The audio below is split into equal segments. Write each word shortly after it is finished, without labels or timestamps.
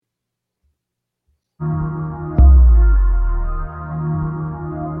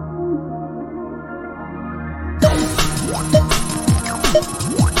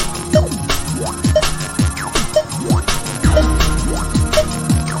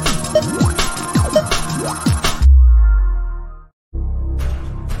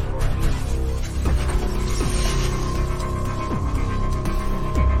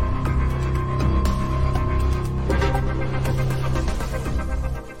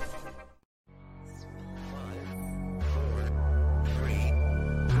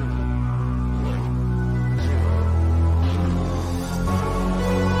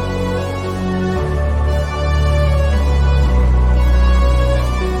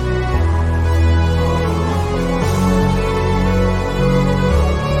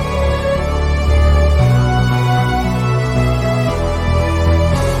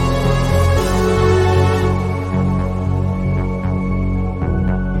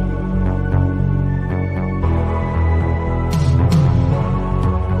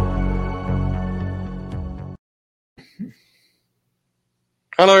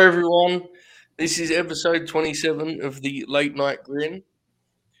Hello, everyone. This is episode 27 of the Late Night Grin,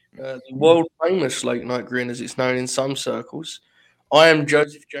 the world famous Late Night Grin, as it's known in some circles. I am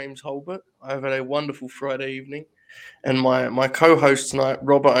Joseph James Holbert. I have had a wonderful Friday evening, and my co host tonight,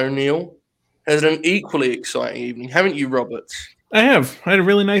 Robert O'Neill, has had an equally exciting evening. Haven't you, Robert? I have. I had a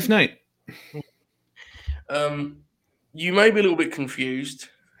really nice night. You may be a little bit confused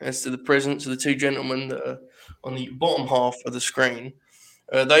as to the presence of the two gentlemen that are on the bottom half of the screen.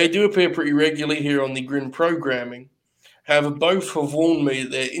 They do appear pretty regularly here on the Grin programming. However, both have warned me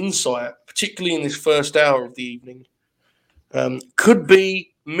that their insight, particularly in this first hour of the evening, could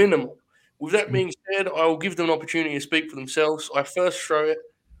be minimal. With that being said, I will give them an opportunity to speak for themselves. I first throw it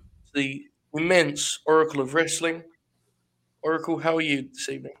to the immense Oracle of Wrestling. Oracle, how are you this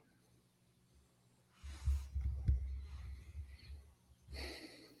evening?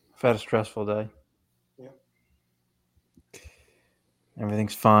 I've had a stressful day. Yeah.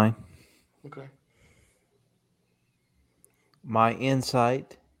 Everything's fine. Okay. My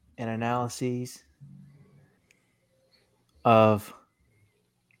insight and analyses of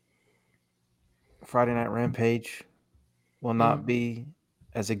Friday Night Rampage will not be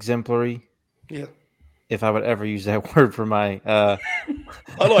as exemplary. Yeah. If I would ever use that word for my I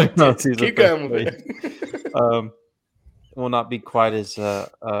like it. Keep going with it. Will not be quite as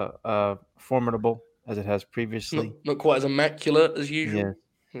formidable as it has previously. Not quite as immaculate as usual.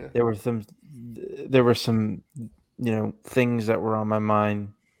 Yeah. There were some things that were on my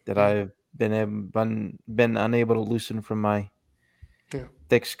mind that I've been unable to loosen from my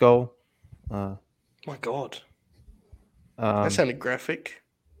thick skull. My God, that sounded graphic.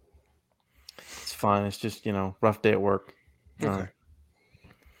 It's fine. It's just rough day at work. Okay.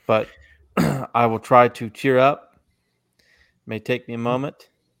 But I will try to cheer up. May take me a moment.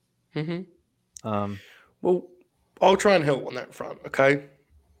 Well, I'll try and help on that front. Okay.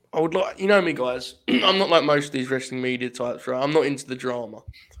 I would like, you know me, guys. I'm not like most of these wrestling media types, right? I'm not into the drama.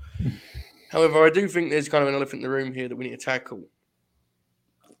 However, I do think there's kind of an elephant in the room here that we need to tackle.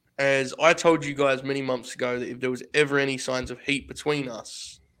 As I told you guys many months ago that if there was ever any signs of heat between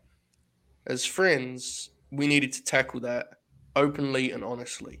us as friends, we needed to tackle that openly and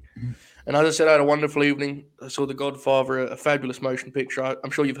honestly. And as I said, I had a wonderful evening. I saw The Godfather, a fabulous motion picture. I'm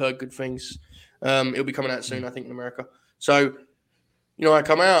sure you've heard good things. It'll be coming out soon, I think, in America. So, I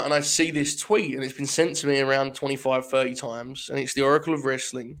come out and I see this tweet, and it's been sent to me around 25, 30 times, and it's the Oracle of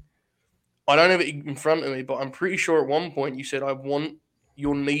Wrestling. I don't have it in front of me, but I'm pretty sure at one point you said, I want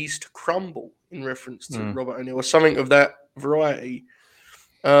your knees to crumble in reference to Robert O'Neill or something of that variety.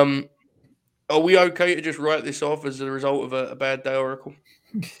 Are we okay to just write this off as a result of a bad day, Oracle?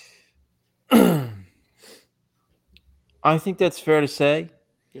 I think that's fair to say.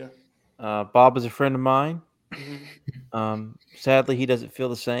 Yeah. Bob is a friend of mine. Sadly, he doesn't feel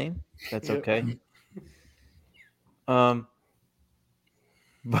the same. That's okay.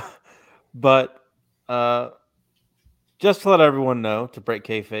 But just to let everyone know, to break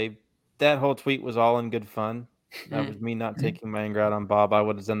kayfabe, that whole tweet was all in good fun. That was me not taking my anger out on Bob. I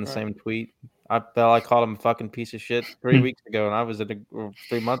would have done the same tweet. I called him a fucking piece of shit 3 weeks ago, and I was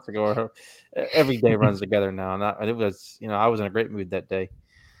 3 months ago. Or every day runs together now, and it was I was in a great mood that day.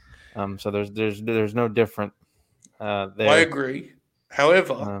 So there's no different there. I agree.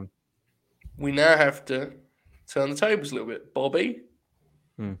 However, we now have to turn the tables a little bit. Bobby,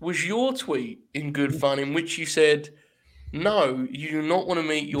 was your tweet in good fun in which you said, no, you do not want to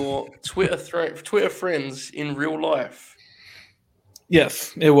meet your Twitter friends in real life?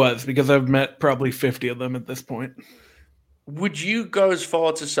 Yes, it was, because I've met probably 50 of them at this point. Would you go as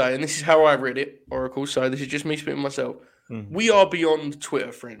far to say, and this is how I read it, Oracle, so this is just me speaking myself, we are beyond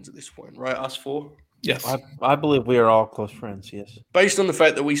Twitter friends at this point, right? Us four? Yes. I believe we are all close friends, yes. Based on the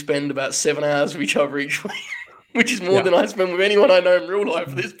fact that we spend about 7 hours with each other each week, which is more than I spend with anyone I know in real life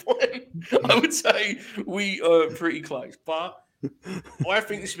at this point, I would say we are pretty close. But I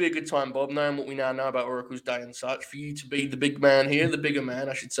think this would be a good time, Bob, knowing what we now know about Oracle's day and such, for you to be the big man here, the bigger man,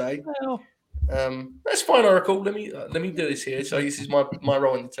 I should say. Well, that's fine, Oracle. Let me do this here. So this is my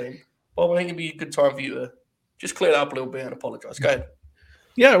role in the team. Bob, I think it'd be a good time for you to just clear it up a little bit and apologize. Go ahead.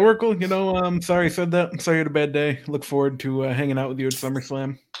 Yeah, Oracle, sorry I said that. Sorry you had a bad day. Look forward to hanging out with you at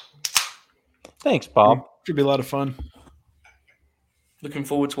SummerSlam. Thanks, Bob. Should be a lot of fun. Looking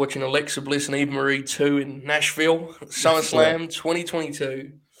forward to watching Alexa Bliss and Eva Marie 2 in Nashville, SummerSlam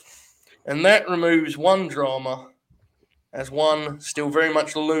 2022. And that removes one drama, as one still very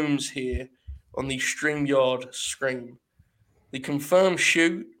much looms here on the StreamYard screen. The confirmed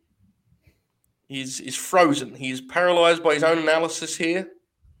shoot is frozen. He is paralyzed by his own analysis here.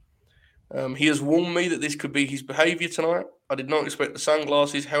 He has warned me that this could be his behavior tonight. I did not expect the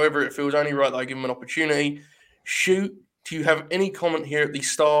sunglasses. However, it feels only right that I give him an opportunity. Shoot, do you have any comment here at the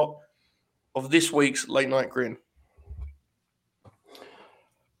start of this week's Late Night Grin?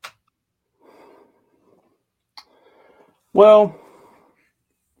 Well,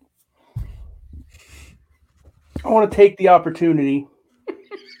 I want to take the opportunity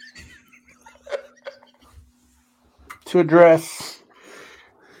to address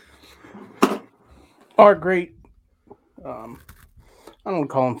our great, I don't want to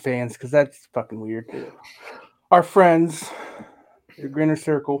call them fans because that's fucking weird. Our friends, the Grinner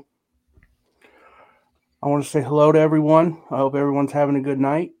Circle. I want to say hello to everyone. I hope everyone's having a good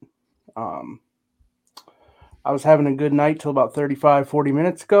night. I was having a good night till about 35, 40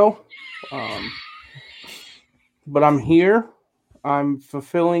 minutes ago. But I'm here. I'm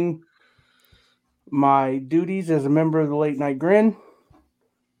fulfilling my duties as a member of the Late Night Grin.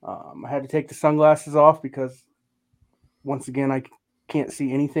 I had to take the sunglasses off because, once again, I can't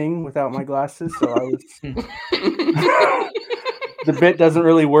see anything without my glasses. So I was. The bit doesn't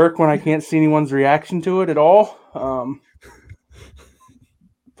really work when I can't see anyone's reaction to it at all.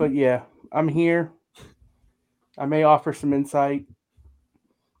 But yeah, I'm here. I may offer some insight.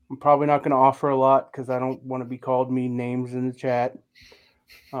 I'm probably not going to offer a lot because I don't want to be called mean names in the chat.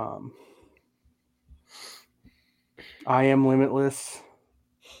 I am limitless.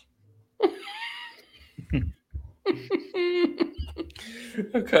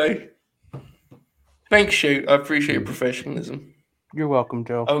 Okay. Thanks, Shoot. I appreciate your professionalism. You're welcome,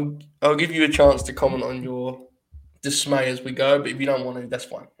 Joe. I'll give you a chance to comment on your dismay as we go, but if you don't want to, that's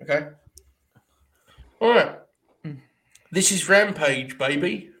fine. Okay? All right. This is Rampage,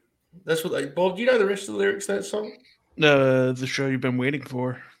 baby. That's what they... Bob, do you know the rest of the lyrics to that song? The show you've been waiting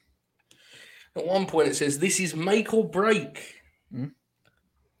for. At one point it says, this is make or break.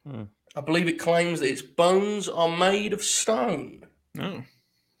 I believe it claims that its bones are made of stone. Oh.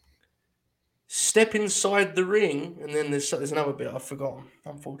 Step inside the ring, and then there's another bit I've forgotten,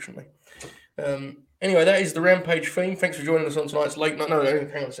 unfortunately. Anyway, that is the Rampage theme. Thanks for joining us on tonight's late night. No,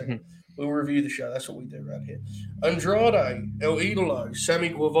 hang on a second. We'll review the show. That's what we do around here. Andrade, El Idolo, Sammy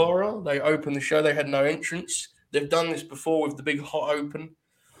Guevara, they opened the show. They had no entrance. They've done this before with the big hot open.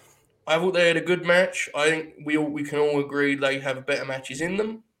 I thought they had a good match. I think we can all agree they have better matches in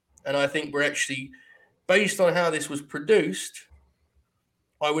them. And I think we're actually, based on how this was produced,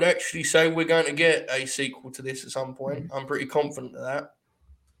 I would actually say we're going to get a sequel to this at some point. I'm pretty confident of that.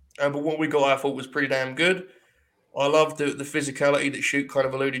 But what we got, I thought, was pretty damn good. I love the physicality that Shoot kind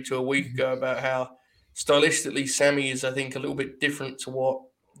of alluded to a week ago about how stylistically Sammy is, I think, a little bit different to what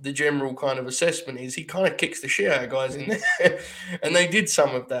the general kind of assessment is. He kind of kicks the shit out of guys in there. And they did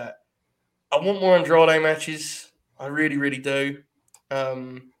some of that. I want more Andrade matches. I really, really do.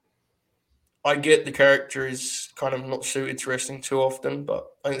 I get the character is kind of not suited to wrestling too often, but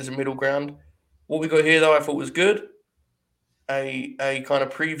I think there's a middle ground. What we got here, though, I thought was good. A kind of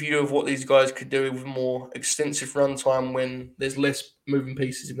preview of what these guys could do with more extensive runtime when there's less moving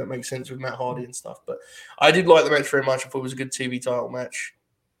pieces, if that makes sense, with Matt Hardy and stuff. But I did like the match very much. I thought it was a good TV title match.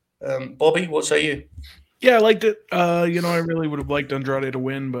 Bobby, what say you? Yeah, I liked it. I really would have liked Andrade to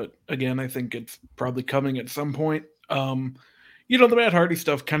win, but again, I think it's probably coming at some point. The Matt Hardy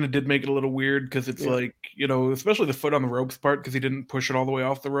stuff kind of did make it a little weird because it's like, especially the foot on the ropes part because he didn't push it all the way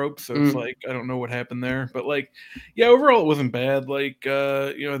off the ropes. So it's like, I don't know what happened there. But overall, it wasn't bad. I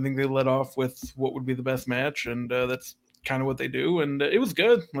think they led off with what would be the best match. And that's kind of what they do. And it was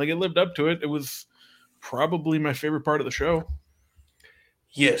good. It lived up to it. It was probably my favorite part of the show.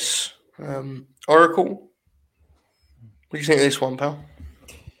 Yes. Oracle, what do you think of this one, pal?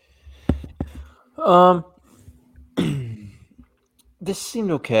 This seemed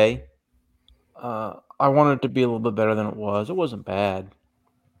okay. I wanted it to be a little bit better than it was. It wasn't bad.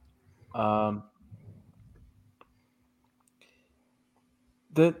 The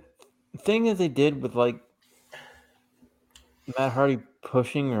thing that they did with Matt Hardy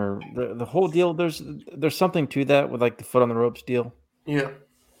pushing or the whole deal, there's something to that with the foot on the ropes deal. Yeah.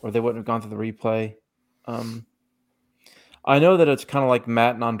 Or they wouldn't have gone through the replay. I know that it's kind of like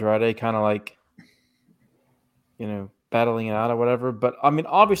Matt and Andrade kind of battling it out or whatever. But, I mean,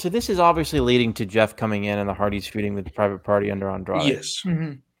 this is obviously leading to Jeff coming in and the Hardys feuding with the Private Party under Andrade. Yes.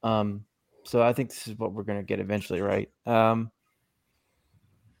 Mm-hmm. So I think this is what we're going to get eventually, right?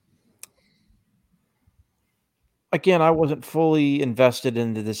 Again, I wasn't fully invested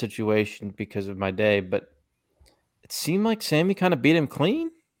into the situation because of my day, but it seemed like Sammy kind of beat him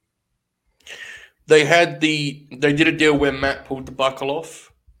clean. They did a deal where Matt pulled the buckle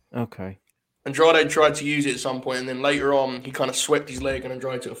off. Okay. Andrade tried to use it at some point, and then later on, he kind of swept his leg and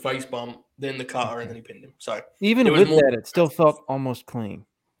Andrade took a face bump. then the cutter, and then he pinned him. So Even there was with more- that, it still felt almost clean.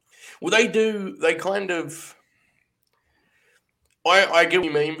 Well, they kind of. I get what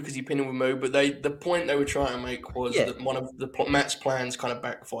you mean because you pinned him with Moo, but the point they were trying to make was that one of Matt's plans kind of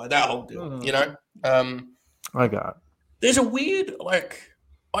backfired. That whole deal, you know. I got it. There's a weird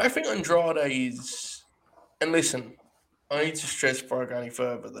I think Andrade's, and listen, I need to stress before I go any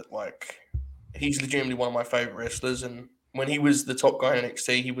further that he's legitimately one of my favorite wrestlers, and when he was the top guy in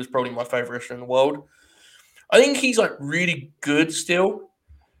NXT, he was probably my favorite wrestler in the world. I think he's really good still.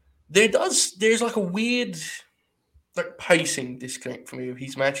 There's a weird pacing disconnect for me with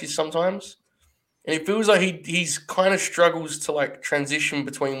his matches sometimes. And it feels like he's kind of struggles to transition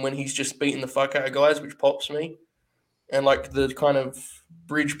between when he's just beating the fuck out of guys, which pops me, and the kind of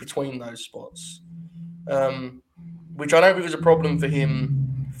bridge between those spots. Which I don't think was a problem for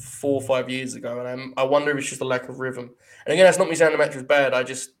him 4 or 5 years ago, and I wonder if it's just a lack of rhythm. And again, that's not me saying the match was bad.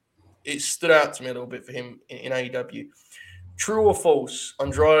 It stood out to me a little bit for him in AEW. True or false?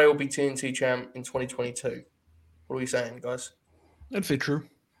 Andrade will be TNT champ in 2022. What are we saying, guys? I'd say true.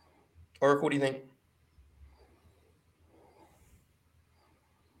 Oracle, what do you think?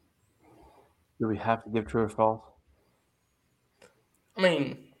 Do we have to give true or false? I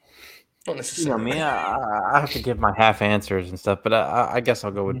mean, not necessarily. You know me, I have to give my half answers and stuff, but I guess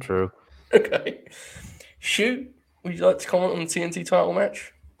I'll go with true. Okay. Shoot, would you like to comment on the TNT title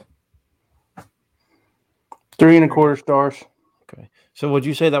match? 3.25 stars. Okay. So would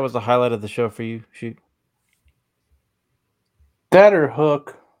you say that was the highlight of the show for you? Shoot. That or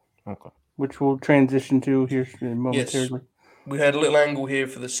Hook, Okay. which we'll transition to here momentarily. Yes. We had a little angle here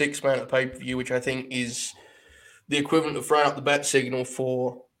for the 6-man at pay-per-view, which I think is the equivalent of throwing up the bat signal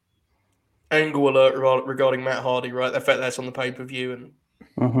for angle alert regarding Matt Hardy, right? The fact that's on the pay-per-view, and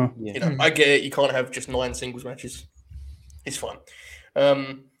Mm-hmm. I get it. You can't have just 9 singles matches. It's fine.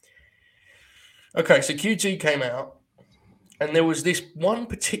 Okay, so QT came out, and there was this one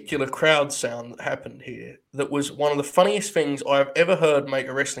particular crowd sound that happened here that was one of the funniest things I've ever heard make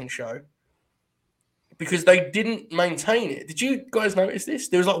a wrestling show, because they didn't maintain it. Did you guys notice this?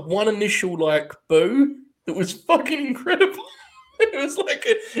 There was one initial boo that was fucking incredible. It was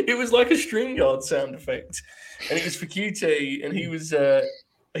like a StreamYard sound effect, and it was for QT, and he was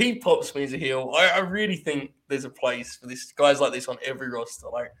he pops me as a heel. I really think there's a place for this guys like this on every roster.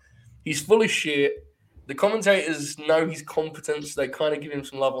 He's full of shit. The commentators know his competence. They kind of give him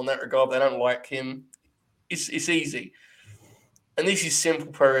some love on that regard. They don't like him. It's easy. And this is simple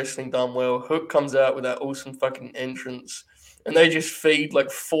pro wrestling done well. Hook comes out with that awesome fucking entrance, and they just feed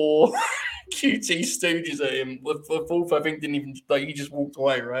 4 QT stooges at him. The fourth, I think, didn't even he just walked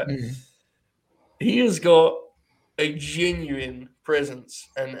away, right? Mm-hmm. He has got a genuine presence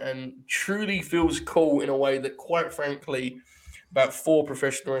and truly feels cool in a way that, quite frankly, about 4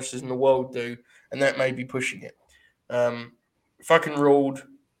 professional wrestlers in the world do, and that may be pushing it. Fucking ruled,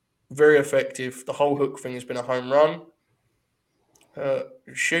 very effective. The whole Hook thing has been a home run.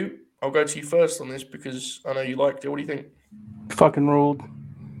 Shoot, I'll go to you first on this because I know you liked it. What do you think? Fucking ruled.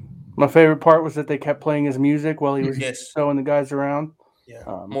 My favorite part was that they kept playing his music while he was throwing the guys around. Yeah,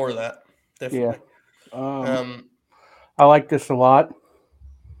 more of that, definitely. Yeah. I like this a lot.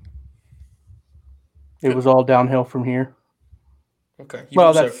 It was all downhill from here. Okay.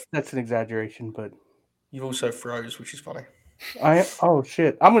 That's an exaggeration, but you've also froze, which is funny. Oh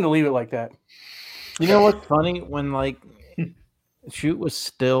shit! I'm going to leave it like that. You know what's funny? When Shoot was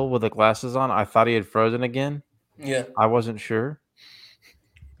still with the glasses on, I thought he had frozen again. Yeah, I wasn't sure.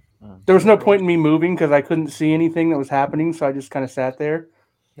 There was no point in me moving because I couldn't see anything that was happening, so I just kind of sat there.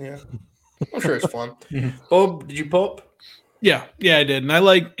 Yeah, I'm sure it's fun. Bob, did you pop? Yeah, I did, and I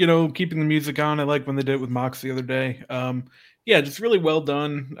like keeping the music on. I like when they did it with Mox the other day. Just really well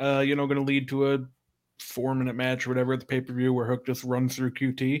done. Going to lead to a 4-minute match or whatever at the pay-per-view where Hook just runs through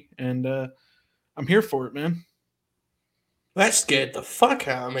QT, and I'm here for it, man. That scared the fuck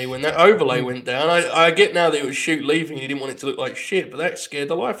out of me when that overlay went down. I get now that it was Shoot leaving. He didn't want it to look like shit, but that scared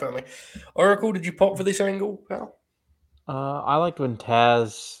the life out of me. Oracle, did you pop for this angle, pal? I liked when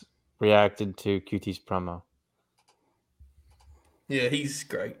Taz reacted to QT's promo. Yeah, he's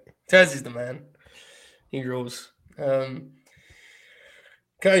great. Taz is the man. He rules.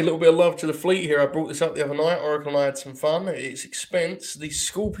 Okay, a little bit of love to the fleet here. I brought this up the other night. Oracle and I had some fun at its expense. The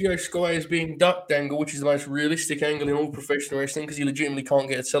Scorpio Sky is being ducked angle, which is the most realistic angle in all professional wrestling because you legitimately can't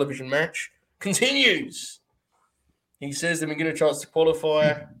get a television match. Continues. He says they've been given a chance to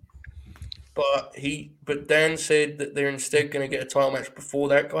qualify, but Dan said that they're instead going to get a title match before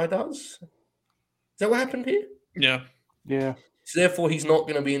that guy does. Is that what happened here? Yeah. Yeah. So therefore, he's not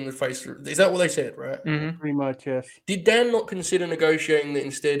going to be in the face. Is that what they said, right? Mm-hmm. Pretty much, yes. Did Dan not consider negotiating that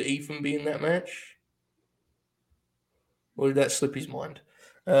instead Ethan be in that match? Or did that slip his mind?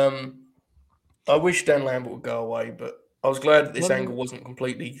 I wish Dan Lambert would go away, but I was glad that this angle wasn't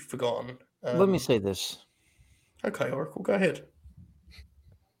completely forgotten. Let me say this. Okay, Oracle, go ahead.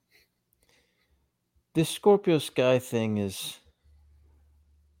 This Scorpio Sky thing is...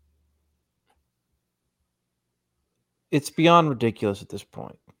 It's beyond ridiculous at this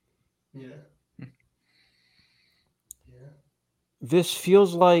point. Yeah. This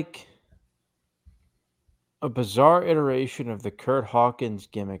feels like a bizarre iteration of the Kurt Hawkins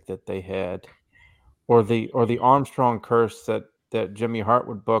gimmick that they had, or the Armstrong curse that Jimmy Hart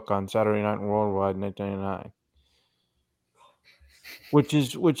would book on Saturday Night Worldwide in 1999. Which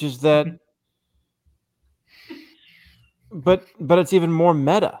is that, but it's even more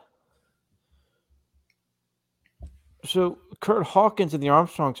meta. So Kurt Hawkins and the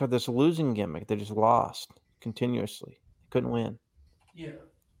Armstrongs had this losing gimmick. They just lost continuously. Couldn't win. Yeah.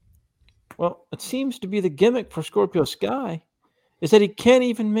 Well, it seems to be the gimmick for Scorpio Sky is that he can't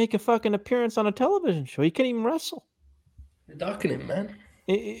even make a fucking appearance on a television show. He can't even wrestle. You're ducking him, man.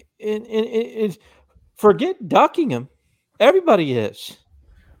 Forget ducking him. Everybody is.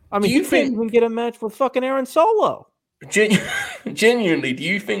 I mean, you can't even get a match with fucking Aaron Solo. Genuinely, do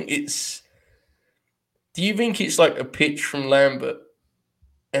you think it's like a pitch from Lambert?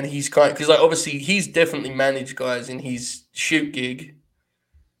 And he's because like obviously he's definitely managed guys in his shoot gig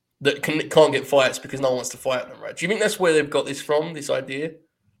that can't get fights because no one wants to fight them, right? Do you think that's where they've got this from? This idea?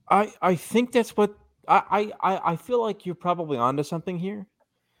 I think that's what I feel like you're probably onto something here,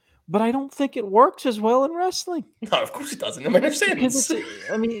 but I don't think it works as well in wrestling. No, of course it doesn't. I mean, I've said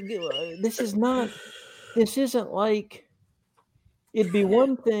this isn't like it'd be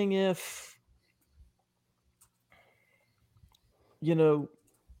one thing if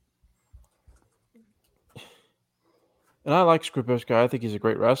and I like Scorpio Sky. I think he's a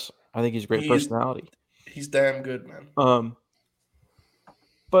great wrestler. I think he's a great personality. He's damn good, man.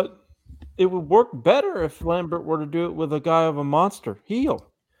 But it would work better if Lambert were to do it with a guy of a monster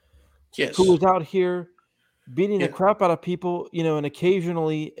heel. Yes. Who was out here beating the crap out of people, and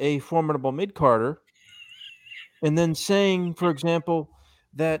occasionally a formidable mid-carder. And then saying, for example,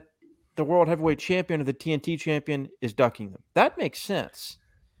 that the world heavyweight champion or the TNT champion is ducking them. That makes sense.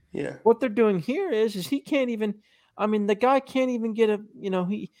 Yeah. What they're doing here is he can't even. I mean, the guy can't even get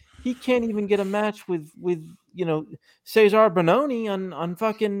he can't even get a match with Cesar Bononi on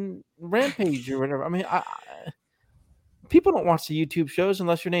fucking Rampage or whatever. I mean, people don't watch the YouTube shows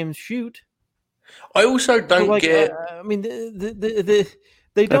unless your name's Shoot. I also don't get. I mean, they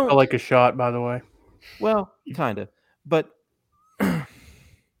that don't felt like a shot, by the way. Well, kind of, but there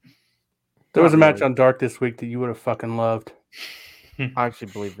was a match on Dark this week that you would have fucking loved. I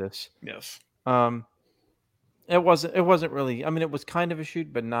actually believe this. Yes. It wasn't really. I mean, it was kind of a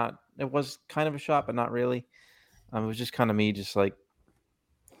shoot, but not. It was kind of a shot, but not really. It was just kind of me, just like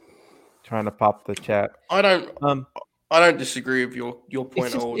trying to pop the chat. I don't disagree with your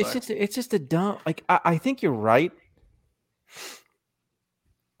point at all. It's just a dumb. Like I think you're right.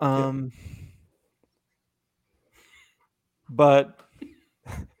 But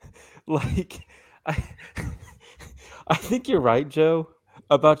like I think you're right, Joe,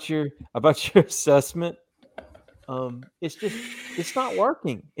 about your assessment. It's not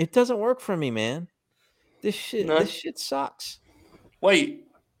working. It doesn't work for me, man. This shit sucks. Wait,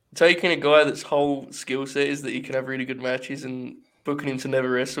 taking a guy that's whole skill set is that he can have really good matches and booking him to never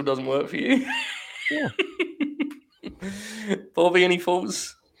wrestle doesn't work for you? Yeah. Bobby, any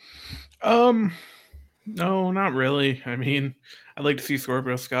thoughts? No, not really. I mean, I'd like to see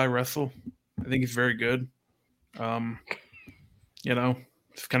Scorpio Sky wrestle. I think he's very good. It's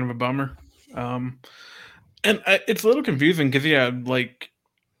kind of a bummer. And it's a little confusing because,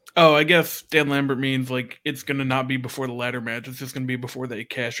 I guess Dan Lambert means, it's going to not be before the ladder match. It's just going to be before they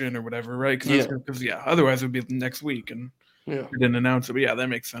cash in or whatever, right? Because, otherwise it would be next week, and we didn't announce it. But, yeah, that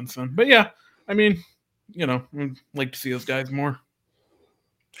makes sense then. But, yeah, I mean, I'd like to see those guys more.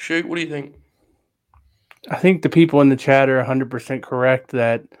 Shoot, what do you think? I think the people in the chat are 100% correct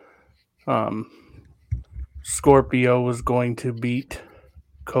that Scorpio was going to beat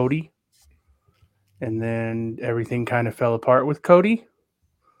Cody. And then everything kind of fell apart with Cody.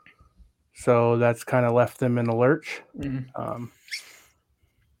 So that's kind of left them in a lurch. Mm-hmm.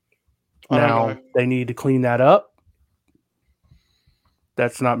 Now they need to clean that up.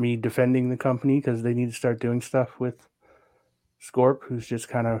 That's not me defending the company because they need to start doing stuff with Scorp, who's just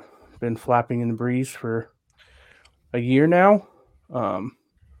kind of been flapping in the breeze for a year now.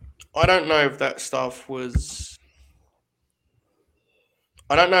 I don't know if that stuff was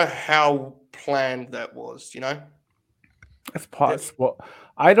I don't know how planned that was, you know? That's possible.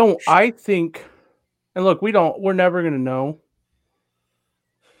 I think, and look, we're never going to know.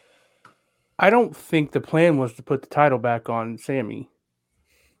 I don't think the plan was to put the title back on Sammy,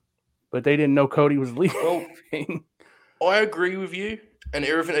 but they didn't know Cody was leaving. Well, I agree with you, and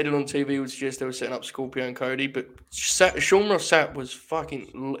everything they did on TV would suggest they were setting up Scorpio and Cody, but Sean Ross Sapp was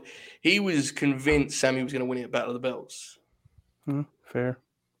he was convinced Sammy was going to win it at Battle of the Belts. Fair.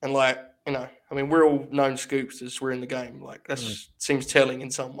 And we're all known scoopsters. We're in the game. Like, that seems telling in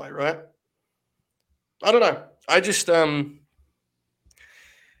some way, right? I don't know. I just, I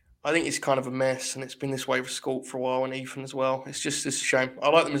think it's kind of a mess, and it's been this way for Scorp for a while, and Ethan as well. It's a shame. I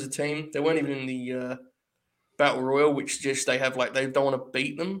like them as a team. They weren't even in the Battle Royal, which suggests they don't want to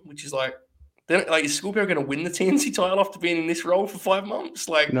beat them, which is like, is Scorpio going to win the TNT title after being in this role for 5 months?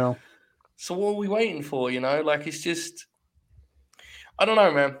 Like, no. So what are we waiting for? Like, it's just, I don't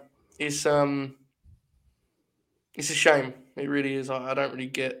know, man. It's a shame. It really is. I don't really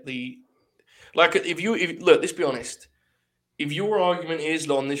get the, like, look, let's be honest. If your argument is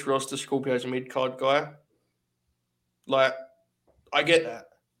on this roster, Scorpio's a mid-card guy, like, I get that.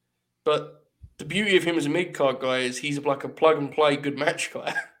 But the beauty of him as a mid-card guy is he's like a plug-and-play good match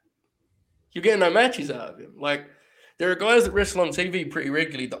guy. You're getting no matches out of him. Like, there are guys that wrestle on TV pretty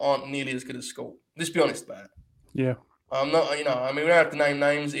regularly that aren't nearly as good as Scorp. Let's be honest about it. Yeah. I'm not, we don't have to name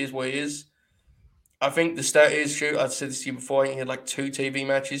names. It is what it is. I think the stat is, I've said this to you before, he had like 2 TV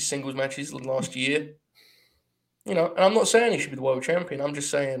matches, singles matches last year. And I'm not saying he should be the world champion. I'm just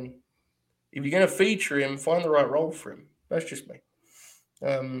saying, if you're going to feature him, find the right role for him. That's just me.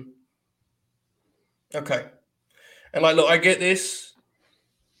 Okay. And look, I get this,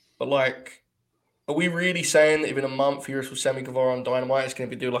 but are we really saying that if in a month he wrestles Sammy Guevara on Dynamite, it's going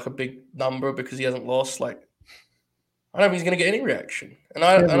to be like a big number because he hasn't lost? Like, I don't think he's going to get any reaction. And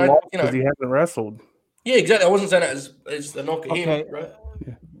because he hasn't wrestled. Yeah, exactly. I wasn't saying that as a knock at him, right?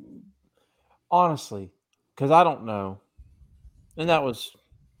 Yeah. Honestly, because I don't know. And I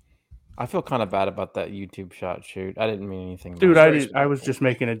feel kind of bad about that YouTube shot shoot. I didn't mean anything. Dude, I was just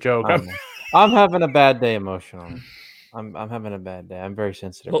making a joke. I'm having a bad day emotionally. I'm having a bad day. I'm very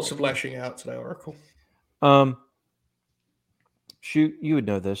sensitive. Lots of lashing out today, Oracle. Shoot, you would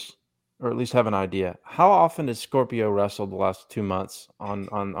know this, or at least have an idea. How often has Scorpio wrestled the last 2 months on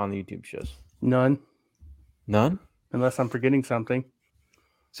the YouTube shows? None. None? Unless I'm forgetting something.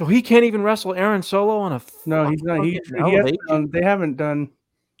 So he can't even wrestle Aaron Solo on a... No, he's not. They haven't done...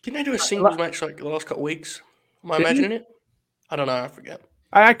 Didn't they do a singles match like the last couple of weeks? Am I imagining it? I don't know. I forget.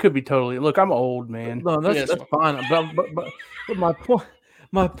 I could be totally... Look, I'm old, man. No, that's fine. But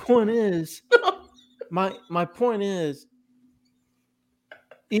my point is... my point is...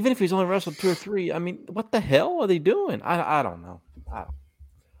 Even if he's only wrestled 2 or 3, I mean, what the hell are they doing? I don't know.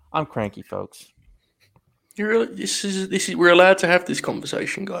 I'm cranky, folks. This is we're allowed to have this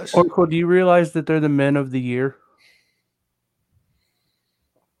conversation, guys. Oracle, do you realize that they're the men of the year?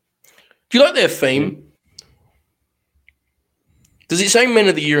 Do you like their theme? Does it say men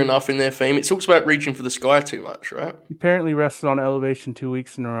of the year enough in their theme? It talks about reaching for the sky too much, right? He apparently wrestled on Elevation 2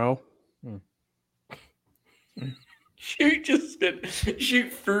 weeks in a row. Shoot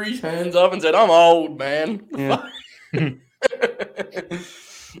threw his hands up and said, "I'm old, man." Yeah.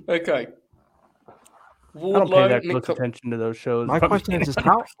 Okay. I don't pay that close attention to those shows. My question is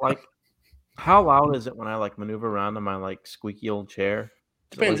how loud is it when I maneuver around in my squeaky old chair?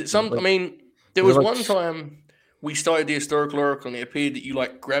 Depends. There was one time we started the Historical Oracle and it appeared that you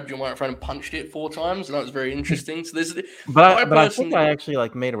grabbed your microphone and punched it 4 times, and that was very interesting. So I think I actually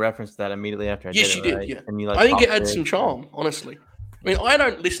made a reference to that immediately after I did it. Yes, you did. Right? Yeah. And you, I think it had some charm, honestly. I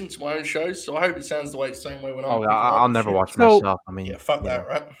don't listen to my own shows, so I hope it sounds the same way when I'm. I'll never watch myself. Fuck that,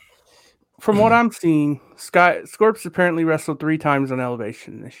 right? From what I'm seeing, Scorp's apparently wrestled 3 times on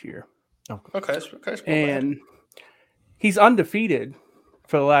Elevation this year. Okay. And he's undefeated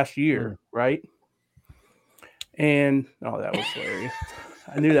for the last year, right? And that was hilarious.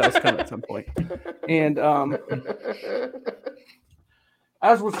 I knew that was coming at some point. And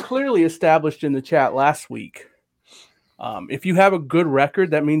as was clearly established in the chat last week, if you have a good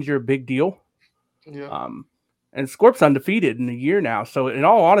record, that means you're a big deal. Yeah. And Scorp's undefeated in a year now. So in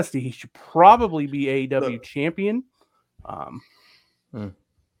all honesty, he should probably be AEW champion. Because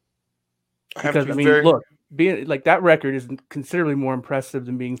being that record is considerably more impressive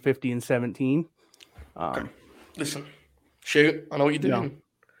than being 50-17. Okay. Listen, shoot, I know what you're doing. No.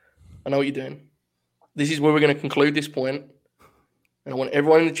 I know what you're doing. This is where we're going to conclude this point. And I want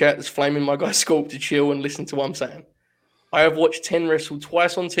everyone in the chat that's flaming my guy Scorp to chill and listen to what I'm saying. I have watched 10 wrestle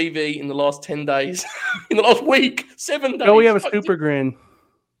twice on TV in the last 10 days. In the last week, 7 days. Oh, we have a super Grin.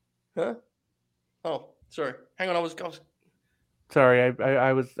 Huh? Oh, sorry. Hang on. I was Sorry,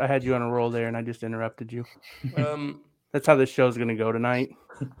 I had you on a roll there, and I just interrupted you. um. That's how this show's going to go tonight.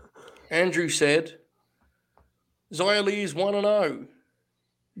 Andrew said, Xia Li is 1-0.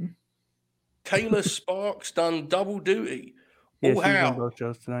 Kayla Sparks done double duty. Yeah, Oh, she's on how? both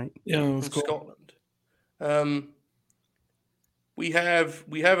shows tonight. Yeah, it was From cool. Scotland. We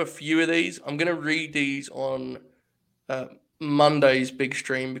have a few of these. I'm going to read these on Monday's big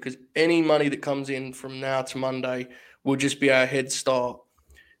stream because any money that comes in from now to Monday will just be our head start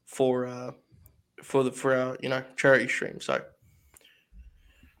for our charity stream. So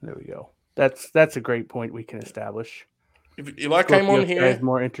there we go. That's a great point we can establish. If I came on here, is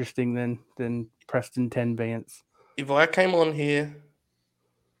more interesting than Preston 10 Vance. If I came on here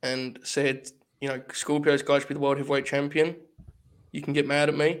and said, Scorpio's guy should be the world heavyweight champion, you can get mad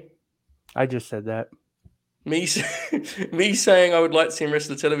at me. I just said that. Me saying I would like to see him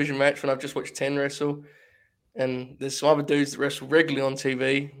wrestle the television match when I've just watched 10 wrestle, and there's some other dudes that wrestle regularly on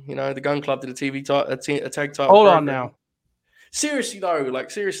TV. The Gun Club did a tag title. Hold on now. Seriously though,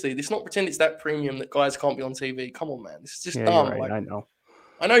 seriously, let's not pretend it's that premium that guys can't be on TV. Come on, man, this is just dumb. You're right. I know.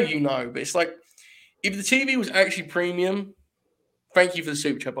 I know you know, but it's like if the TV was actually premium. Thank you for the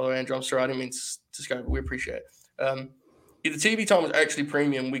super chat, by the way, Andrew. I'm sorry, I didn't mean to go, but we appreciate it. If the TV time was actually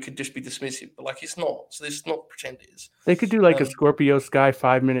premium, we could just be dismissive, but it's not. So let's not pretend it is. They could do a Scorpio Sky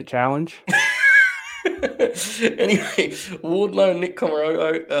 5-minute challenge. Anyway, Wardlow and Nick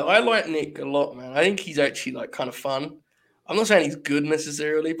Comoroto. I like Nick a lot, man. I think he's actually kind of fun. I'm not saying he's good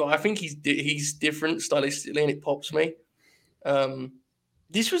necessarily, but I think he's different stylistically, and it pops me.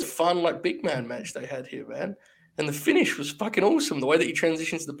 This was a fun big man match they had here, man. And the finish was fucking awesome. The way that he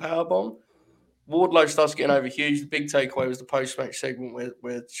transitions to the powerbomb. Wardlow starts getting over huge. The big takeaway was the post-match segment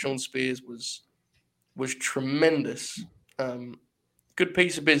where Sean Spears was tremendous. Good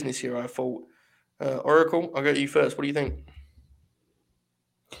piece of business here, I thought. Oracle, I'll go to you first. What do you think?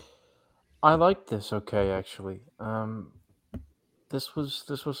 I liked this okay, actually. This was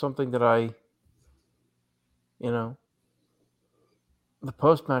something that I, the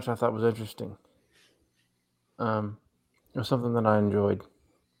post-match I thought was interesting. It was something that I enjoyed.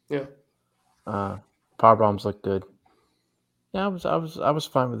 Yeah. Power bombs look good. Yeah, I was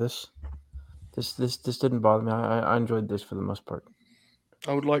fine with this. This didn't bother me. I enjoyed this for the most part.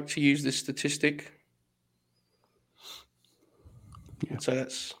 I would like to use this statistic. Yeah.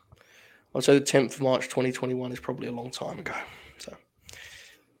 I'd say the 10th of March 2021 is probably a long time ago. So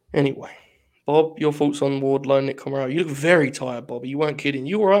anyway, Bob, your thoughts on Wardlow, Nick Comoroto? You look very tired, Bobby. You weren't kidding.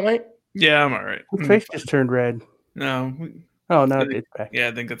 You all right, mate? Yeah, I'm all right. His face just turned red. No. Oh, no, it's back. Yeah,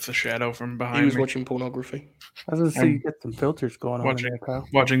 I think that's the shadow from behind He was me. watching pornography. I was going to say, you get some filters going on in there, pal.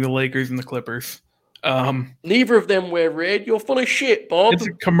 Watching the Lakers and the Clippers. Neither of them wear red. You're full of shit, Bob. It's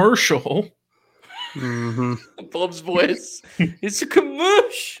a commercial. Mm-hmm. Bob's voice. It's a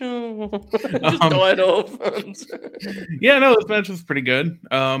commercial. Just died off. Yeah, no, this match was pretty good.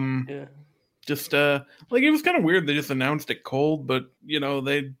 Yeah. Just it was kind of weird. They just announced it cold, but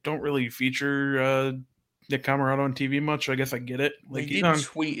they don't really feature Nick Comoroto on TV much. So I guess I get it. They did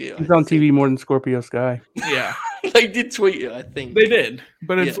tweet it. He's on TV more than Scorpio Sky. Yeah, they did tweet it. I think they did,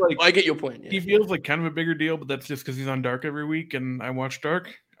 but it's I get your point. Yeah. He feels like kind of a bigger deal, but that's just because he's on Dark every week, and I watch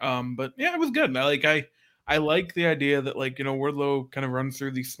Dark. But yeah, it was good. I like the idea that Wardlow kind of runs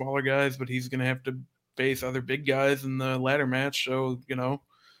through these smaller guys, but he's gonna have to face other big guys in the ladder match. So kind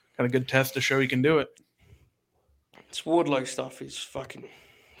of good test to show he can do it. This Wardlow stuff is fucking.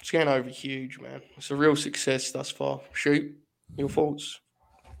 It's going over huge, man. It's a real success thus far. Shoot, your thoughts?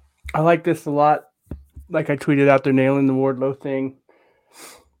 I like this a lot. Like I tweeted out there, nailing the Wardlow thing.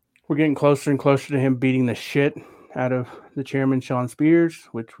 We're getting closer and closer to him beating the shit out of the chairman, Sean Spears,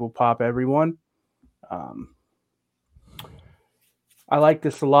 which will pop everyone. I like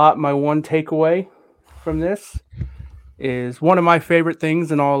this a lot. My one takeaway from this is one of my favorite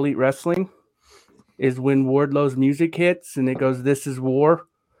things in all Elite Wrestling is when Wardlow's music hits and it goes, "This is war,"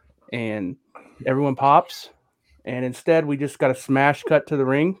 and everyone pops. And instead, we just got a smash cut to the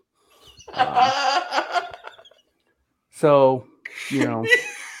ring. So,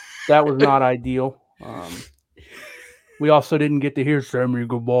 that was not ideal. We also didn't get to hear Sammy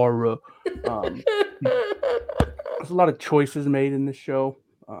Guevara. There's a lot of choices made in this show.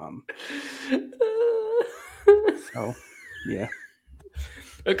 So, yeah.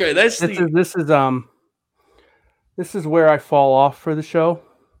 Okay, this is where I fall off for the show.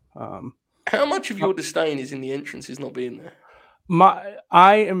 How much of your disdain is in the entrances not being there?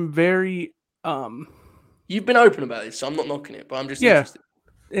 I am very. You've been open about this, so I'm not knocking it, but I'm just interested.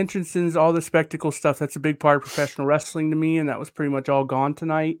 entrances, all the spectacle stuff, that's a big part of professional wrestling to me, and that was pretty much all gone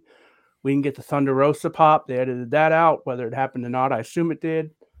tonight. We can get the Thunder Rosa pop. They edited that out, whether it happened or not. I assume it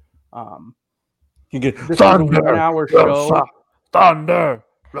did. You get This was a 1-hour show. Thunder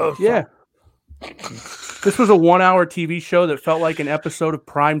Rosa. Yeah. This was a 1-hour TV show that felt like an episode of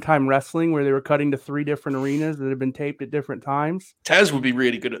Primetime Wrestling where they were cutting to 3 different arenas that had been taped at different times. Taz would be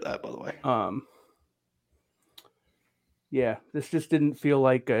really good at that, by the way. Yeah, this just didn't feel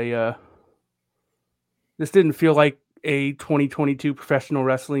like a 2022 professional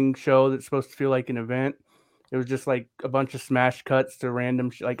wrestling show that's supposed to feel like an event. It was just like a bunch of smash cuts to random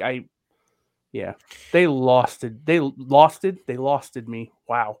they lost it. They lost me.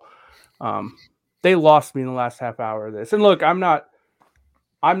 Wow. They lost me in the last half hour of this. And look, I'm not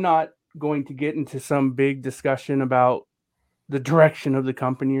going to get into some big discussion about the direction of the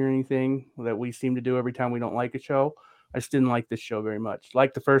company or anything that we seem to do every time we don't like a show. I just didn't like this show very much.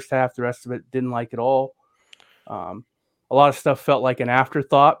 Like the first half, the rest of it didn't like at all. A lot of stuff felt like an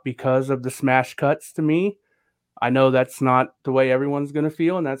afterthought because of the smash cuts to me. I know that's not the way everyone's going to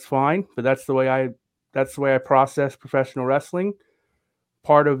feel, and that's fine, but that's the way I process professional wrestling.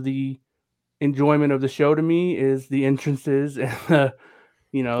 Part of the enjoyment of the show to me is the entrances and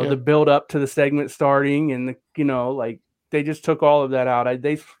the build up to the segment starting, and they just took all of that out.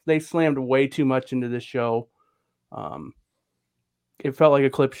 They slammed way too much into this show. It felt like a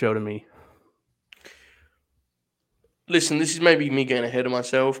clip show to me. Listen, this is maybe me getting ahead of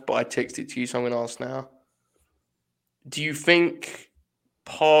myself, but I texted to you, so I'm going to ask now. Do you think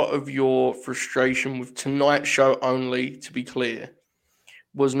part of your frustration with tonight's show only, to be clear,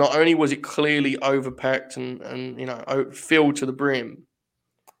 was not only was it clearly overpacked and filled to the brim,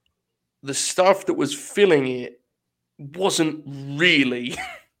 the stuff that was filling it wasn't really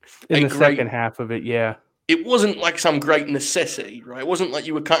in the second half of it, yeah. It wasn't like some great necessity, right? It wasn't like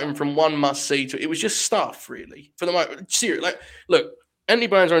you were cutting from one must-see to... It was just stuff, really. For the moment, seriously. Like, look, Anthony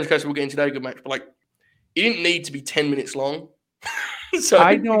Burns, Orange Cassidy, we'll get into that good match, but like, it didn't need to be 10 minutes long. So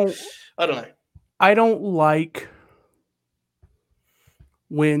I don't know. I don't like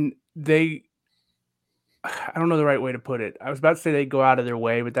when they... I don't know the right way to put it. I was about to say they go out of their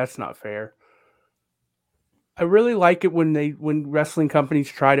way, but that's not fair. I really like it when wrestling companies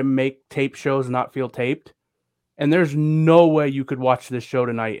try to make tape shows not feel taped. And there's no way you could watch this show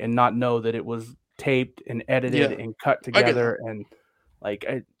tonight and not know that it was taped and edited and cut together. And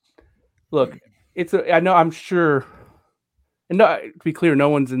look, I know, I'm sure. And to be clear, no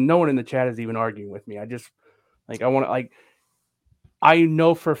one in the chat is even arguing with me. I just I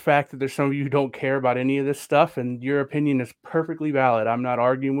know for a fact that there's some of you who don't care about any of this stuff, and your opinion is perfectly valid. I'm not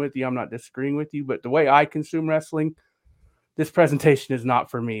arguing with you. I'm not disagreeing with you. But the way I consume wrestling, this presentation is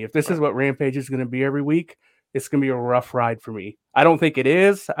not for me. If this is what Rampage is going to be every week, it's going to be a rough ride for me. I don't think it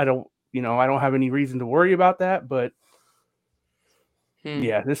is. I don't have any reason to worry about that. But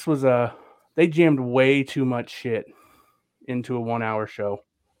yeah, this was they jammed way too much shit into a 1-hour show.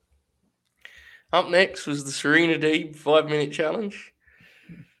 Up next was the Serena Deeb 5-minute challenge.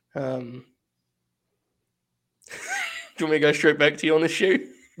 Do you want me to go straight back to you on this shoe?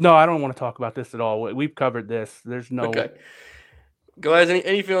 No, I don't want to talk about this at all. We've covered this. There's no... Okay. Guys,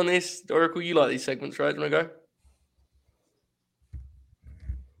 anything on this? Oracle, you like these segments, right? Do you want to go?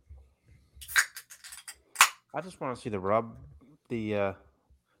 I just want to see the rub.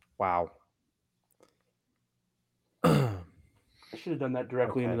 Wow. I should have done that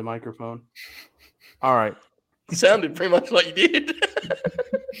directly into the microphone. All right. It sounded pretty much like you did.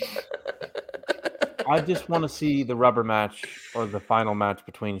 I just want to see the rubber match or the final match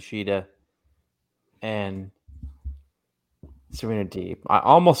between Shida and Serena Deeb. I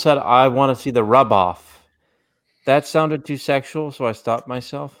almost said I want to see the rub off. That sounded too sexual, so I stopped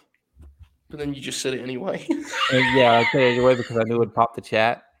myself. But then you just said it anyway. Yeah, I said it anyway because I knew it would pop the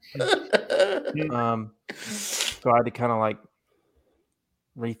chat. So I had to kind of like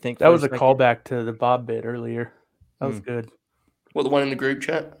rethink. That was a callback to the Bob bit earlier. That was good. What, the one in the group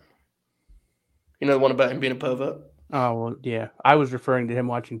chat? You know, the one about him being a pervert? Oh, well, yeah. I was referring to him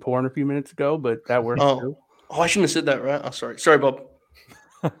watching porn a few minutes ago, but that works too. Oh, I shouldn't have said that, right? Oh, sorry. Sorry, Bob.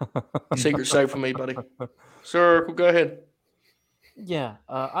 Secret safe for me, buddy. Sir, go ahead. Yeah,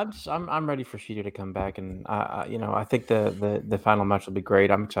 I'm ready for Shida to come back, and I think the final match will be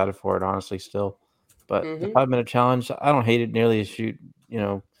great. I'm excited for it, honestly, still. But the 5-minute challenge, I don't hate it nearly as shoot.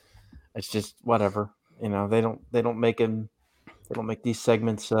 It's just whatever. They don't make these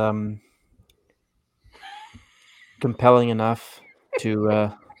segments compelling enough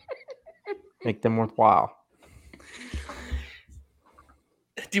to make them worthwhile.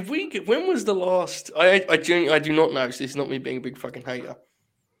 When was the last? I do not know. So this is not me being a big fucking hater.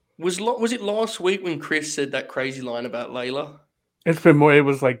 Was it last week when Chris said that crazy line about Layla? It's been more.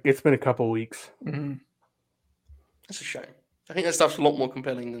 It's been a couple weeks. Mm-hmm. That's a shame. I think that stuff's a lot more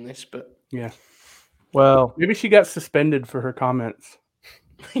compelling than this, but Yeah. Well, Maybe she got suspended for her comments.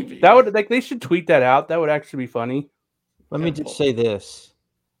 maybe. That would they should tweet that out. That would actually be funny. let me just say this.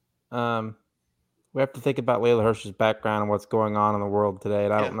 We have to think about Layla Hirsch's background and what's going on in the world today.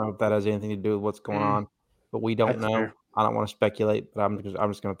 And I don't know if that has anything to do with what's going on, but we don't That's know. fair. I don't want to speculate, but I'm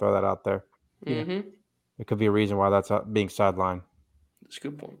just going to throw that out there. Mm-hmm. It could be a reason why that's being sidelined. That's a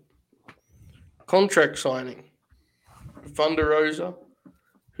good point. Contract signing. Thunder Rosa,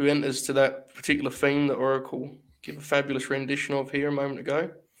 who enters to that particular theme that Oracle gave a fabulous rendition of here a moment ago.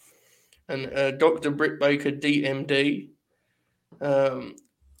 And Dr. Britt Baker, DMD.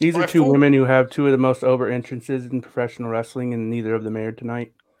 These are two women who have two of the most over entrances in professional wrestling, and neither of them aired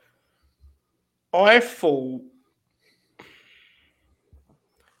tonight. I thought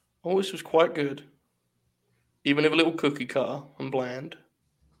this was quite good. Even if a little cookie cutter and bland.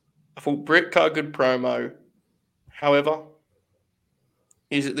 I thought Britt cut a good promo. However,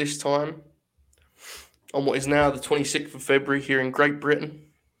 is it this time, on what is now the 26th of February here in Great Britain,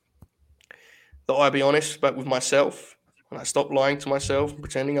 that I be honest but with myself and I stop lying to myself and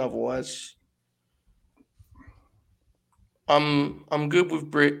pretending otherwise. I'm good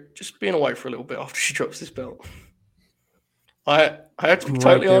with Britt just being away for a little bit after she drops this belt. I have to be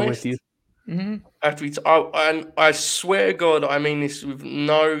totally honest. With you. Mm-hmm. I have to be. And I swear to God, I mean this with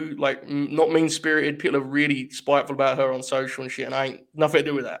no not mean spirited. People are really spiteful about her on social and shit, and I ain't nothing to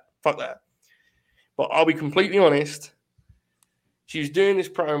do with that. Fuck that. But I'll be completely honest. She was doing this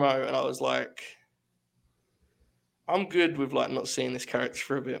promo, and I was like, I'm good with not seeing this character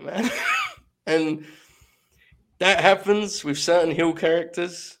for a bit, man. And that happens with certain heel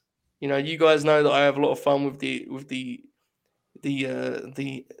characters. You know, you guys know that I have a lot of fun with the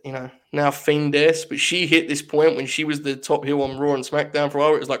now Fiendess, but she hit this point when she was the top heel on Raw and SmackDown for a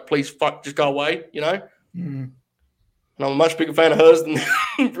while. It was like, please fuck, just go away, you know. Mm-hmm. And I'm a much bigger fan of hers than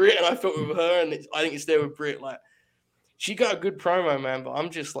Britt, and I felt with her, and I think it's there with Britt. Like, she got a good promo, man, but I'm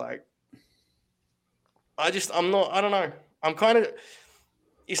just like, I don't know. I'm kind of.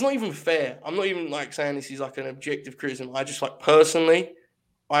 It's not even fair. I'm not even saying this is an objective criticism. I just personally,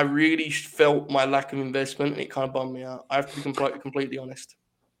 I really felt my lack of investment, and it kind of bummed me out. I have to be completely honest.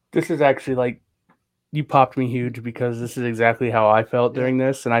 This is actually you popped me huge because this is exactly how I felt during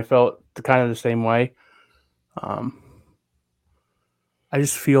this, and I felt kind of the same way. I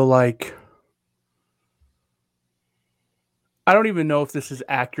just feel like I don't even know if this is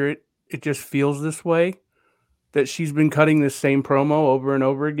accurate. It just feels this way that she's been cutting this same promo over and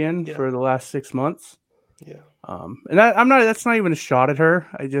over again for the last 6 months. Yeah. And that's not even a shot at her.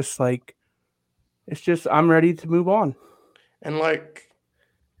 I just it's just, I'm ready to move on. And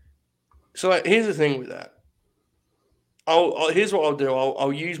here's the thing with that. Here's what I'll do.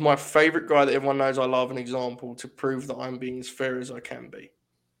 I'll use my favorite guy that everyone knows I love an example to prove that I'm being as fair as I can be.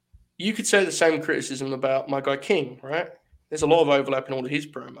 You could say the same criticism about my guy King, right? There's a lot of overlap in all of his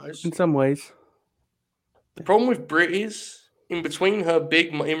promos. In some ways. The problem with Britt is, in between her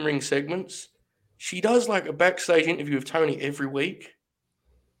big in-ring segments, she does a backstage interview with Tony every week.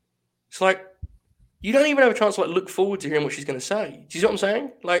 It's you don't even have a chance to look forward to hearing what she's going to say. Do you see what I'm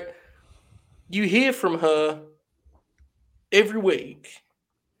saying? You hear from her every week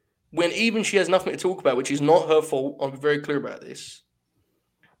when even she has nothing to talk about, which is not her fault. I'll be very clear about this.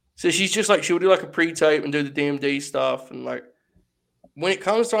 So she's just she'll do a pre-tape and do the DMD stuff. And when it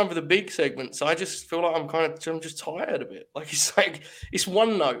comes time for the big segments, I just feel like I'm just tired of it. It's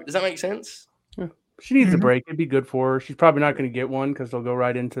one note. Does that make sense? Yeah. She needs a break. It'd be good for her. She's probably not going to get one because they'll go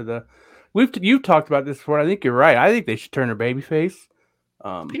right into the. You've talked about this before. I think you're right. I think they should turn her babyface.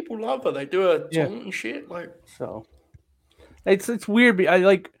 People love her. They do her taunt and shit. So it's weird.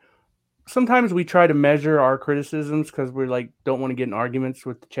 Sometimes we try to measure our criticisms because we're don't want to get in arguments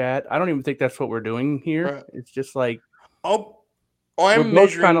with the chat. I don't even think that's what we're doing here. Right. It's just I'm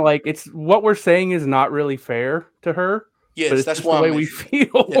both kind of it's what we're saying is not really fair to her. Yes, but it's that's just why the way we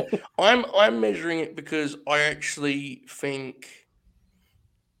feel. Yeah. I'm measuring it because I actually think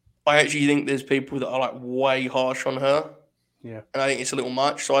there's people that are way harsh on her. Yeah. And I think it's a little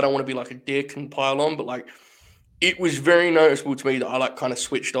much, so I don't want to be a dick and pile on, but it was very noticeable to me that I kind of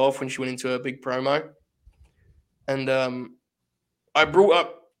switched off when she went into her big promo. And I brought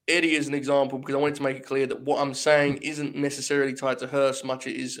up Eddie as an example because I wanted to make it clear that what I'm saying isn't necessarily tied to her so much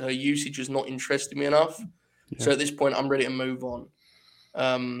as her usage is not interesting me enough. Yeah. So at this point, I'm ready to move on.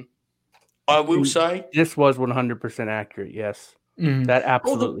 I will say this was 100% accurate. Yes, that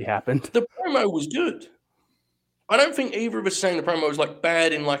absolutely happened. The promo was good. I don't think either of us saying the promo was like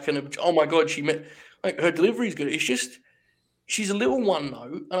bad in like oh my god, she met like her delivery's good. It's just she's a little one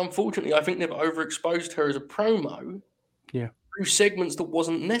note, and unfortunately, I think they've overexposed her as a promo. Yeah. Through segments that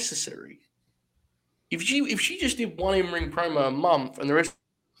wasn't necessary. If she just did one in-ring promo a month and the rest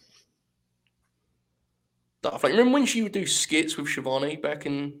stuff, like remember when she would do skits with Shivani back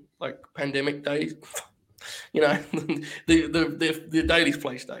in like pandemic days, you know, the Daily's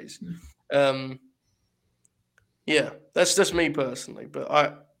Place days. Yeah, that's me personally, but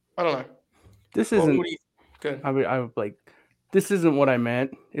I don't know. This isn't. Good. I would like. This isn't what I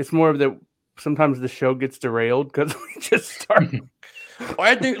meant. It's more of that. Sometimes the show gets derailed because we just start.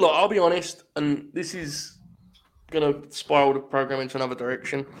 I do. Like, I'll be honest, and this is gonna spiral the program into another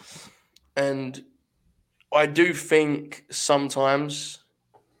direction, and I do think sometimes,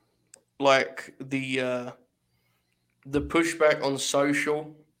 like the pushback on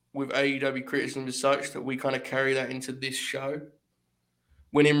social with AEW criticism is such that we kind of carry that into this show,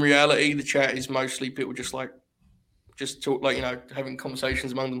 when in reality the chat is mostly people just talk, like, you know, having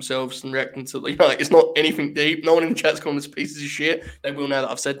conversations among themselves and reacting to, you know, like, it's not anything deep. No one in the chat's calling us pieces of shit. They will now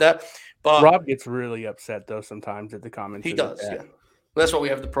that I've said that. But Rob gets really upset though sometimes at the comments. he does, yeah. That's why we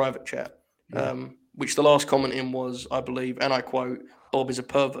have the private chat, which the last comment in was, I believe, and I quote, "Bob is a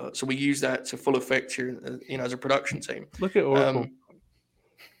pervert." So we use that to full effect here, you know, as a production team. Look at Oracle.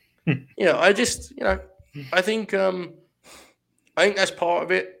 Yeah, I just, you know, I think that's part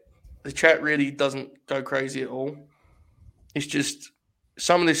of it. The chat really doesn't go crazy at all. It's just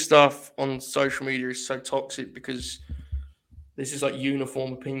some of this stuff on social media is so toxic because this is like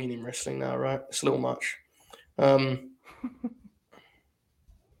uniform opinion in wrestling now, right? It's a little much.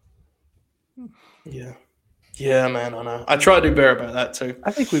 Yeah, man, I know. I try to do better about that too.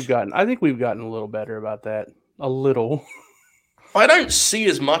 I think we've gotten a little better about that. A little. I don't see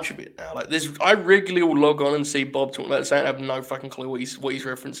as much of it now. Like this, I regularly will log on and see Bob talking about something. I have no fucking clue what he's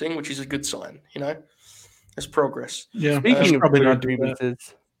referencing, which is a good sign, you know. That's progress. Yeah. Speaking of probably Twitter not do that.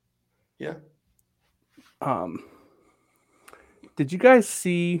 grievances, Yeah. Did you guys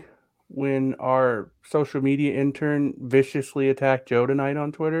see when our social media intern viciously attacked Joe tonight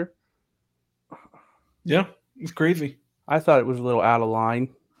on Twitter? Yeah, it's crazy. I thought it was a little out of line.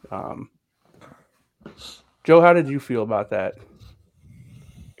 Joe, how did you feel about that?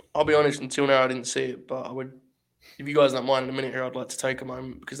 I'll be honest, until now I didn't see it, but I would, if you guys don't mind, in a minute here, I'd like to take a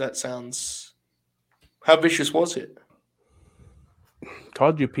moment because that sounds. How vicious was it?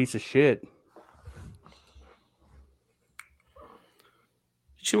 Called you a piece of shit. Did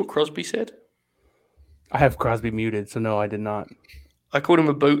you see what Crosby said? I have Crosby muted, so no, I did not. I called him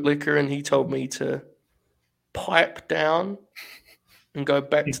a bootlicker, and he told me to pipe down and go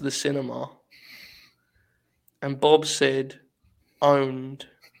back to the cinema. And Bob said, "Owned."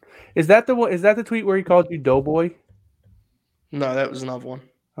 Is that the one? Is that the tweet where he called you Doughboy? No, that was another one.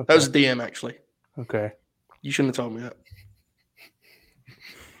 Okay. That was a DM, actually. Okay. You shouldn't have told me that.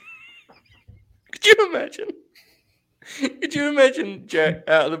 Could you imagine? Could you imagine Jack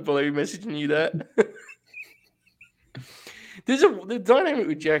out of the blue messaging you that? The dynamic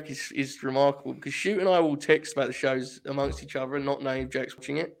with Jack is remarkable because Shoot and I will text about the shows amongst each other and not know if Jack's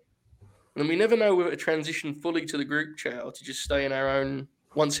watching it. And we never know whether to transition fully to the group chat or to just stay in our own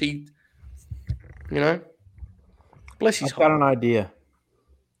once he, you know? Bless his I've got heart. an idea.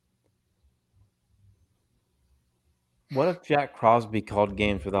 What if Jack Crosby called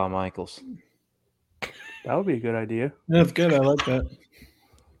games with Al Michaels? That would be a good idea. That's good. I like that.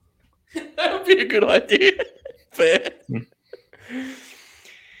 That would be a good idea. Fair.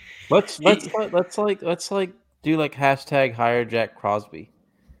 Let's do like hashtag hire Jack Crosby.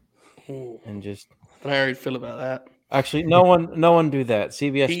 And just I don't know how you'd feel about that. actually no one do that.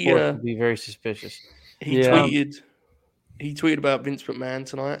 CBS Sports would be very suspicious. He tweeted about Vince McMahon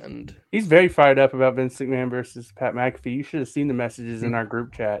tonight, and he's very fired up about Vince McMahon versus Pat McAfee. You should have seen the messages in our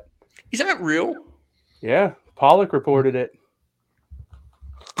group chat. Is that real? Yeah, Pollock reported it.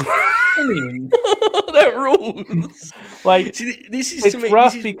 I mean, that rules. Like, see, this is it's to me,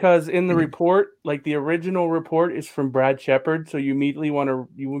 rough this is, because in the report, like the original report is from Brad Shepard, so you immediately want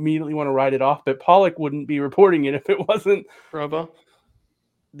to write it off. But Pollock wouldn't be reporting it if it wasn't. brother.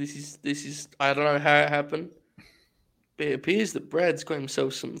 This is. I don't know how it happened, but it appears that Brad's got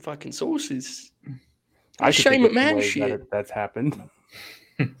himself some fucking sources. I The could Shane think of some McMahon ways shit. that's happened.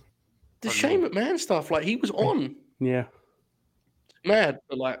 The Shane McMahon stuff, like he was on. Yeah. Mad,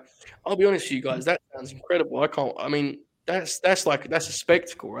 but like, I'll be honest with you guys, that sounds incredible. I mean, that's a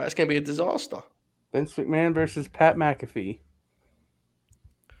spectacle, right? It's gonna be a disaster. Vince McMahon versus Pat McAfee.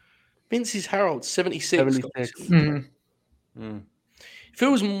 Vince's Harold, 76. 76.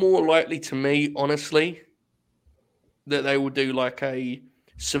 Feels more likely to me, honestly, that they will do like a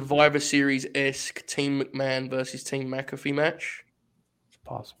Survivor Series-esque Team McMahon versus Team McAfee match. It's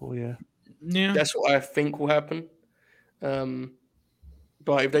possible, yeah. Yeah. That's what I think will happen.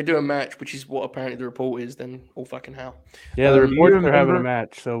 But if they do a match, which is what apparently the report is, then all fucking hell. Yeah, the report they're having a remember-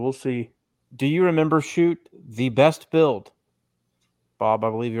 match, so we'll see. Do you remember, Shoot, the best build? Bob, I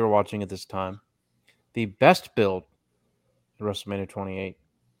believe you were watching at this time. The best build at WrestleMania 28,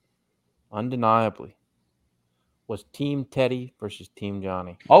 undeniably, was Team Teddy versus Team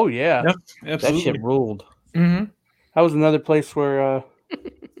Johnny. Oh, yeah. Yep, That absolutely. shit ruled. Mm-hmm. That was another place where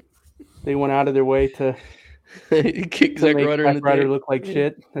they went out of their way to He kicked Zack make Ryder in the Zack Ryder dick. look like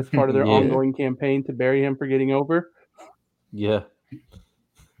shit. That's part of their Yeah. ongoing campaign to bury him for getting over. Yeah.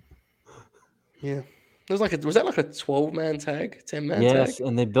 Yeah. Was that like a 12-man tag? 10-man Yes, tag?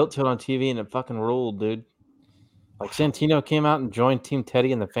 and they built to it on TV, and it fucking ruled, dude. Like, Santino came out and joined Team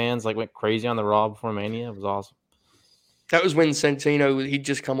Teddy, and the fans like went crazy on the Raw before Mania. It was awesome. That was when Santino, he'd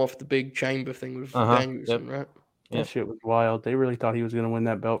just come off the big chamber thing with Danielson, right? Yep. That shit was wild. They really thought he was going to win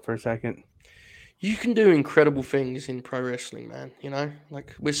that belt for a second. You can do incredible things in pro wrestling, man. You know,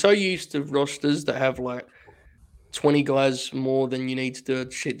 like we're so used to rosters that have like 20 guys more than you need to do a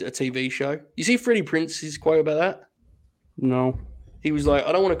TV show. You see Freddie Prince's quote about that? No. He was like,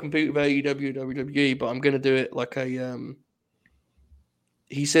 I don't want to compete with AEW, WWE, but I'm going to do it like a.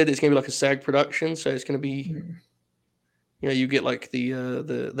 He said it's going to be like a SAG production, so it's going to be, you know, you get like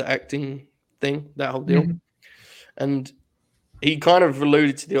the acting thing, that whole deal, and he kind of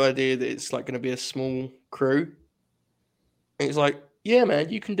alluded to the idea that it's like going to be a small crew. And it's like, yeah, man,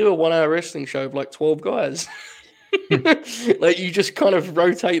 you can do a 1 hour wrestling show of like 12 guys. Like you just kind of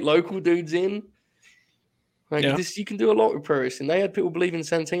rotate local dudes in. Like this, you can do a lot with pro wrestling. They had people believing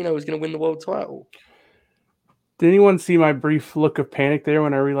Santino was going to win the world title. Did anyone see my brief look of panic there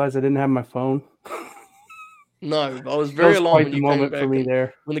when I realized I didn't have my phone? No, but I was very That was alarmed quite when the you moment came for back. me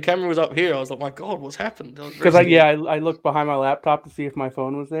there. When the camera was up here, I was like, my God, what's happened? Because I looked behind my laptop to see if my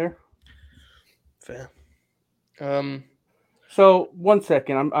phone was there. Fair. So 1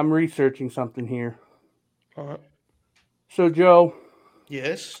 second, I'm researching something here. All right. So Joe,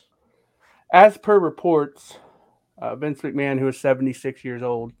 Yes. as per reports, Vince McMahon, who is 76 years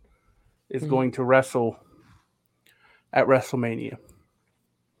old, is going to wrestle at WrestleMania.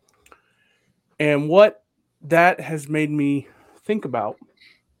 And what that has made me think about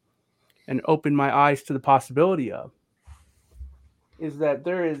and open my eyes to the possibility of is that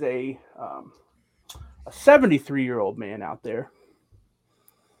there is a 73-year-old man out there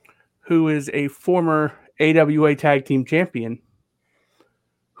who is a former AWA Tag Team Champion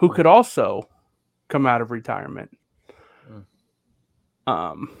who could also come out of retirement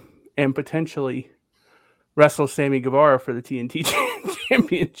and potentially wrestle Sammy Guevara for the TNT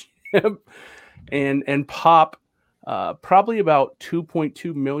Championship and pop probably about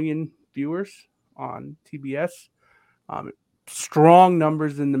 2.2 million viewers on TBS. Strong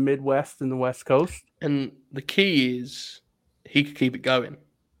numbers in the Midwest and the West Coast. And the key is he could keep it going.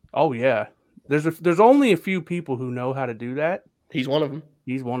 Oh, yeah. There's only a few people who know how to do that. He's one of them.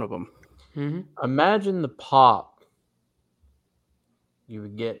 He's one of them. Mm-hmm. Imagine the pop you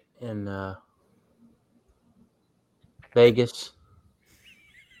would get in Vegas,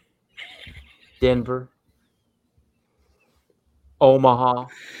 Denver, Omaha,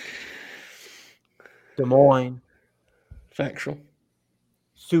 Des Moines, Factual.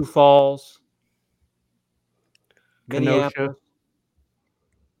 Sioux Falls, Kenosha. Minneapolis,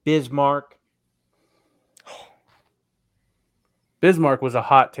 Bismarck. Bismarck was a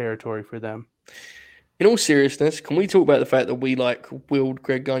hot territory for them. In all seriousness, can we talk about the fact that we like wheeled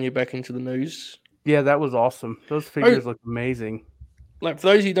Greg Gagne back into the news? Yeah, that was awesome. Those figures look amazing. Like, for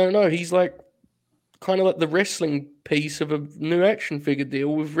those who don't know, he's like kind of like the wrestling piece of a new action figure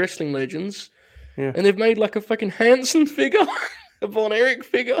deal with wrestling legends. Yeah. And they've made like a fucking Hanson figure, a Von Erich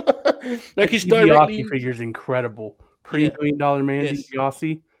figure. Like it's DiBiase directly. figure's incredible. $3 million man, Yes.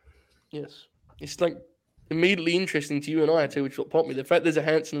 DiBiase. Yes. It's like immediately interesting to you and I too, which what popped me. The fact there's a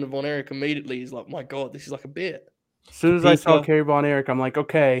Hanson and a Von Erich immediately is like, my God, this is like a bit. As soon as I saw Kerry Von Erich, I'm like,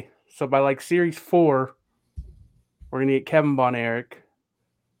 okay, so by like Series 4, we're going to get Kevin Von Erich,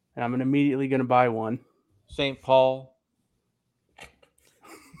 and I'm immediately going to buy one. St. Paul.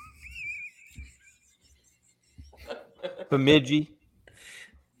 Bemidji.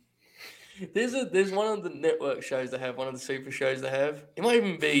 There's one of the network shows they have, one of the super shows they have. It might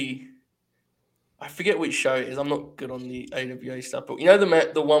even be, I forget which show it is. I'm not good on the AWA stuff, but you know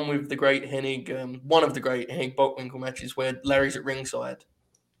the one with the great Hennig, one of the great Hennig Bockwinkel matches where Larry's at ringside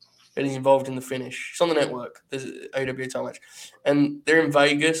and he's involved in the finish. It's on the network. There's an AWA title match, and they're in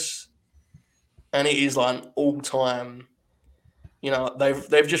Vegas, and it is like an all-time. You know,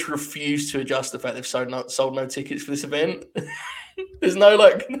 they've just refused to adjust the fact they've sold no tickets for this event. there's no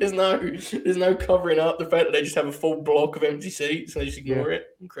covering up the fact that they just have a full block of empty seats and they just ignore it.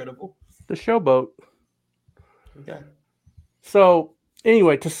 Incredible. The showboat. Okay. So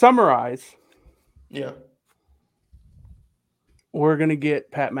anyway, to summarize, Yeah. we're gonna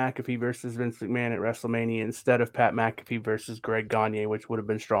get Pat McAfee versus Vince McMahon at WrestleMania instead of Pat McAfee versus Greg Gagne, which would have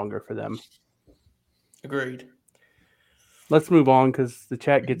been stronger for them. Agreed. Let's move on because the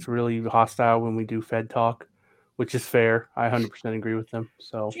chat gets really hostile when we do Fed talk, which is fair. I 100% agree with them.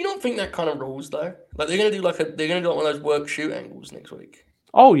 So, Do you not think that kind of rules though? Like they're gonna do one of those work shoot angles next week.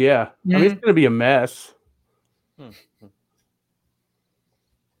 oh yeah, I mean it's gonna be a mess.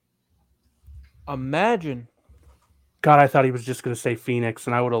 Imagine. God, I thought he was just gonna say Phoenix,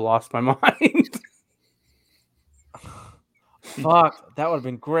 and I would have lost my mind. Fuck, that would have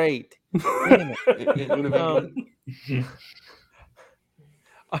been great. Damn it. It would have been good.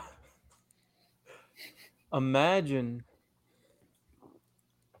 Imagine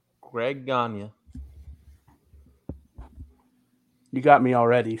Greg Gagne. You got me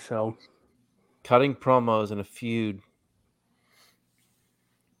already, so Cutting promos in a feud.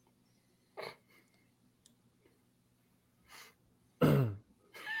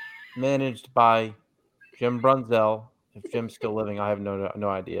 Managed by Jim Brunzell. If Jim's still living, I have no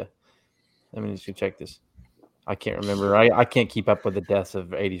idea. Let me just check this. I can't remember. I can't keep up with the deaths of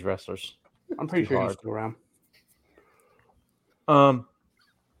 80s wrestlers. I'm pretty Too sure he's hard. still around.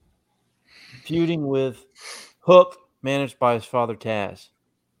 Feuding with Hook, managed by his father Taz.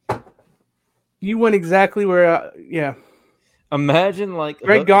 You went exactly where, yeah. Imagine like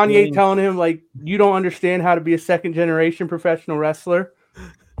Greg Hook Gagne being- telling him like, you don't understand how to be a second generation professional wrestler.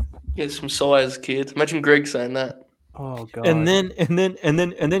 Get some size, kid. Imagine Greg saying that. Oh god. and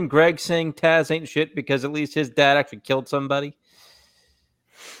then Greg saying Taz ain't shit because at least his dad actually killed somebody.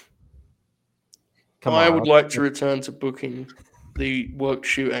 Come I on. would like to return to booking the work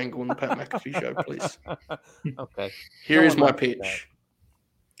shoot angle on the Pat McAfee show, please. Okay. Here No is one my likes pitch.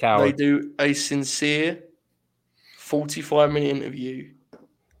 that. They Coward. do a sincere 45-minute interview,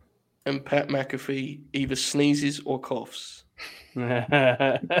 and Pat McAfee either sneezes or coughs.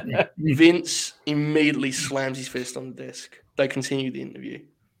 Vince immediately slams his fist on the desk. They continue the interview.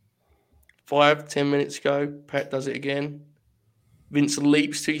 5-10 minutes go, Pat does it again. Vince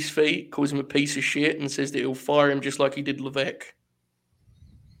leaps to his feet, calls him a piece of shit, and says that he'll fire him just like he did Levesque.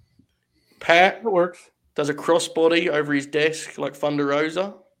 Pat It works. does a crossbody over his desk like Thunder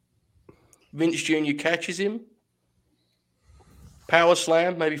Rosa. Vince Jr. catches him. Power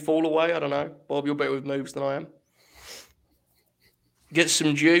slam, maybe fall away. I don't know. Bob, you're better with moves than I am. Gets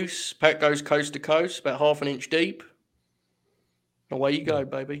some juice. Pat goes coast to coast, about half an inch deep. Away you go,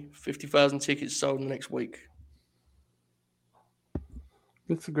 baby. 50,000 tickets sold in the next week.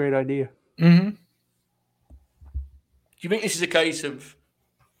 That's a great idea. Mm-hmm. Do you think this is a case of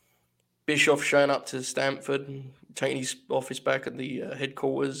Bischoff showing up to Stamford and taking his office back at the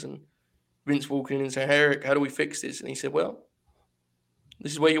headquarters and Vince walking in and saying, "Hey, Eric, how do we fix this?" And he said, "Well,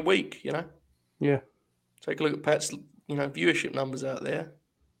 this is where you're weak, you know? Yeah. Take a look at Pat's, viewership numbers out there.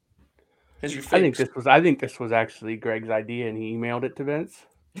 Here's your fix." I think this was actually Greg's idea, and he emailed it to Vince.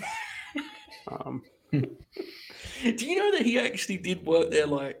 Do you know that he actually did work there?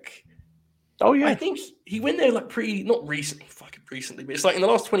 Like, Oh yeah, I think he went there like not recently, fucking recently, but it's like in the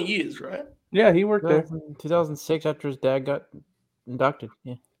last 20 years, right? yeah, he worked there. 2006 after his dad got inducted.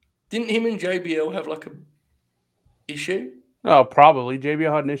 Yeah. Didn't him and JBL have like a issue? Oh, probably.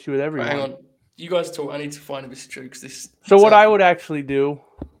 JBL had an issue with Right, everyone. hang on, you guys talk. I need to find if it's true because this. So what I would actually do,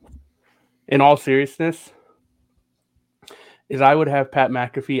 in all seriousness, is I would have Pat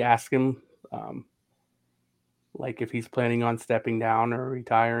McAfee ask him, like if he's planning on stepping down or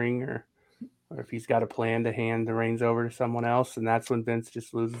retiring, or if he's got a plan to hand the reins over to someone else, and that's when Vince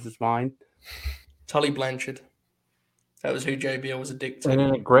just loses his mind. Tully Blanchard. That was who JBL was addicted to. And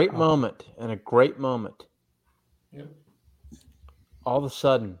in a great moment, Yeah. all of a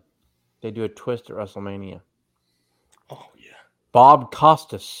sudden, they do a twist at WrestleMania. Oh yeah. Bob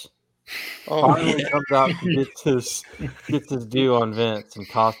Costas Oh finally yeah. comes out and gets his due on Vince and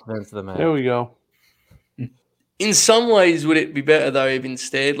costs Vince the match. There we go. In some ways, would it be better though if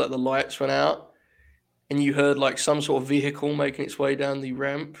instead, like the lights went out and you heard like some sort of vehicle making its way down the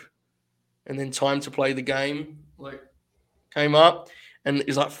ramp, and then Time to Play the Game like came up, and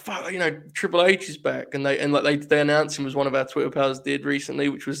it's like, fuck, Triple H is back, and they announced him as one of our Twitter pals did recently,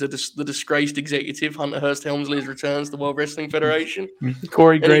 which was the disgraced executive Hunter Hearst Helmsley's returns to the World Wrestling Federation.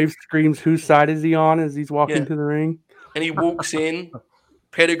 Corey Graves screams, "Whose side is he on?" as he's walking Yeah. to the ring. And he walks in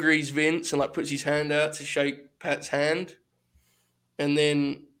pedigrees Vince and like puts his hand out to shake Pat's hand, and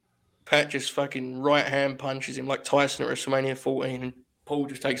then Pat just fucking right hand punches him like Tyson at WrestleMania 14, and Paul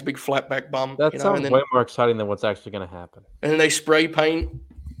just takes a big flat back bump. That you know, sounds and then, way more exciting than what's actually going to happen. And then they spray paint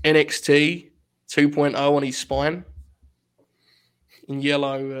NXT 2.0 on his spine in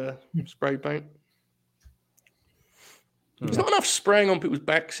yellow spray paint. There's not enough spraying on people's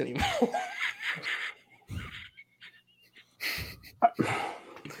backs anymore.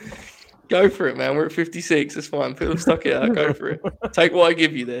 Go for it, man. We're at 56. It's fine. People stuck it out. Go for it. Take what I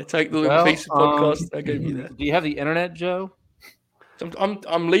give you there. Take the little piece of podcast I gave you there. Do you have the internet, Joe?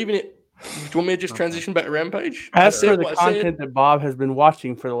 I'm leaving it. Do you want me to just transition back to Rampage? As for the content that Bob has been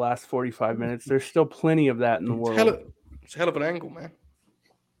watching for the last 45 minutes, there's still plenty of that in the world. It's a hell of an angle, man.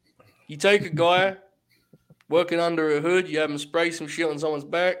 You take a guy working under a hood, you have him spray some shit on someone's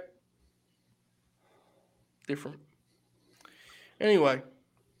back. Different. Anyway,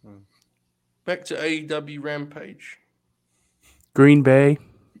 back to AEW Rampage. Green Bay.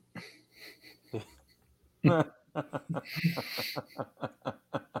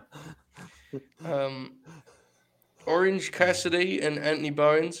 Orange Cassidy and Anthony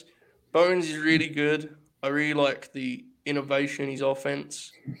Bowens. Bowens is really good. I really like the innovation in his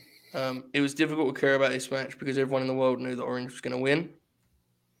offense. It was difficult to care about this match because everyone in the world knew that Orange was going to win.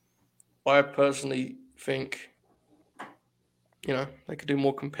 I personally think, they could do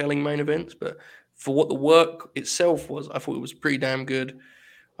more compelling main events, but for what the work itself was, I thought it was pretty damn good.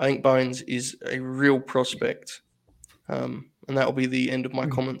 I think Bowens is a real prospect. And that'll be the end of my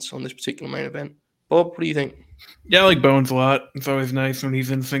comments on this particular main event. Bob, what do you think? Yeah, I like Bowens a lot. It's always nice when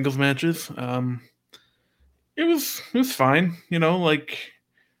he's in singles matches. It was fine. I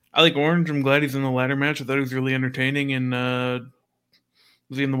like Orange. I'm glad he's in the ladder match. I thought he was really entertaining. And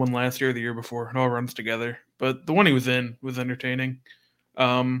was he in the one last year or the year before? It all runs together. But the one he was in was entertaining.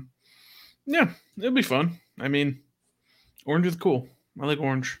 Yeah, it'll be fun. I mean, orange is cool. I like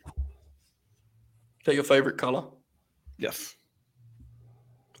orange. Is that your favorite color? Yes.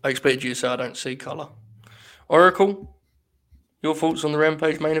 I expected you to say I don't see color. Oracle, your thoughts on the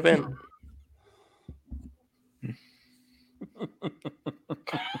Rampage main event?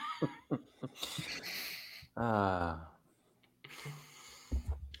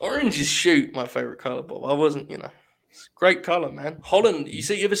 Orange is shoot my favorite color, Bob. I wasn't, it's a great color, man. Holland, you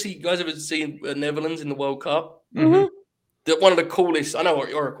guys ever see Netherlands in the World Cup? Mm-hmm. One of the coolest. I know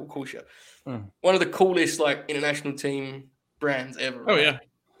Oracle, cool shit. One of the coolest international team brands ever. Oh yeah,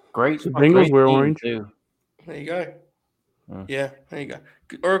 great. The Bengals wear orange too. There you go. Yeah, there you go.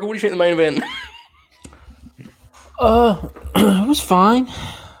 Oracle, what do you think of the main event? It was fine.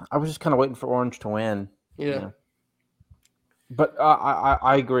 I was just kind of waiting for Orange to win. Yeah. But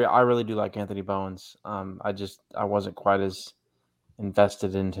I agree. I really do like Anthony Bowens. I wasn't quite as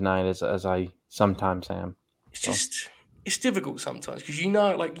invested in tonight as I sometimes am. It's difficult sometimes because you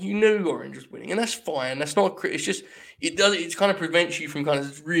knew Orange was winning, and that's fine. That's not. It's just it kind of prevents you from kind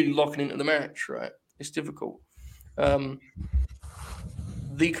of really locking into the match, right? It's difficult. The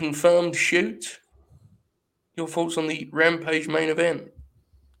confirmed shoot. Your thoughts on the Rampage main event?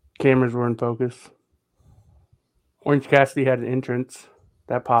 Cameras were in focus. Orange Cassidy had an entrance.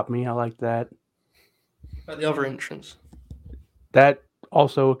 That popped me. I like that. About the other entrance? That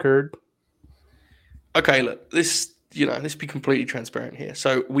also occurred. Okay, look, let's be completely transparent here.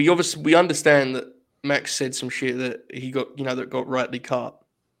 So we understand that Max said some shit that he got, that got rightly cut.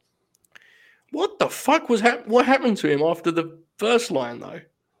 What the fuck what happened to him after the first line though?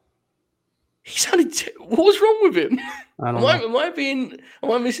 He sounded. What was wrong with him? I don't know.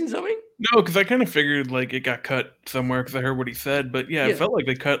 Am I missing something? No, because I kind of figured it got cut somewhere because I heard what he said. But yeah, it felt like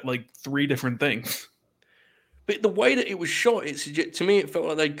they cut 3 different things. But the way that it was shot, to me, it felt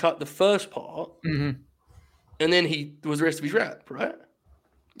like they'd cut the first part, and then he was the rest of his rap, right?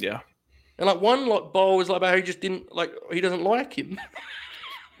 Yeah. And one bar was about how he just didn't he doesn't like him.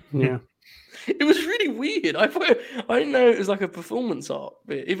 Yeah. It was really weird. I didn't know it was like a performance art,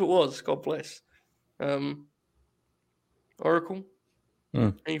 but if it was, God bless. Oracle,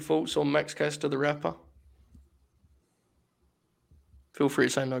 any thoughts on Max Caster, the rapper? Feel free to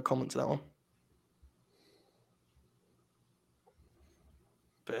say no comment to that one.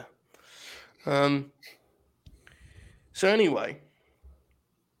 But, so anyway,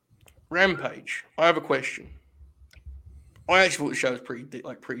 Rampage. I have a question. I actually thought the show was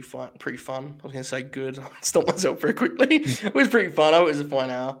pretty fun. I was going to say good. I stopped myself very quickly. It was pretty fun. I thought it was a fine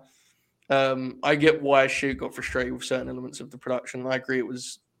hour. I get why Shoot got frustrated with certain elements of the production. I agree it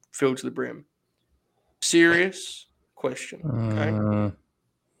was filled to the brim. Serious question, okay?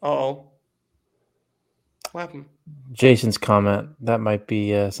 What happened? Jason's comment. That might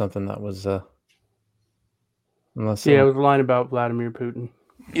be something that was. Unless Yeah, it was a line about Vladimir Putin.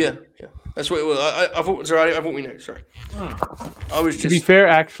 Yeah. That's what it was. I thought. Sorry, I thought we knew. Sorry. I was just. To be fair,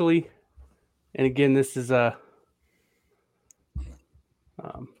 actually, and again, this is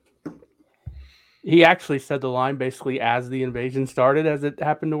he actually said the line basically as the invasion started, as it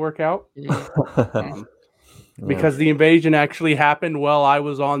happened to work out. Because the invasion actually happened while I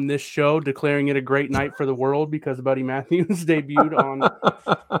was on this show, declaring it a great night for the world because Buddy Matthews debuted on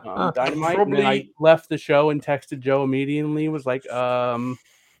Dynamite. And then I left the show and texted Joe immediately. Was like, I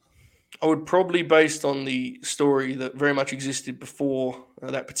would probably, based on the story that very much existed before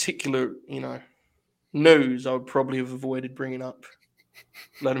that particular, news, I would probably have avoided bringing up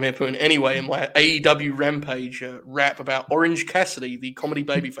Vladimir Putin anyway in my AEW Rampage rap about Orange Cassidy, the comedy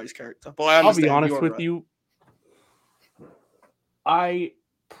babyface character. But I'll be honest with you, I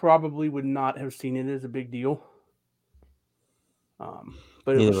probably would not have seen it as a big deal.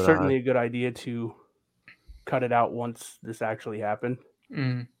 But it was certainly a good idea to cut it out once this actually happened.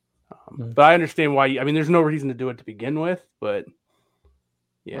 But I understand why. There's no reason to do it to begin with, but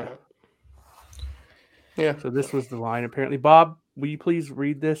yeah. Right. Yeah. So this was the line. Apparently, Bob, will you please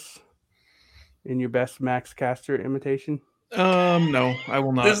read this in your best Max Caster imitation? No, I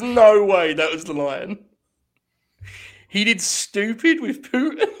will not. There's no way that was the line. He did stupid with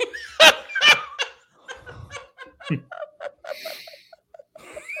Putin.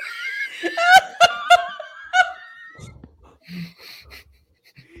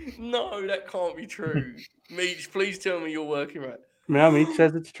 No, that can't be true. Meech, please tell me you're working right. No, Meech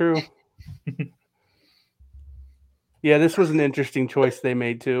says it's true. Yeah, this was an interesting choice they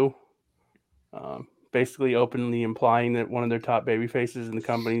made too. Basically openly implying that one of their top baby faces in the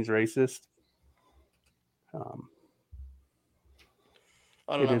company is racist.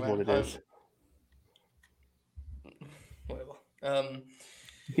 I don't know, is what it is. Whatever.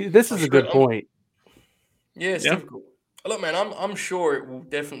 This is a good point. Yeah, it's difficult. Look, man, I'm sure it will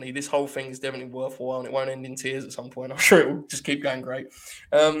definitely. This whole thing is definitely worthwhile, and it won't end in tears at some point. I'm sure it will just keep going great.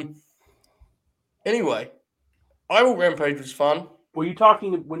 Anyway, Idle Rampage was fun. Were you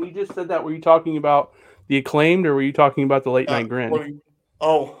talking when you just said that? Were you talking about the Acclaimed, or were you talking about the Late Night Grin? I thought you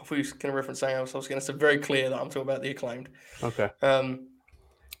were going to reference something else. I was going to say very clear that I'm talking about the Acclaimed. Okay. I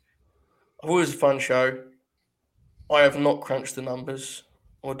thought it was a fun show. I have not crunched the numbers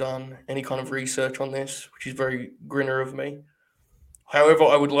or done any kind of research on this, which is very Grinner of me. However,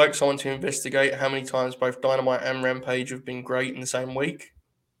 I would like someone to investigate how many times both Dynamite and Rampage have been great in the same week.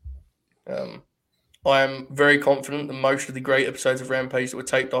 I am very confident that most of the great episodes of Rampage that were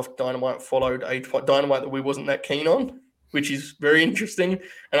taped off Dynamite followed a Dynamite that we wasn't that keen on, which is very interesting.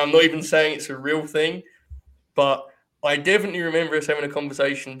 And I'm not even saying it's a real thing, but I definitely remember us having a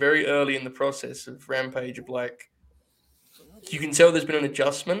conversation very early in the process of Rampage of like, you can tell there's been an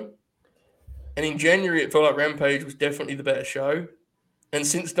adjustment. And in January, it felt like Rampage was definitely the better show. And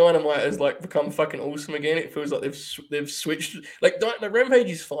since Dynamite has like become fucking awesome again, it feels like they've switched. Like the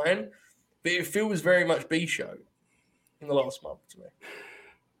Rampage is fine, but it feels very much B show in the last month to me.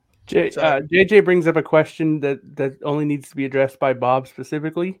 JJ brings up a question that only needs to be addressed by Bob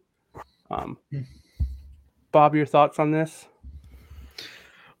specifically. Bob, your thoughts on this?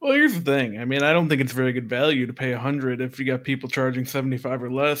 Well, here's the thing. I don't think it's very good value to pay $100 if you got people charging $75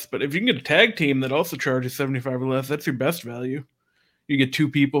 or less. But if you can get a tag team that also charges $75 or less, that's your best value. You get two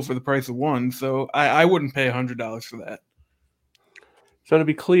people for the price of one. So I wouldn't pay $100 for that. So to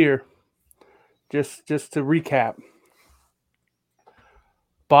be clear, just to recap,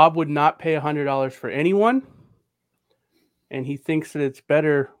 Bob would not pay $100 for anyone, and he thinks that it's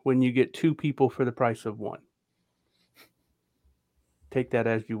better when you get two people for the price of one. Take that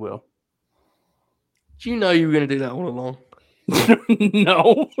as you will. Do you know you were going to do that all along?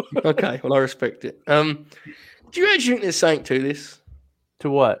 No. Okay, well, I respect it. Do you actually think there's something to this? To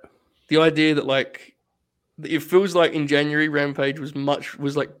what? The idea that, like, it feels like in January, Rampage was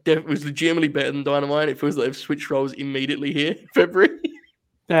legitimately better than Dynamite. It feels like they've switched roles immediately here in February.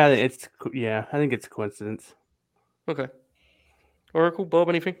 I think it's a coincidence. Okay. Oracle, Bob,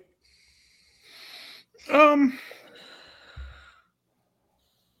 anything?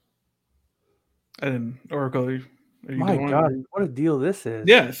 And Oracle, are you My God, what a deal this is!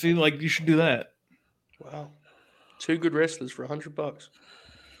 Yeah, see, like you should do that. Wow, two good wrestlers for $100.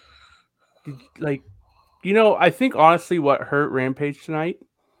 Like, I think honestly, what hurt Rampage tonight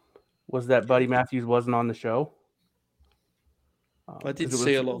was that Buddy Matthews wasn't on the show. I did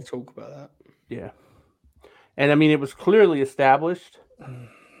see a lot of talk about that. Yeah, and it was clearly established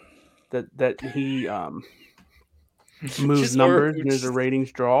that he moves numbers and is a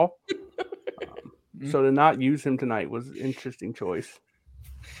ratings draw. So to not use him tonight was an interesting choice.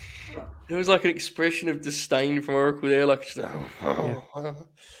 There was like an expression of disdain from Oracle there, like,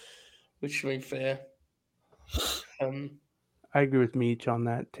 which I mean, fair. I agree with Meech on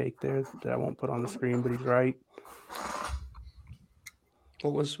that take there that I won't put on the screen, but he's right.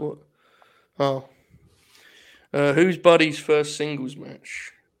 What? Oh. Who's Buddy's first singles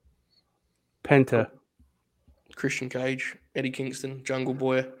match? Penta. Christian Cage, Eddie Kingston, Jungle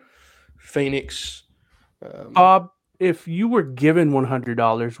Boy, Phoenix. Bob, if you were given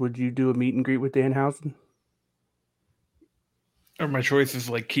 $100, would you do a meet and greet with Danhausen? Or my choice is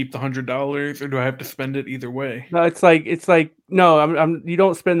like keep the $100, or do I have to spend it either way? No, it's like no, I'm you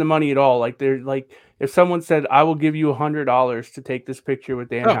don't spend the money at all. Like they're like if someone said I will give you $100 to take this picture with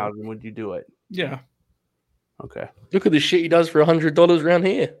Danhausen, would you do it? Yeah. Okay. Look at the shit he does for $100 around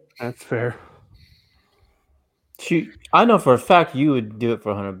here. That's fair. Shoot, I know for a fact you would do it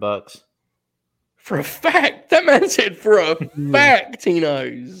for $100. For a fact, that man said for a fact he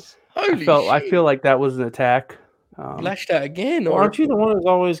knows. Holy I shit. feel like that was an attack. Lashed out again. Well, aren't you the one who's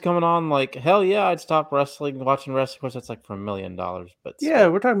always coming on like, hell yeah, I'd stop watching wrestling. Of course, that's like for $1 million. But yeah,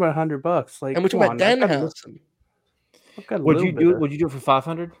 we're talking about $100. Like, and we're talking about Danhausen. Would you do it for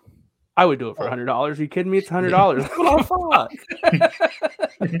 $500? I would do it for $100. Are you kidding me? It's $100. That's what I thought.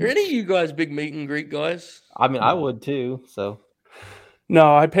 Are any of you guys big meet and greet guys? I mean, I would too. So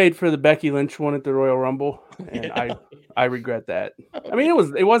no, I paid for the Becky Lynch one at the Royal Rumble, and I regret that. I mean,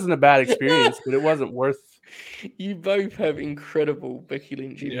 it wasn't a bad experience, but it wasn't worth. You both have incredible Becky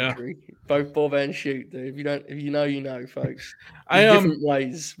Lynch imagery. Both Bob and Shoot, dude. If you know, folks. Different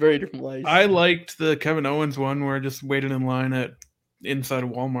ways, very different ways. I liked the Kevin Owens one where I just waited in line inside of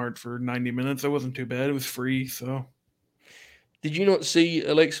Walmart for 90 minutes. That wasn't too bad. It was free, so. Did you not see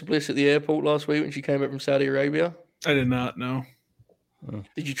Alexa Bliss at the airport last week when she came back from Saudi Arabia? I did not, no.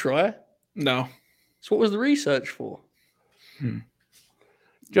 Did you try? No. So what was the research for?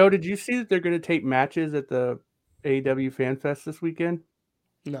 Joe, did you see that they're going to tape matches at the AEW Fan Fest this weekend?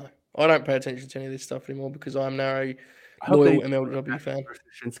 No. I don't pay attention to any of this stuff anymore because I'm now a loyal MLW fan.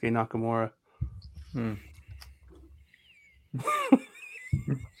 Shinsuke Nakamura.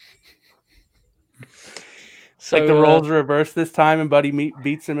 So, like the roles reversed this time and Buddy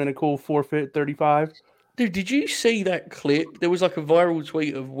beats him in a cool 4-35. Dude, did you see that clip? There was like a viral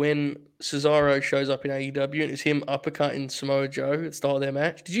tweet of when Cesaro shows up in AEW and it's him uppercutting Samoa Joe at the start of their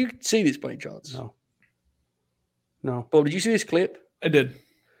match. Did you see this by any chance? No. Bob, did you see this clip? I did.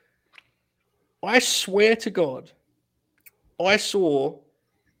 I swear to God, I saw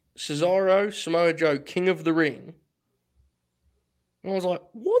Cesaro, Samoa Joe, King of the Ring. And I was like,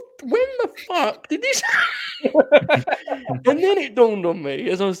 what? When the fuck did this happen? And then it dawned on me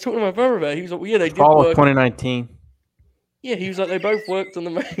as I was talking to my brother about it. He was like, well, yeah, they did Fall of work. 2019. Yeah, he was like, they both worked on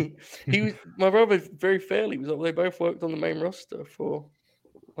the main. My brother very fairly was like, well, they both worked on the main roster for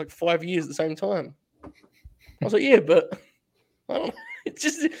like 5 years at the same time. I was like, yeah, but I don't know. It's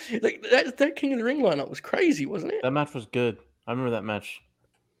just like that King of the Ring lineup was crazy, wasn't it? That match was good. I remember that match.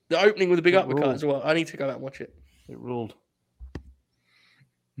 The opening with a big uppercut as well. I need to go back and watch it. It ruled.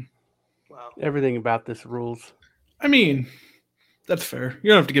 Wow. Everything about this rules. I mean, that's fair. You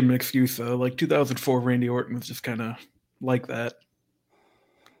don't have to give him an excuse, though. Like 2004 Randy Orton was just kind of like that.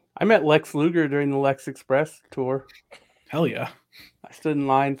 I met Lex Luger during the Lex Express tour. Hell yeah. I stood in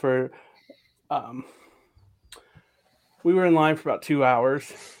line for... we were in line for about 2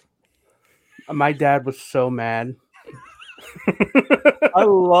 hours. My dad was so mad. I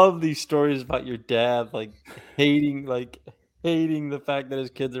love these stories about your dad, like hating the fact that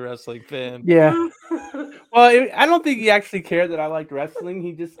his kid's a wrestling fan. Yeah. Well, I don't think he actually cared that I liked wrestling.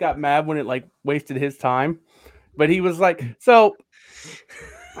 He just got mad when it like wasted his time. But he was like, so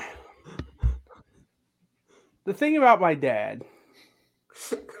the thing about my dad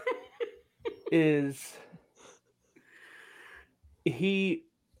is he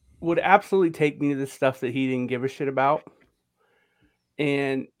would absolutely take me to the stuff that he didn't give a shit about.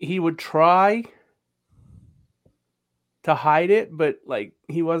 And he would try to hide it, but like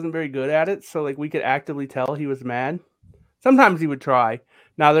he wasn't very good at it. So like we could actively tell he was mad. Sometimes he would try.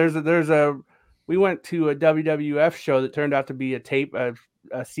 Now we went to a WWF show that turned out to be a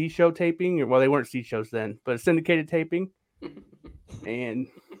C show taping. Well, they weren't C shows then, but a syndicated taping. And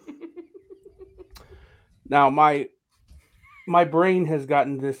now my brain has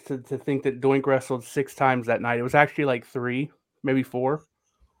gotten this to think that Doink wrestled 6 times that night. It was actually like 3, maybe 4.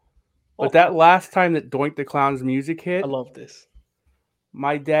 But that last time that Doink the Clown's music hit, I love this.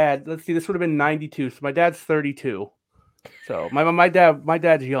 My dad, let's see, this would have been 92. So my dad's 32. So my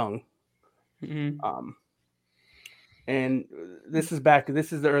dad's young. Mm-hmm. And this is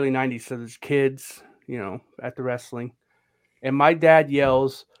the early 90s. So there's kids, at the wrestling. And my dad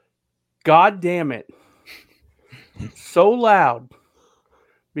yells, "God damn it," so loud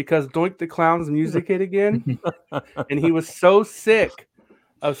because Doink the Clown's music hit again. And he was so sick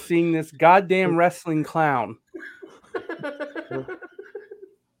of seeing this goddamn wrestling clown.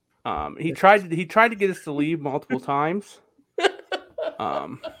 He tried to get us to leave multiple times.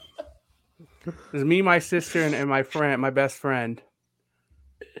 It was me, my sister, and my best friend.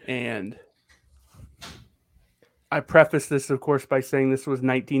 And I preface this, of course, by saying this was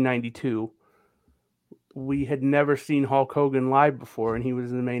 1992. We had never seen Hulk Hogan live before, and he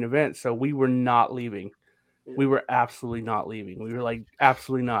was in the main event, so we were not leaving. We were absolutely not leaving. We were like,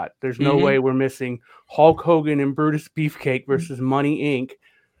 absolutely not. There's no way we're missing Hulk Hogan and Brutus Beefcake versus Money Inc.,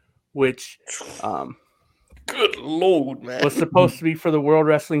 which good Lord, man, was supposed to be for the World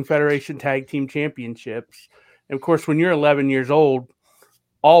Wrestling Federation Tag Team Championships. And of course, when you're 11 years old,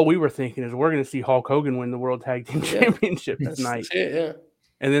 all we were thinking is we're going to see Hulk Hogan win the World Tag Team Championship tonight. Yeah.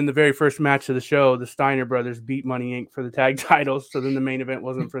 And then the very first match of the show, the Steiner brothers beat Money Inc. for the tag titles. So then the main event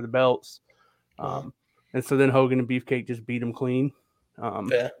wasn't for the belts. And so then Hogan and Beefcake just beat him clean.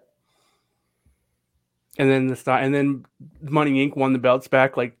 Yeah. And then Money Inc. won the belts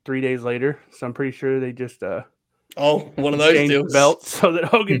back like 3 days later. So I'm pretty sure they just one of those changed deals. the belts so that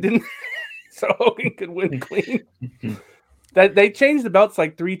Hogan didn't, so Hogan could win clean. That they changed the belts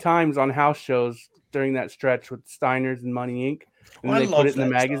like 3 times on house shows during that stretch with Steiners and Money Inc. And they put it in the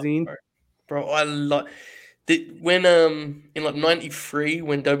magazine. Stuff, bro, I love when in like '93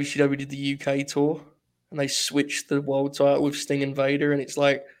 when WCW did the UK tour and they switched the world title with Sting and Vader, and it's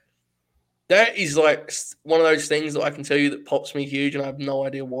like that is like one of those things that I can tell you that pops me huge, and I have no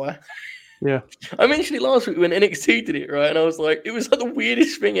idea why. Yeah, I mentioned it last week when NXT did it, right? And I was like, it was like the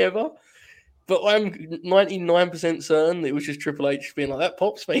weirdest thing ever. But I'm 99% certain it was just Triple H being like, that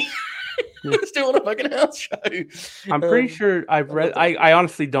pops me. Still on a fucking house show. I'm pretty sure I've read. I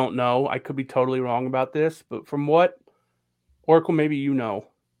honestly don't know. I could be totally wrong about this, but from what Oracle, maybe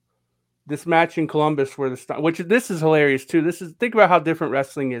this match in Columbus where this is hilarious too. Think about how different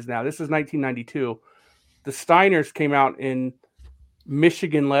wrestling is now. This is 1992. The Steiners came out in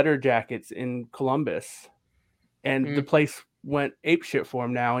Michigan leather jackets in Columbus, and the place went apeshit for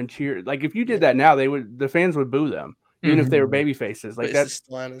them now and cheered. Like if you did that now, the fans would boo them, even if they were baby faces. Like that's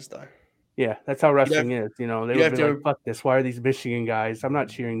the Steiners though. Yeah, that's how wrestling is. They would be like, "Fuck this! Why are these Michigan guys? I'm not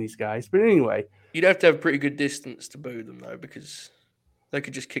cheering these guys." But anyway, you'd have to have pretty good distance to boo them though, because they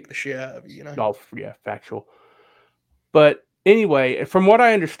could just kick the shit out of you. Oh yeah, factual. But anyway, from what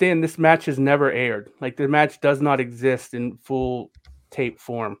I understand, this match has never aired. Like the match does not exist in full tape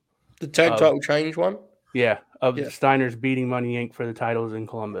form. The tag title change one. Yeah, the Steiners beating Money Inc. for the titles in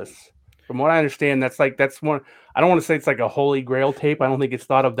Columbus. From what I understand, that's one. I don't want to say it's like a holy grail tape. I don't think it's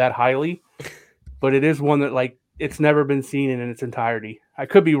thought of that highly, but it is one that like it's never been seen in its entirety. I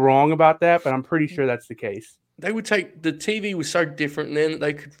could be wrong about that, but I'm pretty sure that's the case. They would take the TV was so different then that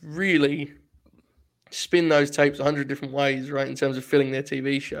they could really spin those tapes 100 different ways, right? In terms of filling their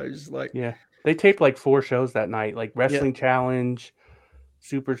TV shows, like they taped like 4 shows that night, like Wrestling Challenge,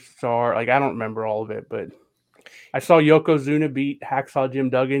 Superstar. Like I don't remember all of it, but I saw Yokozuna beat Hacksaw Jim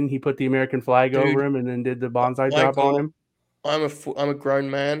Duggan. He put the American flag over him and then did the bonsai drop on him. I'm a grown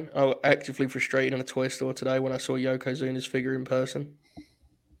man. I was actively frustrated in a toy store today when I saw Yokozuna's figure in person.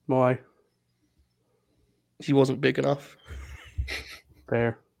 Why? He wasn't big enough.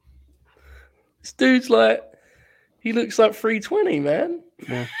 Fair. This dude's he looks like 320, man.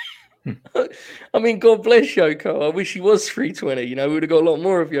 Yeah. I mean, God bless Yoko. I wish he was 320. We would have got a lot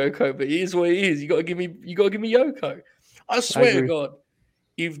more of Yoko, but he is what he is. You gotta give me Yoko. I swear to God,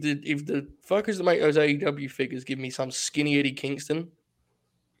 if the fuckers that make those AEW figures give me some skinny Eddie Kingston,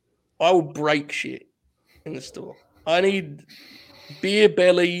 I will break shit in the store. I need beer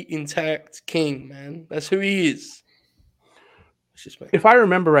belly intact king, man. That's who he is. It's just me. If I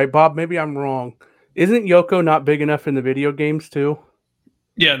remember right, Bob, maybe I'm wrong. Isn't Yoko not big enough in the video games too?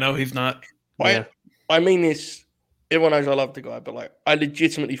 Yeah, no, he's not. I mean this. Everyone knows I love the guy, but I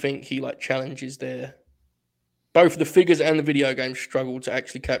legitimately think he challenges both the figures and the video games struggle to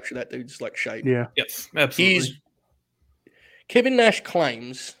actually capture that dude's shape. Yeah. Yes, absolutely. Kevin Nash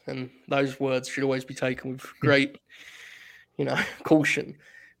claims, and those words should always be taken with great, caution.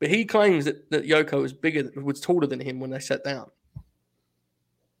 But he claims that Yoko was taller than him when they sat down.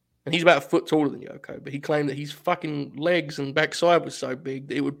 And he's about a foot taller than Yoko, but he claimed that his fucking legs and backside was so big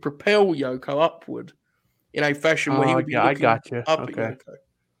that it would propel Yoko upward in a fashion where he would be looking up at Yoko.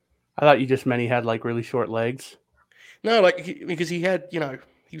 I thought you just meant he had really short legs. No, because he had, he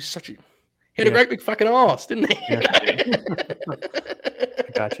was he had a great big fucking ass, didn't he? Yeah.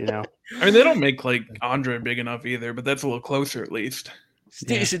 I got you now. I mean, they don't make like Andre big enough either, but that's a little closer at least.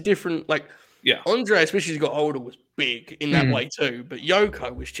 It's a different, like, Yeah. Andre, especially as he got older, was big in that way too. But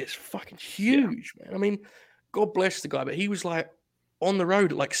Yoko was just fucking huge, man. I mean, God bless the guy, but he was like on the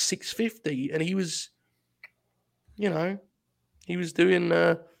road at like 650, and he was, he was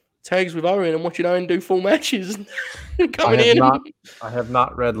doing tags with Owen and watching Owen do full matches and coming in. I have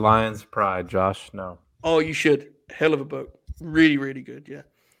not read Lion's Pride, Josh. No. Oh, you should. Hell of a book. Really, really good. Yeah.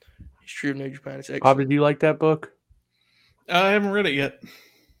 History of New Japan. It's excellent. Bob, did you like that book? I haven't read it yet.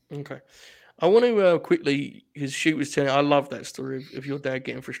 Okay. I want to quickly, because Shoot was telling, I love that story of your dad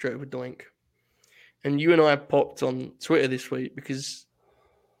getting frustrated with Doink. And you and I popped on Twitter this week because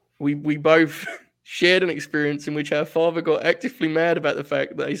we both shared an experience in which our father got actively mad about the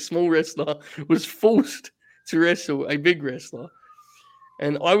fact that a small wrestler was forced to wrestle a big wrestler.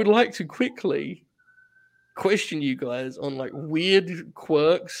 And I would like to quickly question you guys on like weird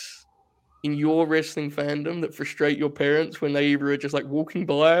quirks in your wrestling fandom that frustrate your parents when they either are just like walking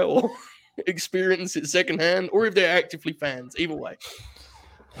by or experience it secondhand, or if they're actively fans. Either way,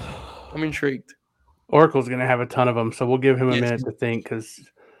 I'm intrigued. Oracle's going to have a ton of them, so we'll give him a minute to think. Because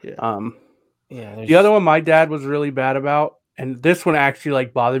the other one my dad was really bad about, and this one actually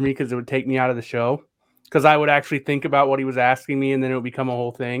like bothered me because it would take me out of the show because I would actually think about what he was asking me, and then it would become a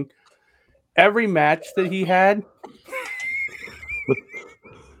whole thing. Every match that he had.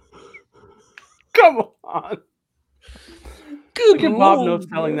 Come on. Good Look at Bob knows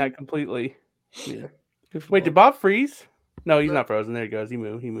telling that completely. Yeah. Wait, did Bob freeze? No, he's not frozen. There he goes. He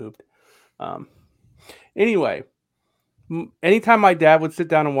moved. Anyway, anytime my dad would sit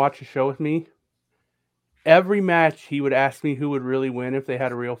down and watch a show with me, every match he would ask me who would really win if they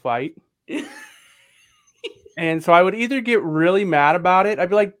had a real fight. And so I would either get really mad about it. I'd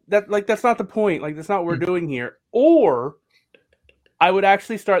be like, that's not the point. Like, that's not what we're doing here. Or I would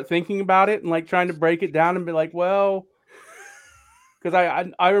actually start thinking about it and like trying to break it down and be like, well,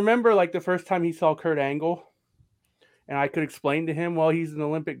 because I remember like the first time he saw Kurt Angle, and I could explain to him, well, he's an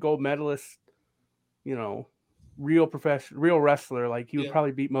Olympic gold medalist, real wrestler. Like he would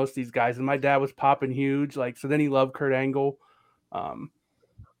probably beat most of these guys. And my dad was popping huge. Like, so then he loved Kurt Angle.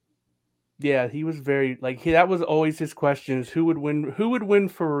 Yeah, he was very like that was always his question is who would win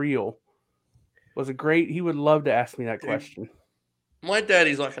for real. He would love to ask me that question. My dad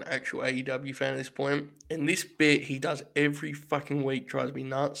is like an actual AEW fan at this point, and this bit he does every fucking week drives me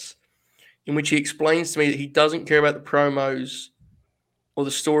nuts, in which he explains to me that he doesn't care about the promos or the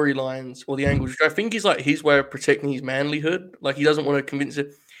storylines or the angles, which I think is like his way of protecting his manlyhood. Like he doesn't want to convince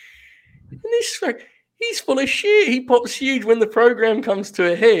it. And this like he's full of shit. He pops huge when the program comes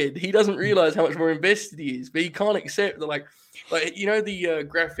to a head. He doesn't realize how much more invested he is, but he can't accept that like the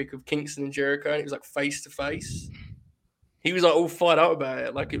graphic of Kingston and Jericho, and it was like face to face. He was like all fired up about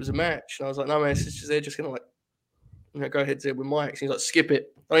it, like it was a match. And I was like, no, man, they're just going to like, go ahead to with mics. He's like, skip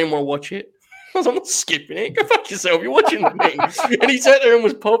it. I don't even want to watch it. I was like, I'm not skipping it. Go fuck yourself. You're watching the thing. And he sat there and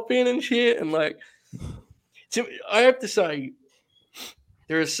was popping and shit. And like, so I have to say,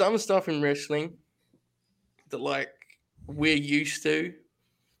 there is some stuff in wrestling that like we're used to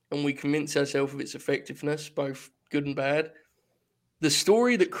and we convince ourselves of its effectiveness, both good and bad. The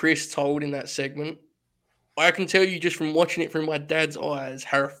story that Chris told in that segment, I can tell you just from watching it through my dad's eyes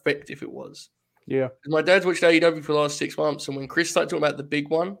how effective it was. Yeah. My dad's watched AEW for the last 6 months, and when Chris started talking about the big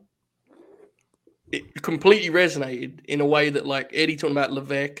one, it completely resonated in a way that like Eddie talking about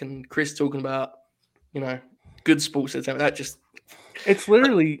Levesque and Chris talking about, good sports entertainment. That just... It's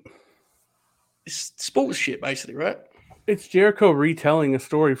literally... It's sports shit, basically, right? It's Jericho retelling a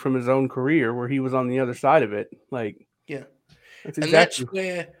story from his own career where he was on the other side of it. Like, yeah. That's exactly. And that's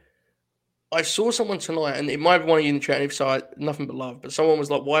where... I saw someone tonight, and it might be one of you in the chat, and if so, nothing but love, but someone was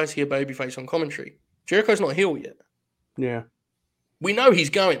like, why is he a babyface on commentary? Jericho's not a heel yet. Yeah. We know he's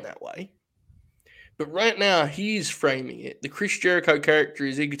going that way. But right now, he's framing it. The Chris Jericho character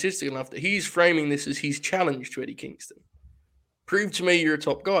is egotistical enough that he's framing this as his challenge to Eddie Kingston. Prove to me you're a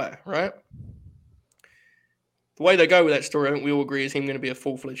top guy, right? The way they go with that story, I think we all agree, is him going to be a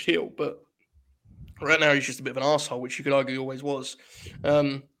full-fledged heel. But right now, he's just a bit of an asshole, which you could argue he always was.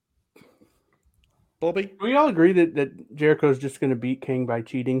 Bobby? Do we all agree that Jericho's just going to beat King by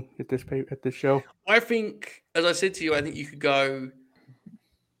cheating at this show? I think, as I said to you, I think you could go...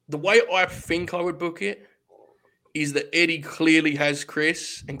 The way I think I would book it is that Eddie clearly has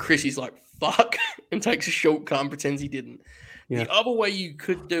Chris, and Chris is like, fuck, and takes a shortcut and pretends he didn't. Yeah. The other way you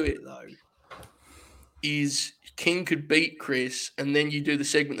could do it, though, is King could beat Chris, and then you do the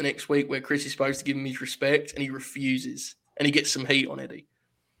segment the next week where Chris is supposed to give him his respect, and he refuses, and he gets some heat on Eddie.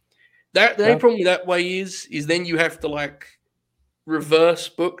 The only problem with that way is then you have to, like, reverse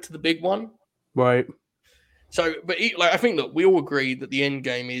booked the big one. Right. So, but I think that we all agree that the end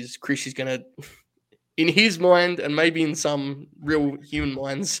game is Chris is going to, in his mind, and maybe in some real human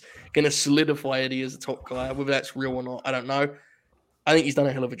minds, going to solidify Eddie as the top guy. Whether that's real or not, I don't know. I think he's done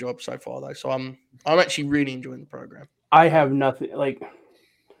a hell of a job so far, though. So I'm actually really enjoying the program. I have nothing like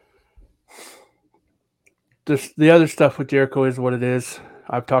this. The other stuff with Jericho is what it is.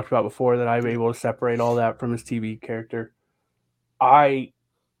 I've talked about before that I'm able to separate all that from his TV character. The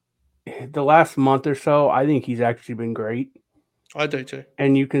last month or so, I think he's actually been great. I do too.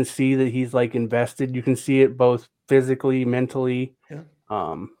 And you can see that he's like invested. You can see it both physically, mentally. Yeah.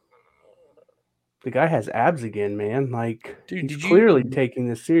 The guy has abs again, man. Like, dude, he's clearly taking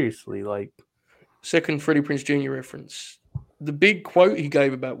this seriously. Like, second Freddie Prinze Jr. reference. The big quote he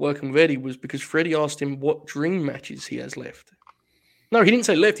gave about working with Eddie was because Freddie asked him what dream matches he has left. No, he didn't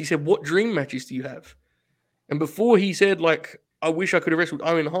say left. He said, what dream matches do you have? And before he said, like, I wish I could have wrestled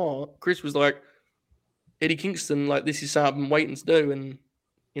Owen Hart, Chris was like, Eddie Kingston, like, this is something I've been waiting to do. And,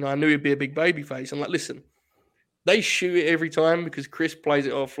 you know, I knew he'd be a big baby face. I'm like, listen, they shoot it every time because Chris plays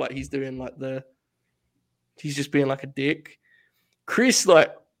it off like he's doing like he's just being like a dick. Chris,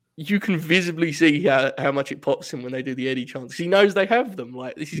 like, you can visibly see how much it pops him when they do the Eddie chants. He knows they have them.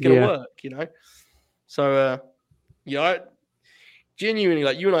 Like, this is going to work, you know? So, I genuinely,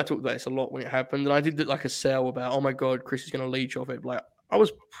 like, you and I talked about this a lot when it happened, and I did like a sell about, oh my God, Chris is going to leech off it. Like, I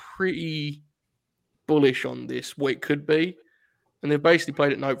was pretty bullish on this, what it could be, and they've basically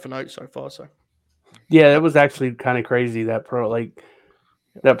played it note for note so far. So, yeah, that was actually kind of crazy. That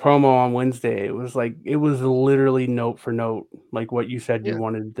promo on Wednesday, it was literally note for note, like what you said you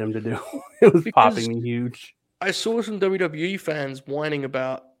wanted them to do. It was popping me huge. I saw some WWE fans whining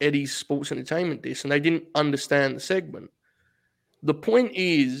about Eddie's sports entertainment disc, and they didn't understand the segment. The point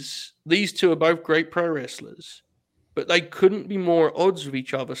is, these two are both great pro wrestlers, but they couldn't be more at odds with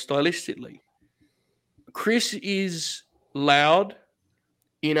each other stylistically. Chris is loud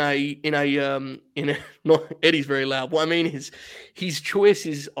in a not Eddie's very loud. What I mean is his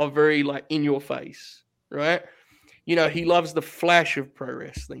choices are very like in your face, right? You know, he loves the flash of pro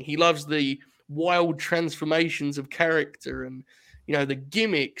wrestling. He loves the wild transformations of character and, you know, the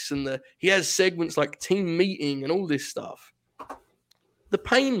gimmicks and he has segments like team meeting and all this stuff. The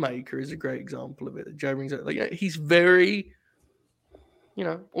Painmaker is a great example of it that Joe brings up. Like, you know, he's very, you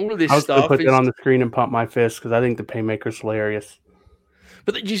know, all of this stuff. I was going to put that on the screen and pump my fist because I think the Painmaker's hilarious.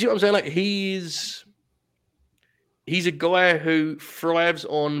 But do you see what I'm saying? Like, he's a guy who thrives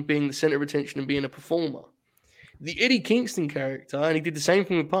on being the center of attention and being a performer. The Eddie Kingston character, and he did the same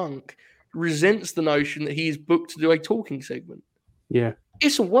thing with Punk, resents the notion that he is booked to do a talking segment. Yeah.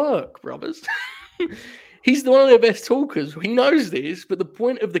 It's work, brothers. He's one of their best talkers. He knows this, but the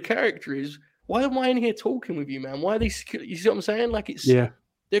point of the character is, why am I in here talking with you, man? Why are these? You see what I'm saying? Like,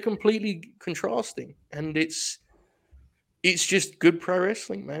 they're completely contrasting, and it's just good pro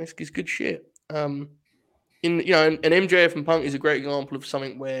wrestling, man. It's good shit. And MJF and Punk is a great example of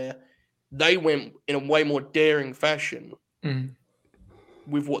something where they went in a way more daring fashion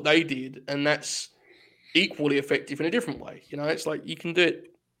with what they did, and that's equally effective in a different way. You know, it's like you can do it.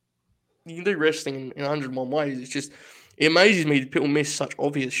 You can do wrestling in 101 ways. It's just, it amazes me that people miss such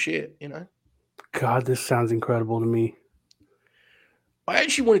obvious shit, you know? God, this sounds incredible to me. I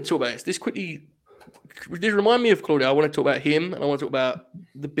actually want to talk about this. This remind me of Claudio. I want to talk about him, and I want to talk about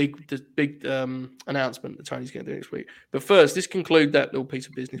the big announcement that Tony's going to do next week. But first, let's conclude that little piece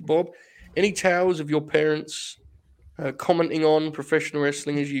of business. Bob, any tales of your parents commenting on professional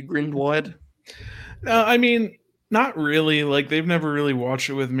wrestling as you grinned wide? I mean, not really. Like, they've never really watched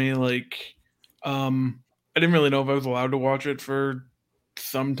it with me. Like, I didn't really know if I was allowed to watch it for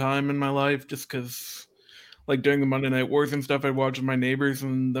some time in my life, just because, like, during the Monday Night Wars and stuff, I'd watch with my neighbors,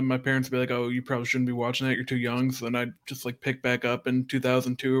 and then my parents would be like, oh, you probably shouldn't be watching that. You're too young. So then I'd just, like, pick back up in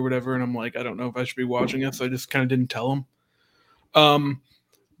 2002 or whatever, and I'm like, I don't know if I should be watching it, so I just kind of didn't tell them.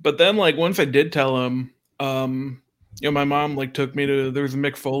 But then, like, once I did tell them, my mom, like, took me to, there was a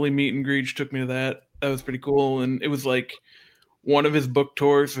Mick Foley meet and greet. She took me to that. That was pretty cool. And it was like one of his book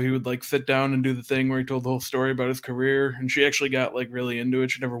tours. So he would like sit down and do the thing where he told the whole story about his career. And she actually got like really into it.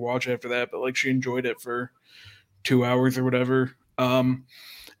 She never watched after that, but like she enjoyed it for 2 hours or whatever. And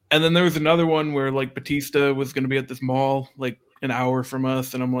then there was another one where like Batista was going to be at this mall, like an hour from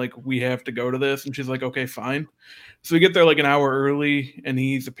us. And I'm like, we have to go to this. And she's like, okay, fine. So we get there like an hour early and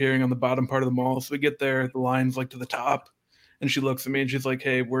he's appearing on the bottom part of the mall. So we get there, the line's like to the top. And she looks at me and she's like,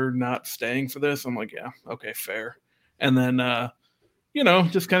 hey, we're not staying for this. I'm like, yeah, okay, fair. And then,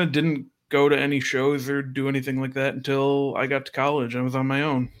 just kind of didn't go to any shows or do anything like that until I got to college. I was on my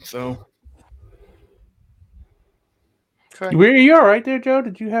own. So. Okay. Were you all right there, Joe?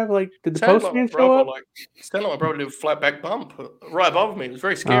 Did you have did the Sounded like my postman show up? brother. Sounded like my brother did a flat back bump right above me. It was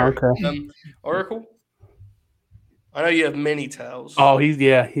very scary. okay. Oracle. I know you have many tales. Oh,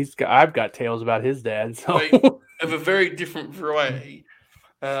 I've got tales about his dad. So of a very different variety.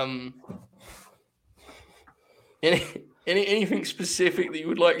 Anything specific that you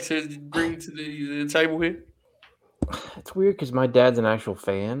would like to bring to the table here? It's weird because my dad's an actual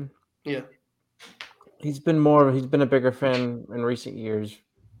fan. Yeah. He's been a bigger fan in recent years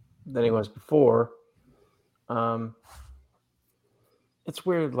than he was before. It's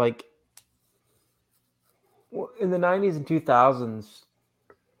weird, like in the 90s and 2000s,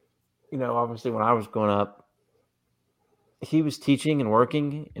 obviously when I was growing up, he was teaching and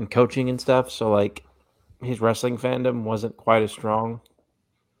working and coaching and stuff. So like his wrestling fandom wasn't quite as strong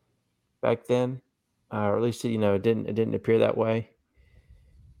back then, or at least it didn't appear that way.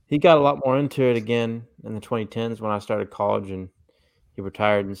 He got a lot more into it again in the 2010s when I started college and he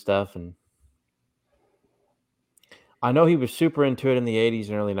retired and stuff. And I know he was super into it in the 80s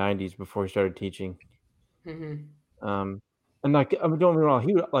and early 90s before he started teaching. Mm-hmm. And like, I'm don't get me wrong,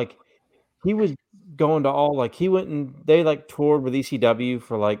 he was going to all he went and they toured with ECW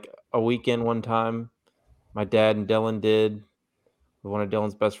for a weekend one time. My dad and Dylan did with one of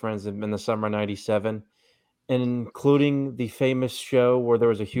Dylan's best friends in the summer of '97, and including the famous show where there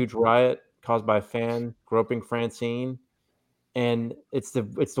was a huge riot caused by a fan groping Francine, and it's the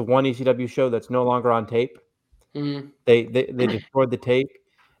one ECW show that's no longer on tape. Mm-hmm. They destroyed the tape,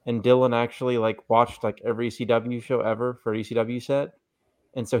 and Dylan actually watched every ECW show ever for ECW set,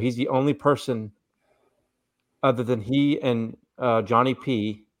 and so he's the only person other than he and Johnny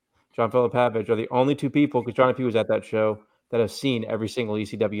P, John Philip Havage, are the only two people, because Johnny P was at that show, that have seen every single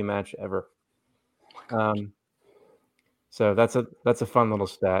ECW match ever. So that's a fun little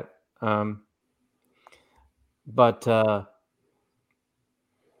stat. But I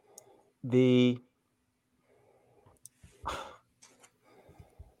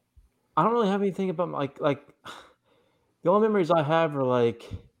don't really have anything about like the only memories I have are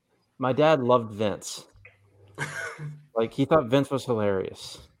my dad loved Vince. He thought Vince was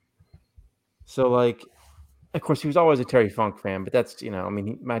hilarious. So of course he was always a Terry Funk fan, but that's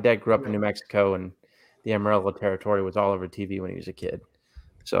my dad grew up in New Mexico and the Amarillo territory was all over TV when he was a kid.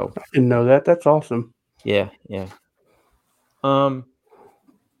 So I didn't know that. That's awesome. Yeah.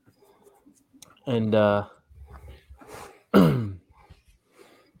 And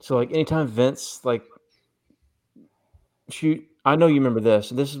so anytime Vince shoot, I know you remember this.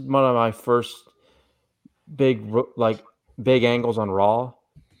 This is one of my first big angles on Raw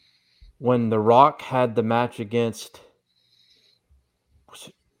when The Rock had the match against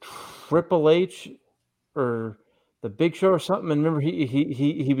Triple H or the Big Show or something. And remember,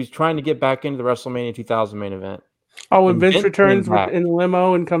 he was trying to get back into the WrestleMania 2000 main event. Oh, when Vince returns in the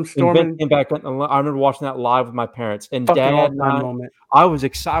limo and comes storming. Vince came back. I remember watching that live with my parents. And Dad, moment. I was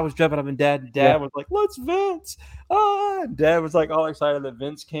excited. I was jumping up, and Dad was like, "Let's Vince!" And Dad was all excited that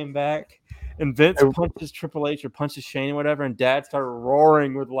Vince came back. And Vince punches Triple H or punches Shane or whatever, and Dad started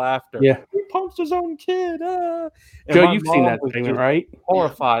roaring with laughter. Yeah, he punched his own kid. Joe, you've seen that segment, right?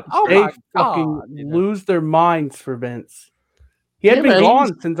 Horrified. Yeah. They fucking lose their minds for Vince. He had been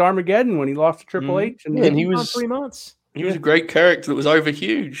gone since Armageddon when he lost to Triple H, and he was 3 months. He was a great character that was over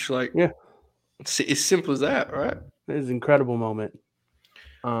huge. It's as simple as that, right? It is an incredible moment.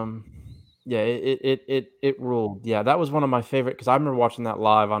 Yeah, it ruled. Yeah, that was one of my favorite because I remember watching that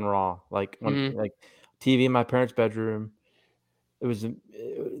live on Raw, TV in my parents' bedroom.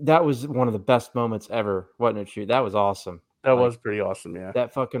 That was one of the best moments ever, wasn't it? Shoot, that was awesome. That was pretty awesome. Yeah,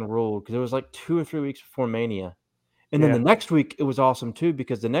 that fucking ruled because it was 2 or 3 weeks before Mania, and then the next week it was awesome too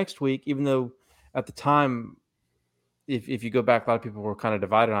because the next week, even though at the time, if you go back, a lot of people were kind of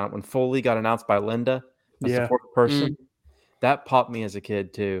divided on it when Foley got announced by Linda as the fourth person. That popped me as a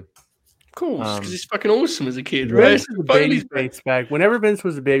kid too. Cool, because he's fucking awesome as a kid, right? Vince was a baby face back. Whenever Vince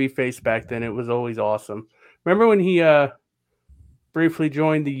was a baby face back then, it was always awesome. Remember when he briefly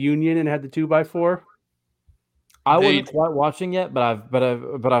joined the Union and had the 2x4? I wasn't quite watching yet,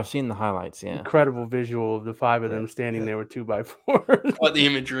 but I've seen the highlights. Yeah, incredible visual of the 5 of them standing there with 2x4s. Quite the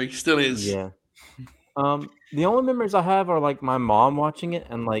imagery, still is. Yeah. The only memories I have are my mom watching it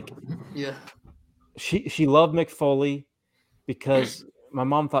and she loved Mick Foley because my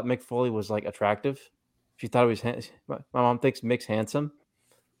mom thought Mick Foley was attractive. She thought he was my mom thinks Mick's handsome.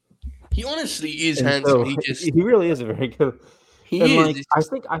 He honestly is handsome. So he really is a very good. He is.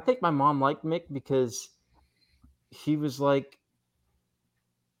 I think my mom liked Mick because he was a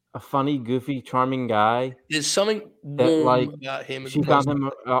funny, goofy, charming guy. There's something warm about him. She found him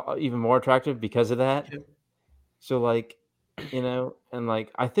even more attractive because of that. Yeah. So you know, and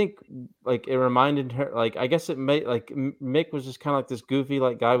like I think like it reminded her, like I guess it made like Mick was just kind of like this goofy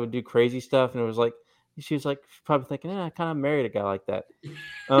like guy would do crazy stuff, and it was like she was like probably thinking, I kind of married a guy like that.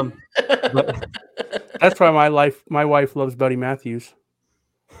 But That's why my wife loves Buddy Matthews.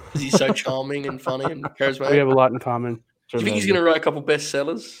 Is he so charming and funny and charismatic? We have a lot in common. Do you think he's going to write a couple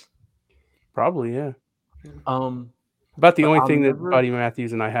bestsellers? Probably, yeah. But the only thing that Buddy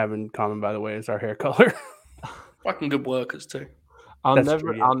Matthews and I have in common, by the way, is our hair color. Fucking good workers too. I'll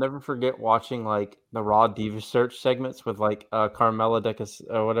never forget watching like the Raw Diva Search segments with like Carmella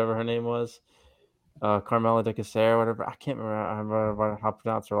or whatever her name was, Carmella de Cassere, whatever. I can't remember how to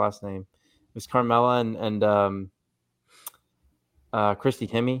pronounce her last name. It was Carmella and Christy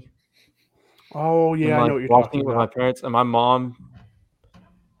Hemme. Oh yeah, and, like, I know what you're watching talking it with about. my parents and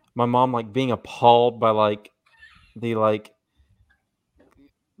my mom like being appalled by like the like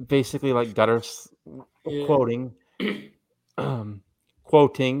basically like gutter quoting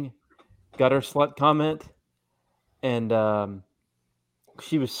gutter slut comment, and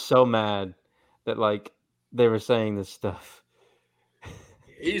she was so mad that like they were saying this stuff.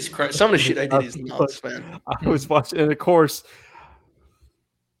 He's crazy. Some of the shit they did is nuts, man. I was watching, and of course,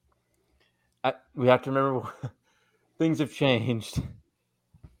 we have to remember things have changed.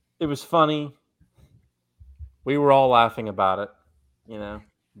 It was funny. We were all laughing about it, you know.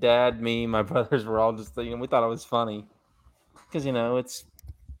 Dad, me, my brothers were all just, we thought it was funny because it's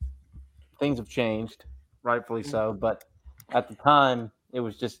things have changed, rightfully so. But at the time, it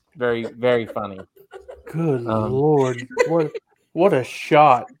was just very, very funny. Good Lord, what a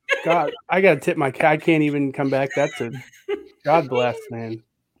shot! God, I gotta tip my cap. I can't even come back. God bless, man.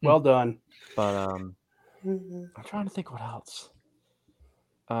 Well done. But I'm trying to think what else.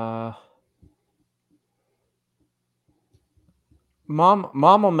 Mom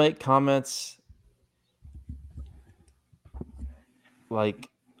will make comments like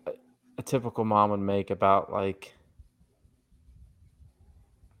a typical mom would make about like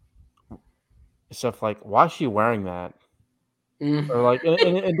stuff like, why is she wearing that? Or like,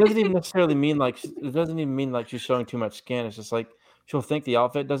 and it doesn't even necessarily mean like she's showing too much skin. It's just like she'll think the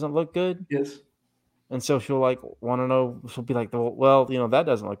outfit doesn't look good. Yes. And so she'll like want to know. She'll be like, well, that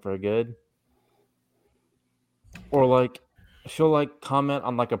doesn't look very good. Or like she'll like comment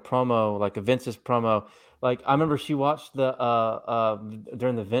on like a promo, like a Vince's promo. Like I remember she watched the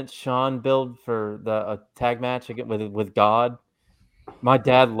during the Vince Shawn build for the tag match again with God. My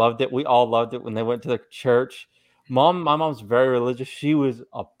dad loved it. We all loved it when they went to the church. My mom's very religious. She was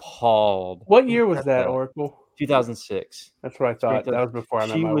appalled. What year was that, Oracle? 2006. That's what I thought. That was before I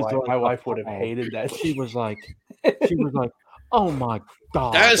met my wife. My wife would have hated that. She was like, oh my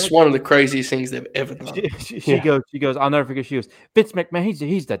God. That's one of the craziest things they've ever done. She goes, I'll never forget. She goes, Vince McMahon,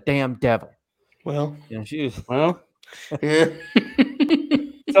 he's the damn devil. Well, yeah. Yeah.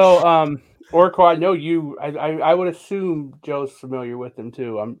 So, Oracle, I know you. I would assume Joe's familiar with him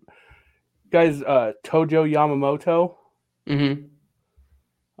too. Guys, Tojo Yamamoto.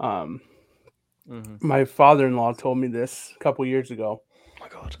 My father-in-law told me this a couple years ago. Oh my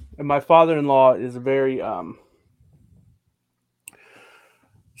God! And my father-in-law is a very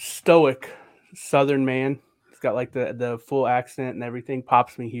stoic Southern man. He's got like the full accent and everything.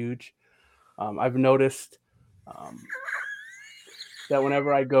 Pops me huge. I've noticed that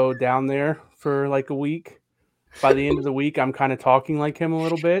whenever I go down there for like a week, by the end of the week, I'm kind of talking like him a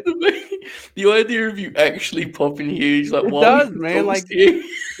little bit. The idea of you actually popping huge, like, it does, man. Like,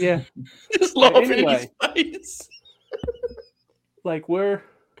 yeah, just laughing in his face. Like, I've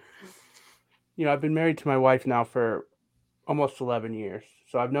been married to my wife now for almost 11 years.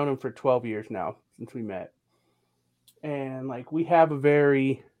 So I've known him for 12 years now since we met. And like, we have a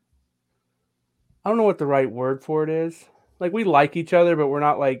very, I don't know what the right word for it is. Like, we like each other, but we're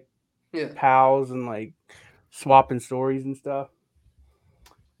not like pals and like swapping stories and stuff.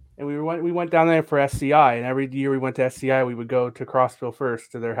 And we went down there for SCI, and every year we went to SCI, we would go to Crossville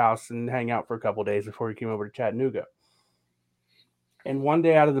first to their house and hang out for a couple of days before we came over to Chattanooga. And one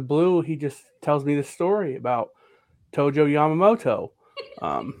day out of the blue, he just tells me this story about Tojo Yamamoto.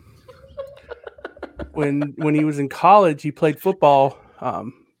 When he was in college, he played football.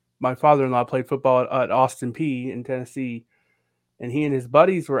 My father-in-law played football at Austin Peay in Tennessee, and he and his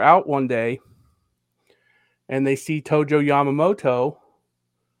buddies were out one day, and they see Tojo Yamamoto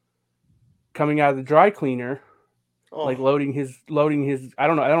coming out of the dry cleaner, like loading his I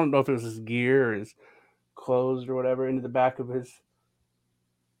don't know if it was his gear or his clothes or whatever into the back of his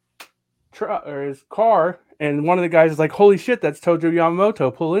truck or his car. And one of the guys is like, holy shit, that's Tojo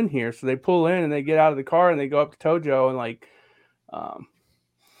Yamamoto, pull in here. So they pull in and they get out of the car and they go up to Tojo, and like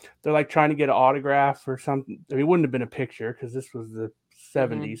they're like trying to get an autograph or something. I mean, it wouldn't have been a picture because this was the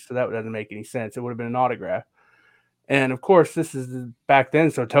 70s, so that doesn't make any sense. It would have been an autograph. And of course, this is back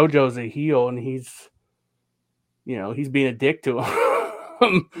then, so Tojo's a heel, and he's being a dick to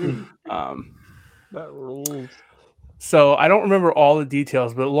him. That rules. So I don't remember all the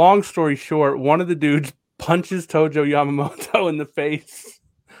details, but long story short, one of the dudes punches Tojo Yamamoto in the face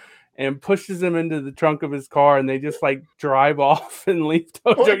and pushes him into the trunk of his car, and they just like drive off and leave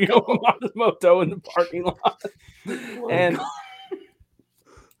Tojo Yamamoto in the parking lot. And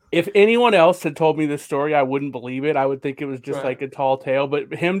if anyone else had told me this story, I wouldn't believe it. I would think it was just like a tall tale.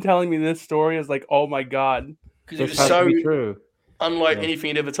 But him telling me this story is like, oh my God. Because it was so true. Unlike anything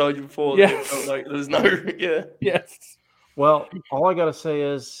he'd ever told you before. Yes. Felt like there's no, Yes. Well, all I got to say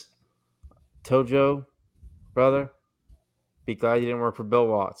is, Tojo, brother, be glad you didn't work for Bill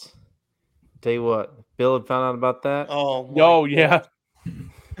Watts. Tell you what, Bill had found out about that. Oh yeah.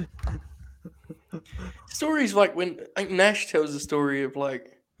 Stories like when Nash tells the story of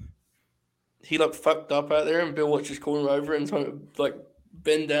like he like fucked up out there and Bill Watts just called him over and trying to like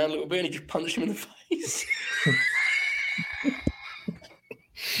bend down a little bit and he just punched him in the face.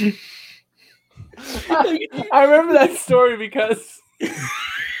 I remember that story because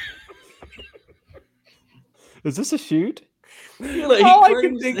is this a shoot? Like, all I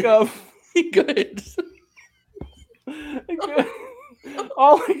can think of. Good.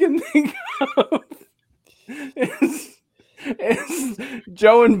 All I can think of is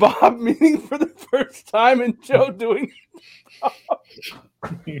Joe and Bob meeting for the first time and Joe doing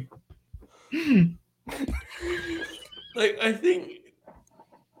like I think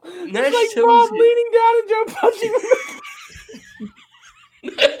Nash like Bob leaning down and Joe punching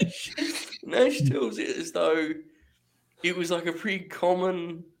him. Nash tells it as though it was like a pretty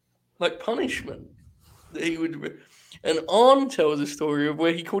common like punishment that he would. And Arn tells a story of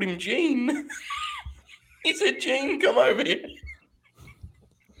where he called him Gene. He said, "Gene, come over here."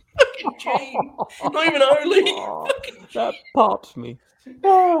 Fucking Gene, not even Oli. That pops me.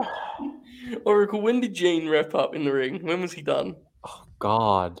 Oracle, when did Gene wrap up in the ring? When was he done? Oh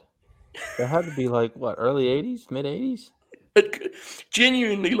God, that had to be like what, early '80s, mid '80s.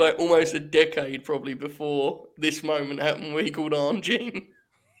 Genuinely, like almost a decade probably before this moment happened where he called Arn Gene.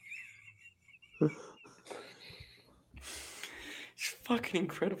 It's fucking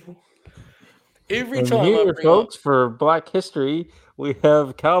incredible. Every time here, folks, for Black History, we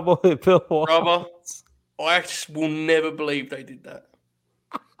have Cowboy Bill Watts. Brother, I will never believe they did that.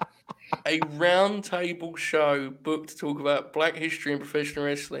 A round table show booked to talk about Black history and professional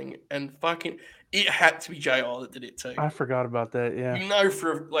wrestling, and fucking it had to be JR that did it too. I forgot about that. Yeah, you know,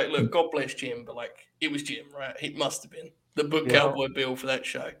 for like, look, God bless Jim, but like it was Jim, right? It must have been the book Cowboy Bill for that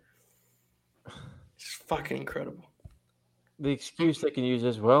show. It's fucking incredible. The excuse they can use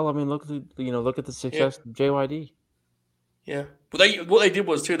as well. I mean, look at the success of JYD. Yeah, but what they did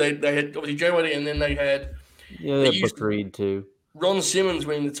was too. They had obviously JYD, and then they had they used Reed too. Ron Simmons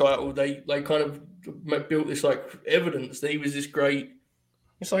winning the title. They kind of built this like evidence that he was this great.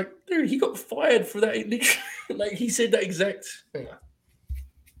 It's like, dude, he got fired for that. Like he said that exact.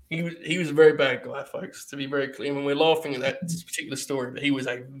 He was a very bad guy, folks. To be very clear, when we're laughing at that particular story, but he was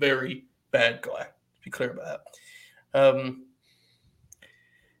a very bad guy. To be clear about that.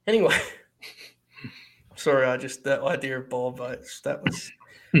 Anyway, sorry, that idea of Bob, that was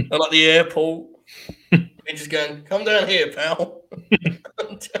I like the airport. We're just going, come down here, pal.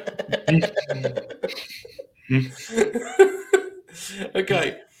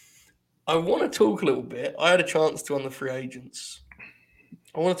 Okay, I want to talk a little bit. I had a chance to on the free agents.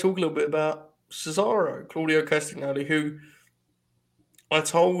 I want to talk a little bit about Cesaro, Claudio Castagnoli, who I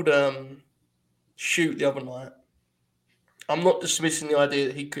told shoot the other night. I'm not dismissing the idea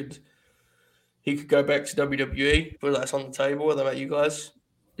that he could go back to WWE, but that's on the table. What about you guys?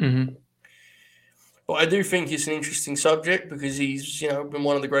 Mm-hmm. But I do think it's an interesting subject because he's, been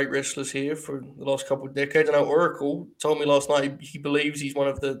one of the great wrestlers here for the last couple of decades. I know Oracle told me last night he believes he's one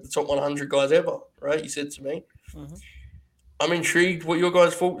of the top 100 guys ever, right? He said to me. Mm-hmm. I'm intrigued what your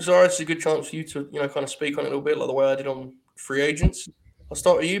guys' thoughts are. It's a good chance for you to, kind of speak on it a little bit like the way I did on free agents. I'll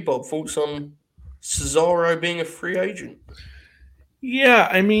start with you, Bob. Thoughts on Cesaro being a free agent? Yeah,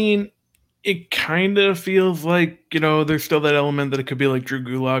 I mean, it kind of feels like, there's still that element that it could be like Drew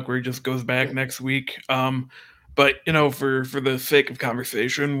Gulak where he just goes back next week. But, for the sake of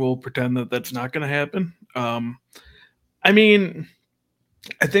conversation, we'll pretend that that's not going to happen. I mean,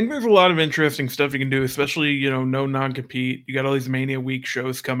 I think there's a lot of interesting stuff you can do, especially, no non-compete. You got all these Mania Week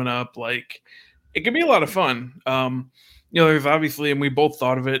shows coming up. Like, it can be a lot of fun. There's obviously, and we both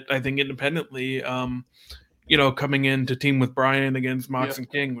thought of it, I think, independently, coming in to team with Brian against Mox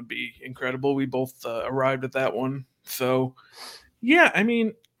and King would be incredible. We both arrived at that one. So, yeah, I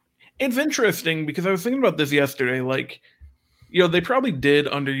mean, it's interesting because I was thinking about this yesterday. Like, they probably did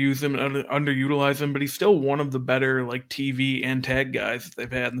underuse him and underutilize him, but he's still one of the better like TV and tag guys that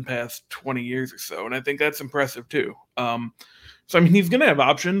they've had in the past 20 years or so. And I think that's impressive too. So, I mean, he's going to have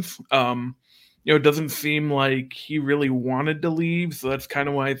options. It doesn't seem like he really wanted to leave. So that's kind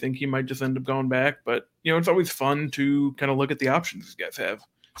of why I think he might just end up going back. But, it's always fun to kind of look at the options these guys have,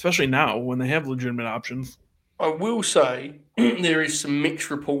 especially now when they have legitimate options. I will say there is some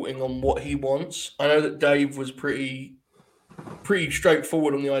mixed reporting on what he wants. I know that Dave was pretty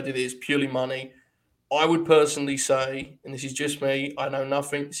straightforward on the idea that it's purely money. I would personally say, and this is just me, I know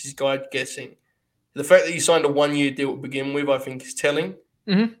nothing, this is guide guessing. The fact that he signed a 1-year deal to begin with, I think, is telling.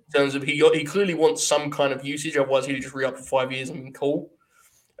 Mm-hmm. In terms of he clearly wants some kind of usage, otherwise he'd just re-up for 5 years and be cool.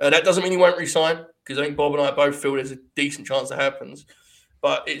 That doesn't mean he won't resign, because I think Bob and I both feel there's a decent chance that happens.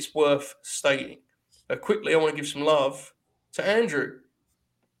 But it's worth stating. Quickly, I want to give some love to Andrew,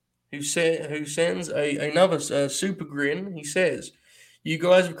 who sends another super grin. He says, "You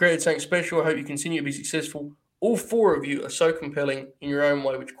guys have created something special. I hope you continue to be successful. All 4 of you are so compelling in your own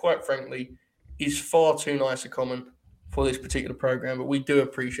way, which, quite frankly, is far too nice a comment for this particular program. But we do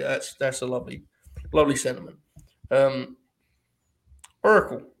appreciate that. That's a lovely sentiment."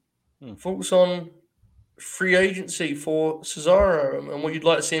 Oracle, thoughts on free agency for Cesaro and what you'd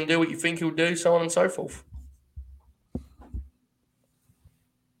like to see him do, what you think he'll do, so on and so forth.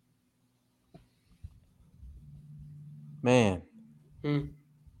 Man.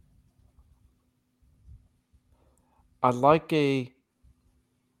 I'd like I'd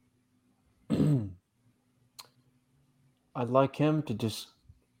like him to just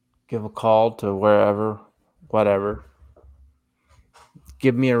give a call to wherever, whatever.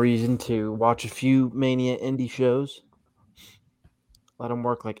 Give me a reason to watch a few Mania indie shows. Let him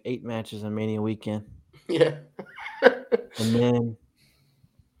work like 8 matches on Mania weekend. Yeah. And then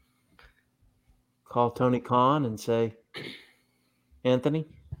call Tony Khan and say, Anthony?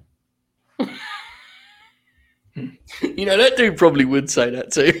 That dude probably would say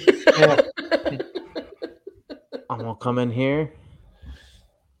that too. Yeah. I'm going to come in here.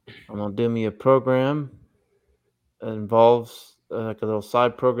 I'm going to do me a program that involves like a little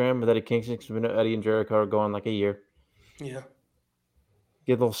side program with Eddie Kingston, because Eddie and Jericho are going like a year. Yeah.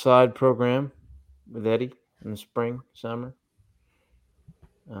 Get a little side program with Eddie in the spring, summer.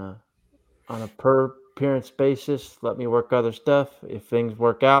 On a per appearance basis, let me work other stuff. If things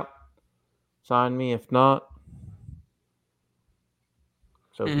work out, sign me. If not,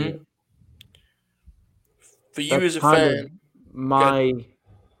 so be it. For you That's as a kind fan, of my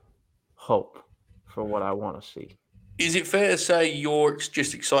hope for what I want to see. Is it fair to say you're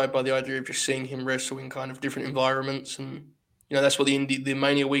just excited by the idea of just seeing him wrestle in kind of different environments, and that's what the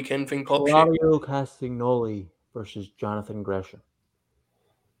Mania weekend thing pops shit? Claudio Castagnoli versus Jonathan Gresham.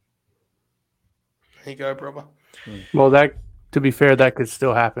 There you go, brother. Well, to be fair, that could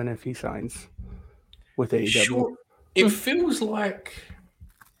still happen if he signs with AEW. Sure. It feels like,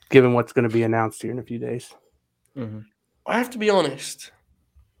 given what's going to be announced here in a few days. Mm-hmm. I have to be honest.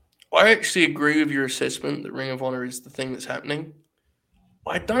 I actually agree with your assessment that Ring of Honor is the thing that's happening.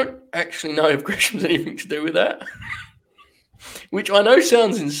 I don't actually know if Gresham's anything to do with that. Which I know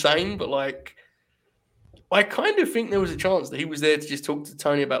sounds insane, but I kind of think there was a chance that he was there to just talk to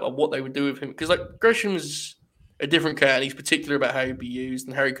Tony about what they would do with him. Because Gresham's a different cat, and he's particular about how he'd be used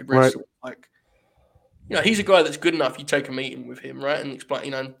and how he could wrestle. Right. He's a guy that's good enough. You take a meeting with him, right, and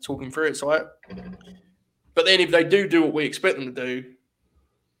explain, talk him through it. But then if they do what we expect them to do,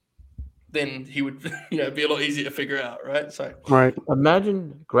 then he would, be a lot easier to figure out, right? So, right.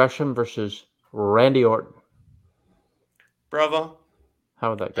 Imagine Gresham versus Randy Orton. Brother,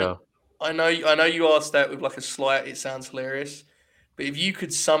 how would that go? I know you asked that with a slight. It sounds hilarious, but if you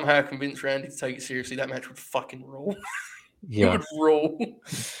could somehow convince Randy to take it seriously, that match would fucking rule. Yeah, it would rule.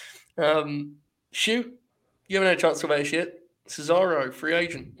 Shoot, you haven't had a chance to talk about this yet. Cesaro, free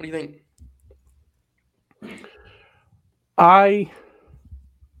agent. What do you think?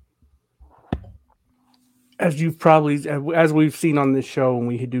 As we've seen on this show when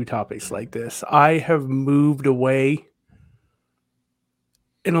we do topics like this, I have moved away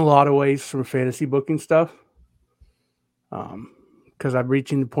in a lot of ways from fantasy booking stuff. Because I'm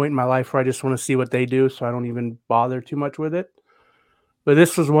reaching the point in my life where I just want to see what they do, so I don't even bother too much with it. But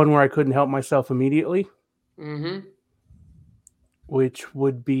this was one where I couldn't help myself immediately. Mm-hmm. Which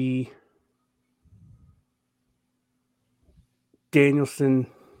would be Danielson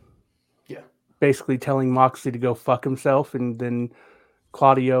basically telling Moxley to go fuck himself and then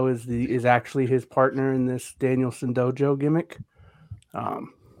Claudio is actually his partner in this Danielson Dojo gimmick.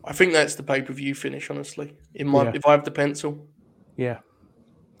 I think that's the pay-per-view finish, honestly. If I have the pencil. Yeah.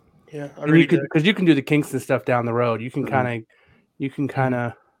 Yeah, I And really you could, do. because you can do the Kingston stuff down the road. You can kind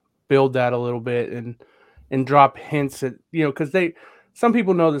of build that a little bit and drop hints at, because some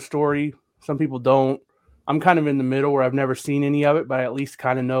people know the story, some people don't. I'm kind of in the middle where I've never seen any of it, but I at least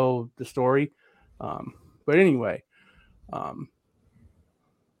kind of know the story. But anyway,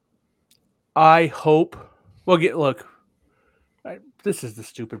 I hope. Well, look. This is the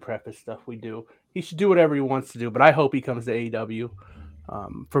stupid preface stuff we do. He should do whatever he wants to do, but I hope he comes to AEW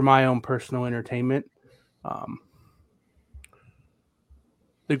for my own personal entertainment.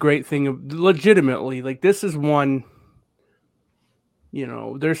 The great thing of legitimately, like this is one,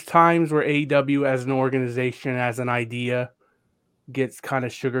 there's times where AEW as an organization, as an idea, gets kind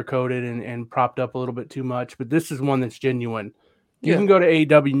of sugar-coated and propped up a little bit too much, but this is one that's genuine. You can go to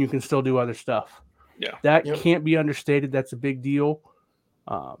AEW and you can still do other stuff. Yeah. That can't be understated. That's a big deal.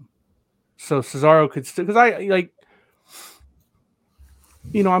 So Cesaro could still, because I like,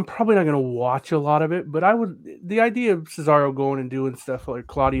 I'm probably not going to watch a lot of it, but the idea of Cesaro going and doing stuff, like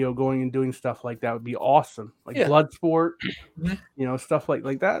Claudio going and doing stuff like that would be awesome. Like Bloodsport, stuff like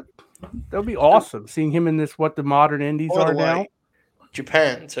that. That would be awesome. Seeing him in this, what the modern indies are now.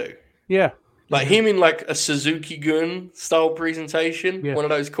 Japan too. Yeah. Like him in like a Suzuki Gun style presentation, Yeah. one of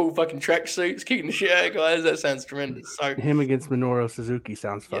those cool fucking tracksuits, kicking the shit out of guys. That sounds tremendous. So him against Minoru Suzuki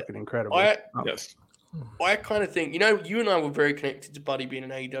sounds fucking incredible. I kind of think, you and I were very connected to Buddy being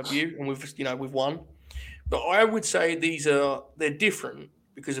an AEW, and we've won. But I would say they're different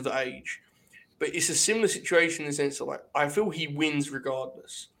because of the age. But it's a similar situation in the sense that, like, I feel he wins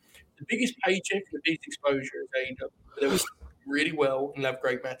regardless. The biggest paycheck and the biggest exposure is AEW. But they will really well and have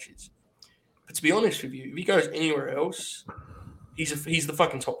great matches. But to be honest with you, if he goes anywhere else, he's the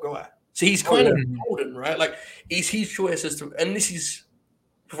fucking top guy. So he's kind of golden, right? Like, it's his choice as to, and this is,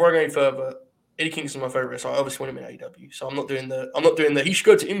 before I go any further, Eddie Kingston's my favorite wrestler. I obviously want him in AEW, so I'm not doing the he should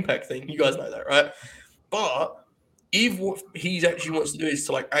go to Impact thing. You guys know that, right? But if what he actually wants to do is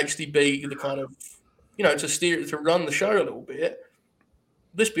to like actually be the kind of, to run the show a little bit,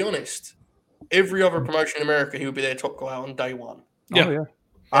 let's be honest, every other promotion in America, he would be their top guy on day one. Yeah.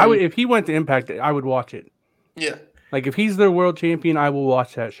 Oh, yeah. If he went to Impact, I would watch it. Yeah. Like if he's their world champion, I will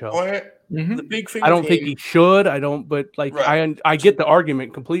watch that show. The big thing I don't think he should. I don't, but like I get the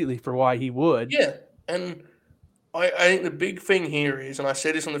argument completely for why he would. Yeah, and I think the big thing here is, and I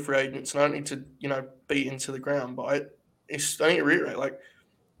said this on the free agents, and I don't need to beat into the ground, but I need to reiterate, like,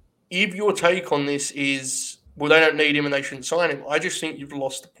 if your take on this is, well, they don't need him and they shouldn't sign him, I just think you've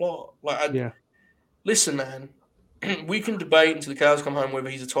lost the plot. Like, listen, man, we can debate until the cows come home whether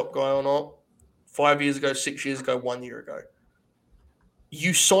he's a top guy or not. 5 years ago, 6 years ago, 1 year ago.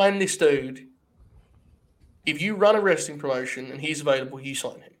 You sign this dude. If you run a wrestling promotion and he's available, you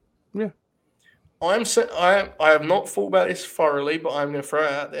sign him. Yeah. I have not thought about this thoroughly, but I'm going to throw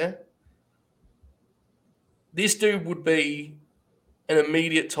it out there. This dude would be an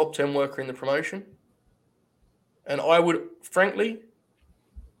immediate top 10 worker in the promotion. And I would, frankly,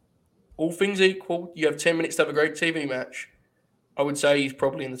 all things equal, you have 10 minutes to have a great TV match. I would say he's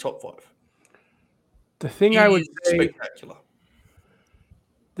probably in the top 5. The thing I would say, spectacular.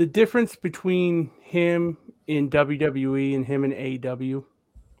 The difference between him in WWE and him in AEW,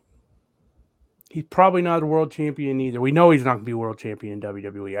 he's probably not a world champion either. We know he's not going to be world champion in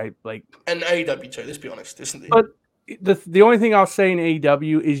WWE. And AEW too. Let's be honest, isn't it? But the only thing I'll say in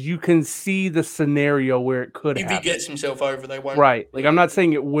AEW is you can see the scenario where it could happen. If he gets himself over, they won't. Right. Like, I'm not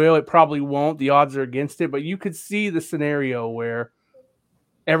saying it will. It probably won't. The odds are against it. But you could see the scenario where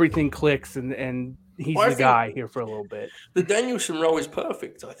everything clicks and he's the guy here for a little bit. The Danielson role is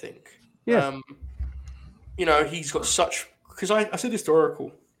perfect, I think. Yeah. He's got such... Because I said this to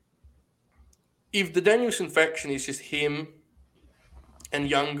Oracle. If the Danielson faction is just him and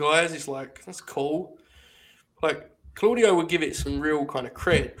young guys, it's like, that's cool. Like, Claudio would give it some real kind of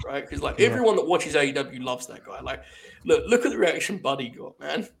cred, right? Because, like, everyone that watches AEW loves that guy. Like, look at the reaction Buddy got,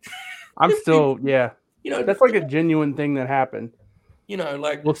 man. I'm still, that's like a genuine thing that happened.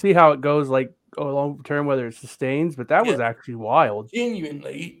 Like... We'll see how it goes, like, long term, whether it sustains, but that was actually wild.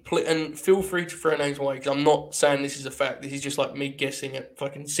 Genuinely, and feel free to throw names away, because I'm not saying this is a fact. This is just like me guessing at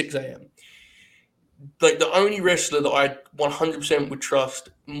fucking 6 a.m. Like, the only wrestler that I 100% would trust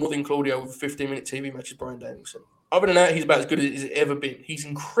more than Claudio with a 15-minute TV match is Bryan Danielson. Other than that, he's about as good as he's ever been. He's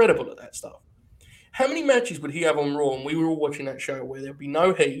incredible at that stuff. How many matches would he have on Raw, and we were all watching that show, where there'd be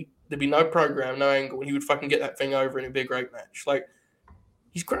no heat, there'd be no program, no angle, and he would fucking get that thing over, and it'd be a great match. Like,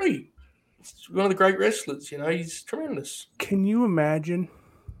 he's great. He's one of the great wrestlers. He's tremendous. Can you imagine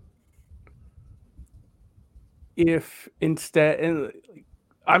if instead, and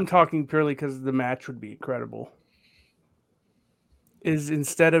I'm talking purely because the match would be incredible, is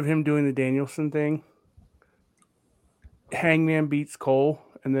instead of him doing the Danielson thing, Hangman beats Cole,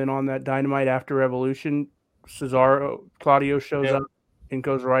 and then on that Dynamite after Revolution, Claudio shows up and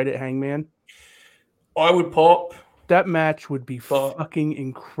goes right at Hangman. I would pop. That match would be fucking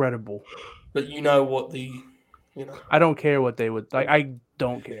incredible. But you know what I don't care what they would like. I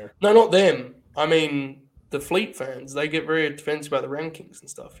don't care. No, not them. I mean, the Fleet fans, they get very defensive about the rankings and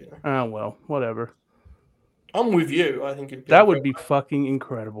stuff, Oh, well, whatever. I'm with you. I think that would be fucking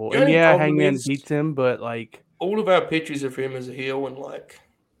incredible. And yeah, Hangman beats him, but like all of our pictures of him as a heel and like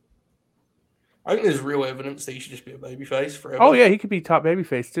I think there's real evidence that he should just be a babyface forever. Oh yeah, he could be top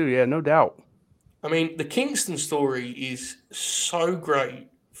babyface too. Yeah, no doubt. I mean, the Kingston story is so great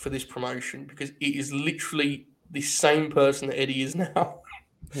for this promotion because it is literally the same person that Eddie is now.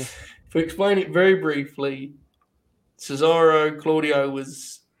 Yeah. To explain it very briefly, Cesaro, Claudio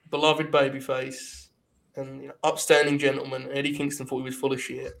was beloved babyface and upstanding gentleman. Eddie Kingston thought he was full of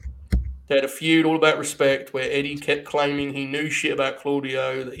shit. They had a feud all about respect where Eddie kept claiming he knew shit about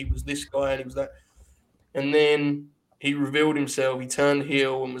Claudio, that he was this guy and he was that. And then he revealed himself. He turned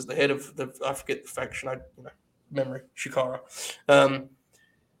heel and was the head of I forget the faction. Memory, Shikara.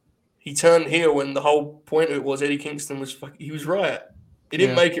 He turned heel and the whole point of it was Eddie Kingston he was right. He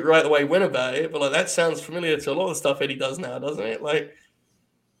didn't make it right the way he went about it, but like that sounds familiar to a lot of the stuff Eddie does now, doesn't it? Like,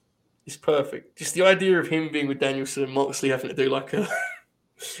 it's perfect. Just the idea of him being with Danielson and Moxley having to do like a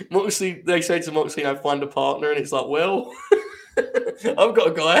Moxley. They say to Moxley, find a partner, and it's like, well, I've got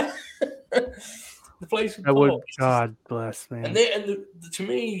a guy. The place would God bless, man. To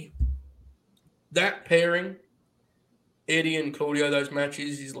me, that pairing, Eddie and Claudio, those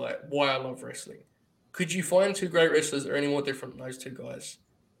matches is like why I love wrestling. Could you find two great wrestlers that are any more different than those two guys?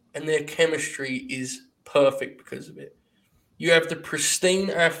 And their chemistry is perfect because of it. You have the pristine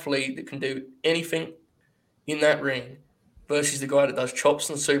athlete that can do anything in that ring versus the guy that does chops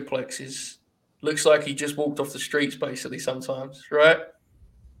and suplexes. Looks like he just walked off the streets basically sometimes, right?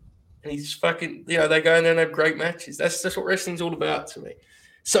 And he's fucking, they go in there and have great matches. That's what wrestling's all about to me.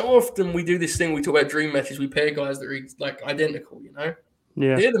 So often we do this thing, we talk about dream matches, we pair guys that are like identical,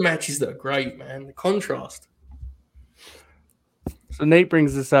 Yeah. They're the matches that are great, man. The contrast. So Nate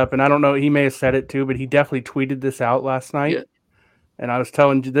brings this up, and I don't know, he may have said it too, but he definitely tweeted this out last night. Yeah. And I was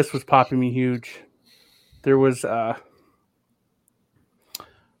telling you, this was popping me huge. There was half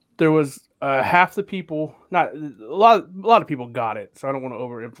the people, not a lot of people got it, so I don't want to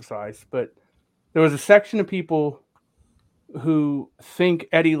overemphasize, but there was a section of people who think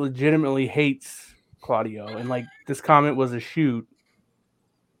Eddie legitimately hates Claudio, and like this comment was a shoot.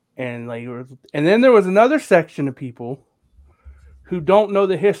 And then there was another section of people who don't know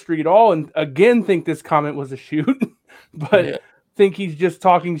the history at all and again think this comment was a shoot, but think he's just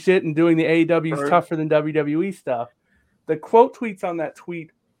talking shit and doing the AEW's tougher than WWE stuff. The quote tweets on that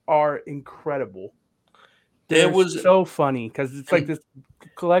tweet are incredible. They're so funny because it's like this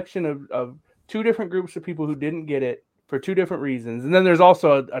collection of two different groups of people who didn't get it for two different reasons. And then there's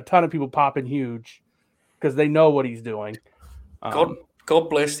also a ton of people popping huge because they know what he's doing. God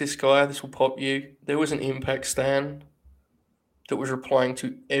bless this guy. This will pop you. There was an Impact stan that was replying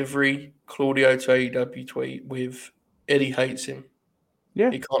to every Claudio to AEW tweet with Eddie hates him.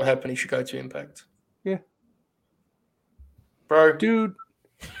 Yeah. It can't happen. He should go to Impact. Yeah. Bro. Dude,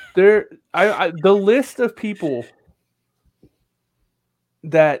 the list of people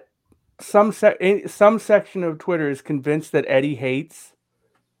that some section of Twitter is convinced that Eddie hates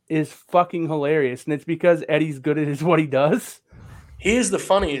is fucking hilarious. And it's because Eddie's good at what he does. Here's the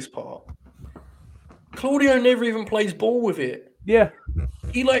funniest part. Claudio never even plays ball with it. Yeah.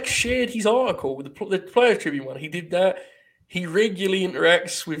 He shared his article with the Players Tribune one. He did that. He regularly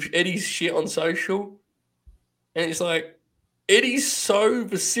interacts with Eddie's shit on social. And it's like, Eddie's so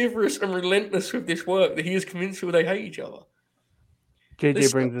vociferous and relentless with this work that he is convinced people they hate each other.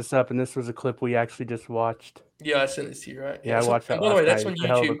 JJ brings this up, and this was a clip we actually just watched. Yeah, I sent this to you, right? Yeah, I watched that. By the way, that's on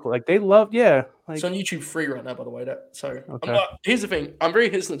YouTube. They love, it's on YouTube free right now, by the way. Okay. Here's the thing. I'm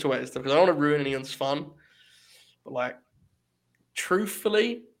very hesitant to talk about this stuff because I don't want to ruin anyone's fun. But,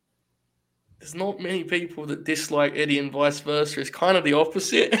 truthfully, there's not many people that dislike Eddie and vice versa. It's kind of the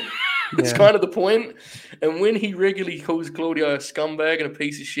opposite. It's kind of the point. And when he regularly calls Claudio a scumbag and a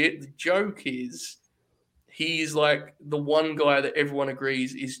piece of shit, the joke is he's like the one guy that everyone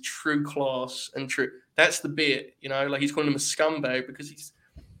agrees is true class and true. That's the bit, he's calling him a scumbag because he's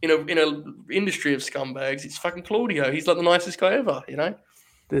in a industry of scumbags. It's fucking Claudio. He's like the nicest guy ever,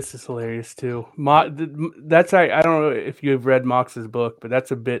 This is hilarious too. That's I don't know if you've read Mox's book, but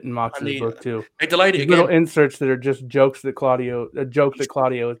that's a bit in Mox's book too. They delayed it These again. little inserts that are just jokes that a joke that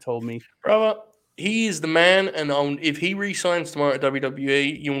Claudio told me. Brother, he is the man, and if he re-signs tomorrow at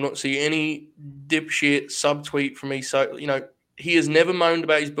WWE, you will not see any dipshit subtweet from me. So, he has never moaned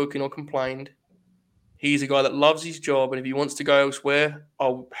about his booking or complained. He's a guy that loves his job, and if he wants to go elsewhere,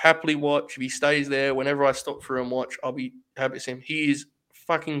 I'll happily watch. If he stays there, whenever I stop through and watch, I'll be happy to see him. He is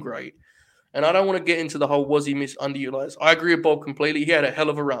fucking great. And I don't want to get into the whole was he underutilized. I agree with Bob completely. He had a hell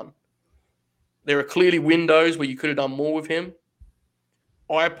of a run. There are clearly windows where you could have done more with him.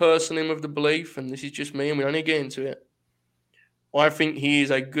 I personally am of the belief, and this is just me, and we don't need to get into it. I think he is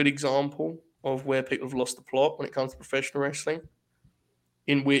a good example of where people have lost the plot when it comes to professional wrestling,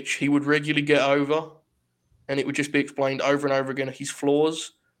 in which he would regularly get over, and it would just be explained over and over again his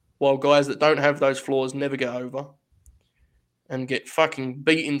flaws, while guys that don't have those flaws never get over and get fucking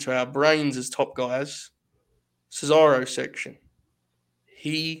beat into our brains as top guys. Cesaro section.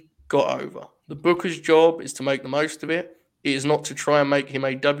 He got over. The booker's job is to make the most of it. It is not to try and make him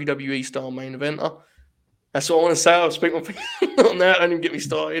a WWE-style main eventer. That's what I want to say. I'll speak my opinion on that. Don't even get me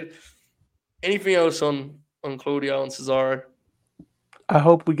started. Anything else on Claudio and Cesaro? I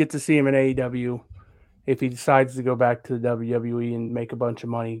hope we get to see him in AEW. If he decides to go back to the WWE and make a bunch of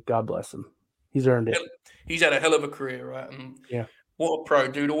money, God bless him. He's earned it. He's had a hell of a career, right? And yeah. What a pro.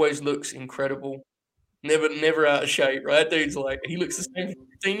 Dude always looks incredible. Never out of shape, right? Dude's like, he looks the same for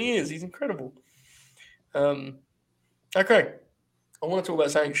 15 years. He's incredible. Okay. I want to talk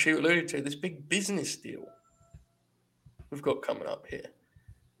about something Shoot alluded to, this big business deal we've got coming up here.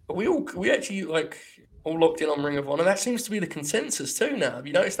 But we actually all locked in on Ring of Honor. That seems to be the consensus too now. Have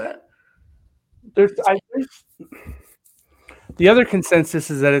you noticed that? The other consensus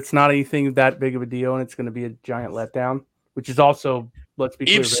is that it's not anything that big of a deal and it's going to be a giant letdown, which is also, let's be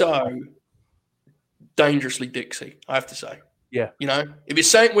clear. If so, dangerously Dixie, I have to say. Yeah. If it's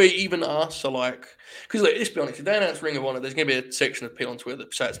something where even us are like, because let's be honest, if they announce Ring of Honor, there's going to be a section of people on Twitter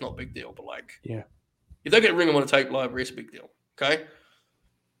that say it's not a big deal. But if they get Ring of Honor tape library, it's a big deal. Okay.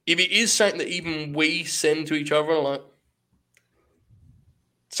 If it is something that even we send to each other,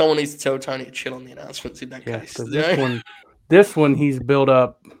 someone needs to tell Tony to chill on the announcements in that case. This one he's built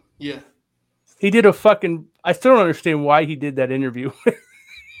up. Yeah. He did I still don't understand why he did that interview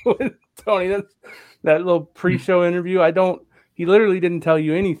with Tony. That little pre-show interview. He literally didn't tell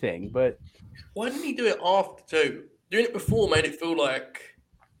you anything, but why didn't he do it after too? Doing it before made it feel like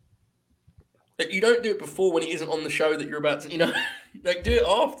you don't do it before when it isn't on the show that you're about to, do it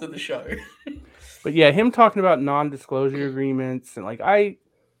after the show. But yeah, him talking about non-disclosure agreements and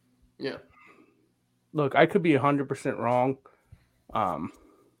look, I could be 100% wrong.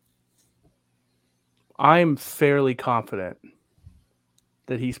 I'm fairly confident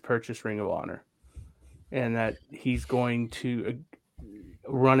that he's purchased Ring of Honor and that he's going to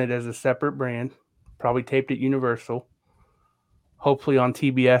run it as a separate brand, probably taped at Universal, hopefully on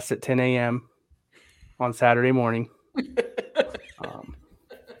TBS at 10 a.m. on Saturday morning.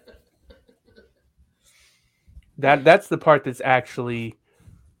 That's the part that's actually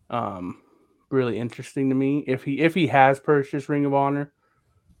really interesting to me. If he has purchased Ring of Honor,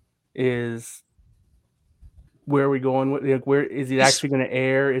 is where are we going with? Where is it actually going to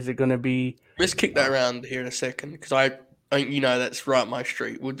air? Is it going to be? Let's kick that around here in a second because I think that's right up my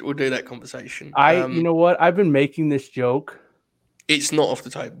street. We'll do that conversation. You know what? I've been making this joke. It's not off the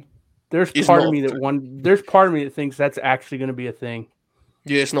table. There's part of me that thinks that's actually going to be a thing.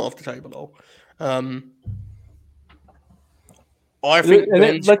 Yeah, it's not off the table at all. I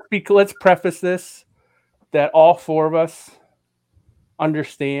think let's preface this that all four of us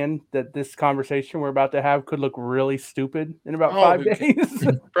understand that this conversation we're about to have could look really stupid in about 5 days.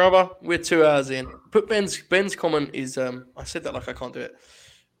 Brother, we're 2 hours in. But Ben's comment is I said that like I can't do it.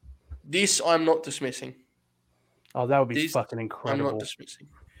 This I'm not dismissing. Oh, that would be fucking incredible. I'm not dismissing.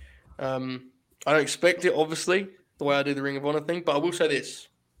 I don't expect it, obviously, the way I do the Ring of Honor thing, but I will say this.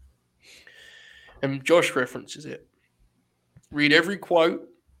 And Josh references it. Read every quote.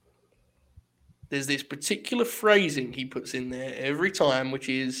 There's this particular phrasing he puts in there every time, which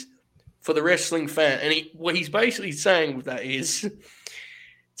is for the wrestling fan. And what he's basically saying with that is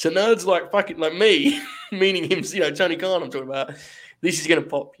to nerds like me, meaning him, Tony Khan I'm talking about, this is going to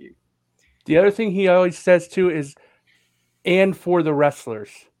pop you. The other thing he always says too is, and for the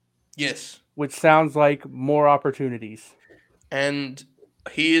wrestlers. Yes. Which sounds like more opportunities. And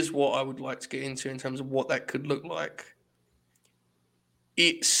here's what I would like to get into in terms of what that could look like.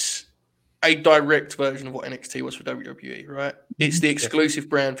 It's a direct version of what NXT was for WWE, right? It's the exclusive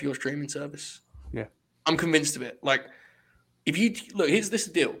brand for your streaming service. Yeah. I'm convinced of it. if you look, here's this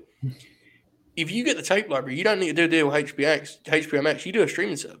deal. If you get the tape library, you don't need to do a deal with HBO Max. You do a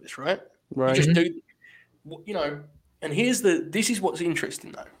streaming service, right? Right. You just do, And this is what's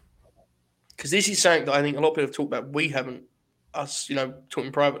interesting though, because this is something that I think a lot of people have talked about. We haven't, us,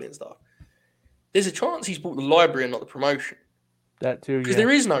 talking privately and stuff. There's a chance he's bought the library and not the promotion. That too, because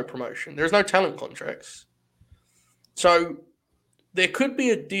there is no promotion. There's no talent contracts. So there could be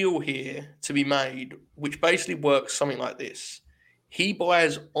a deal here to be made, which basically works something like this. He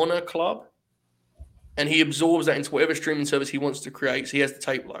buys Honor Club, and he absorbs that into whatever streaming service he wants to create. So he has the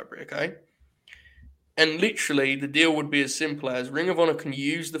tape library, okay? And literally, the deal would be as simple as Ring of Honor can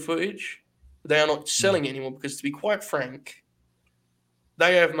use the footage, but they are not selling it anymore because, to be quite frank,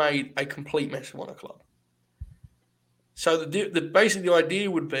 they have made a complete mess of Honor Club. So basically the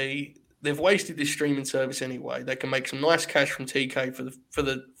idea would be they've wasted this streaming service anyway. They can make some nice cash from TK for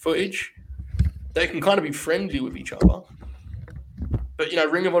the footage. They can kind of be friendly with each other. But,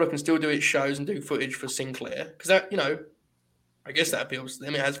 Ring of Honor can still do its shows and do footage for Sinclair. Because that, I guess that appeals to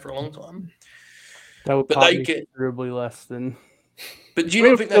them. It has for a long time. That would probably be considerably less than... But do you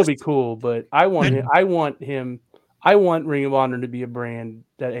not think that'll be cool, but I want Ring of Honor to be a brand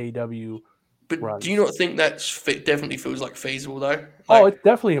that AEW runs. Do you not think definitely feels like feasible, though? It's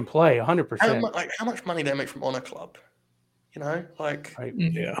definitely in play, 100%. How much money they make from Honor Club? Yeah.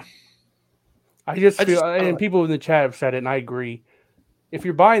 I just feel, and people in the chat have said it, and I agree. If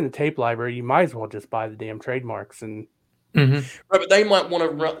you're buying the tape library, you might as well just buy the damn trademarks. And Right, but they might want to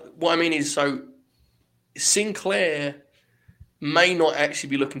run. What I mean is, so Sinclair may not actually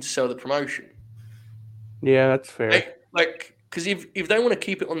be looking to sell the promotion. Yeah, that's fair. Because if they want to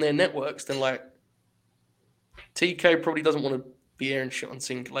keep it on their networks, then TK probably doesn't want to be airing shit on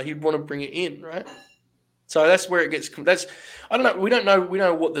Sinclair. He'd want to bring it in, right? So that's where it gets. I don't know. We don't know. We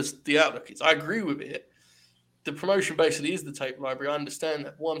know what the outlook is. I agree with it. The promotion basically is the tape library. I understand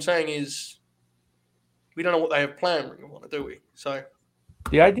that. What I'm saying is, we don't know what they have planned. Ring of Honor, do we? So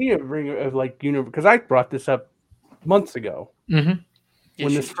the idea of because I brought this up months ago when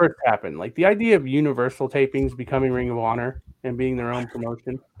this first happened. The idea of Universal tapings becoming Ring of Honor and being their own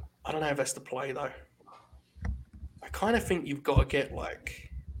promotion. I don't know if that's the play though. I kind of think you've got to get a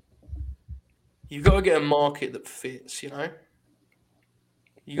market that fits.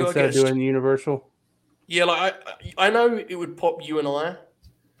 Instead of doing Universal. Yeah, I know it would pop you and I,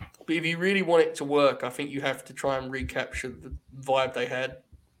 but if you really want it to work, I think you have to try and recapture the vibe they had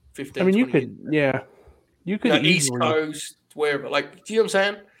 15, 20 you could easily, East Coast, wherever. Do you know what I'm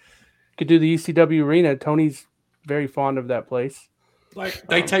saying? Could do the ECW arena. Tony's very fond of that place.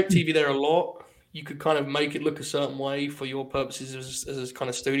 They tape TV there a lot. You could kind of make it look a certain way for your purposes as a kind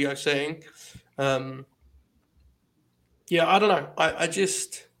of studio setting. I don't know. I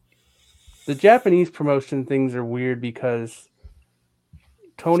just... The Japanese promotion things are weird because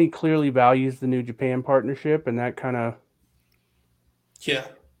Tony clearly values the New Japan partnership, and that kind of... Yeah.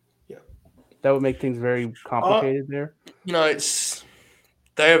 That would make things very complicated there. They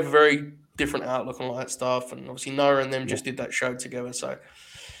have a very different outlook on all that stuff, and obviously Noah and them just did that show together, so...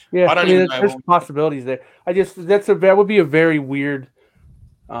 Yeah, I mean, there's possibilities there. That would be a very weird...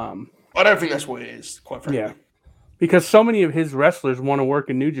 I don't think that's what it is, quite frankly. Yeah, because so many of his wrestlers want to work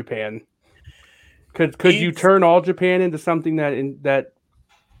in New Japan. Could you turn All Japan into something that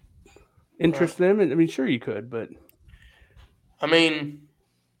interests them? I mean, sure you could, but I mean,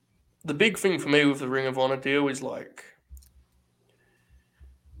 the big thing for me with the Ring of Honor deal is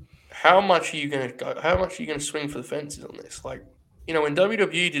how much are you going to go? How much are you going to swing for the fences on this? When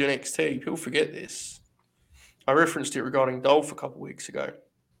WWE did NXT, people forget this. I referenced it regarding Dolph a couple of weeks ago.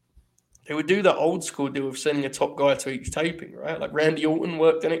 They would do that old school deal of sending a top guy to each taping, right? Randy Orton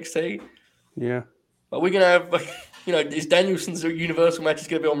worked NXT. Yeah. But we're going to have, is Danielson's Universal match is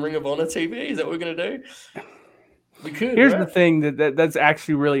going to be on Ring of Honor TV? Is that what we're going to do? We could. Here's the thing that's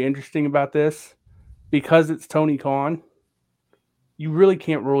actually really interesting about this. Because it's Tony Khan, you really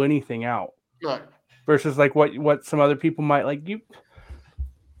can't rule anything out. No. Versus what some other people might you.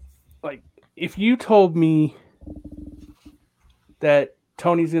 If you told me that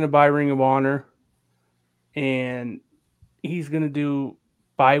Tony's going to buy Ring of Honor and he's going to do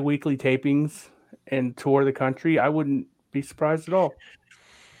bi-weekly tapings and tour the country, I wouldn't be surprised at all.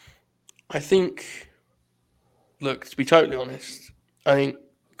 I think, look, to be totally honest, I think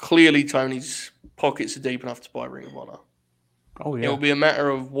clearly Tony's pockets are deep enough to buy Ring of Honor. Oh, yeah. It'll be a matter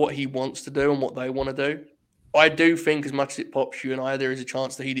of what he wants to do and what they want to do. I do think as much as it pops you and I, there is a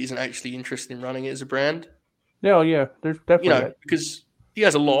chance that he isn't actually interested in running it as a brand. No, yeah, there's definitely because he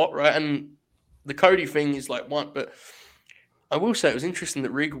has a lot, right? And the Cody thing is one, but I will say it was interesting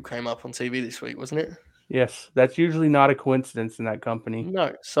that Regal came up on TV this week, wasn't it? Yes, that's usually not a coincidence in that company.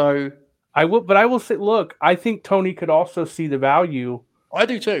 No. So I will say, look, I think Tony could also see the value I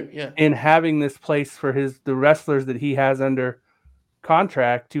do too. Yeah. in having this place for the wrestlers that he has under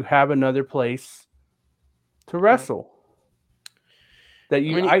contract to have another place to wrestle. That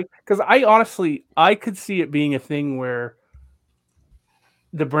because I honestly I could see it being a thing where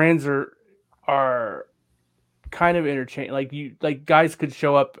the brands are kind of interchange. Like guys could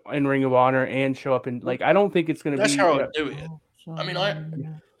show up in Ring of Honor and show up in like I don't think it's going to be. That's how I do it. I mean,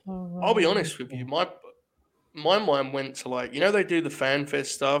 I'll be honest with you. My mind went to like they do the FanFest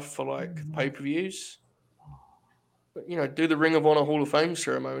stuff for like pay-per-views. But do the Ring of Honor Hall of Fame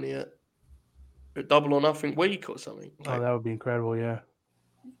ceremony at Double or Nothing week or something. Like, that would be incredible. Yeah.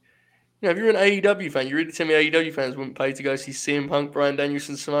 if you're an AEW fan, you really tell me AEW fans wouldn't pay to go see CM Punk, Bryan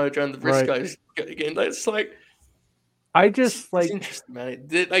Danielson, Samoa Joe, and the Briscoes again. That's like, it's interesting, man.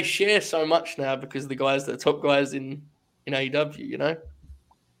 They share so much now because the guys that are top guys in AEW.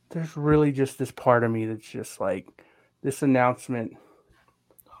 There's really just this part of me that's just like, this announcement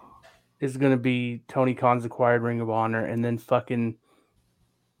is going to be Tony Khan's acquired Ring of Honor, and then fucking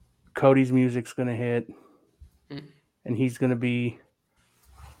Cody's music's going to hit, and he's going to be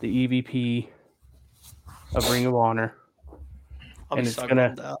the EVP of Ring of Honor, and it's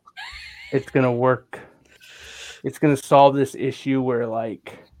gonna work. It's gonna solve this issue where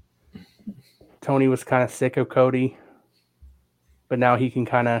like Tony was kind of sick of Cody, but now he can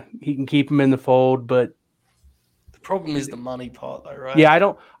keep him in the fold. But the problem is the money part, though, right?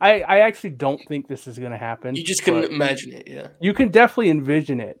 Yeah, I actually don't think this is gonna happen. You just couldn't imagine it, yeah. You can definitely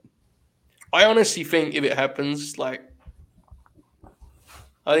envision it. I honestly think if it happens, like,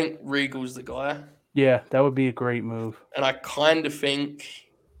 I think Regal's the guy. Yeah, that would be a great move. And I kind of think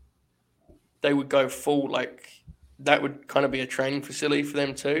they would go full, like, that would kind of be a training facility for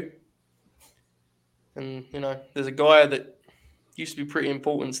them too. And, there's a guy that used to be pretty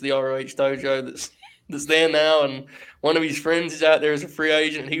important to the ROH dojo that's there now, and one of his friends is out there as a free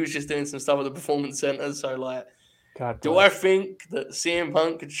agent, and he was just doing some stuff at the Performance Center. So, like, do I think that CM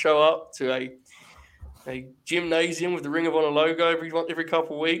Punk could show up to a gymnasium with the Ring of Honor logo every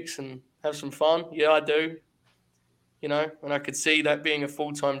couple of weeks and have some fun? Yeah, I do. And I could see that being a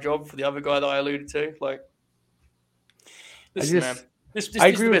full-time job for the other guy that I alluded to. Like, listen, man. I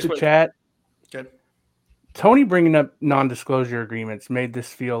agree with the chat. Good. Tony bringing up non-disclosure agreements made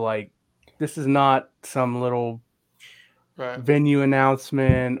this feel like this is not some little venue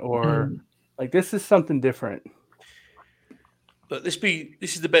announcement or like this is something different. But this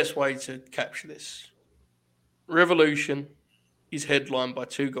is the best way to capture this. Revolution is headlined by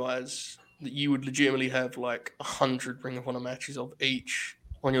two guys that you would legitimately have like 100 Ring of Honor matches of each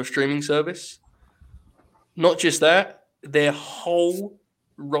on your streaming service. Not just that, their whole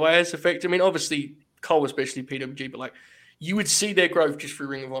rise effect. I mean, obviously, Cole, especially PWG, but like you would see their growth just through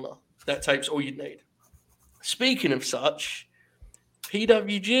Ring of Honor. That tape's all you'd need. Speaking of such,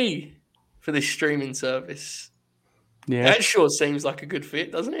 PWG for this streaming service. Yeah. That sure seems like a good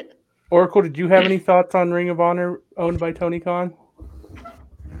fit, doesn't it? Oracle, did you have any thoughts on Ring of Honor owned by Tony Khan?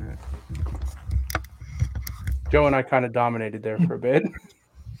 Joe and I kind of dominated there for a bit.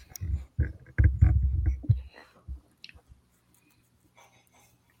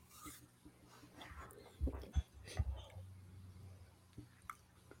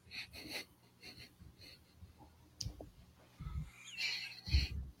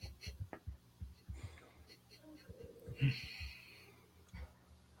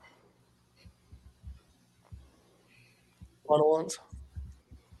 One-on-ones.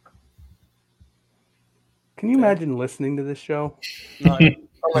 Can you imagine listening to this show? No.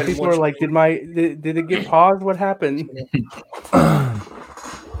 People are like, did it get paused? What happened? I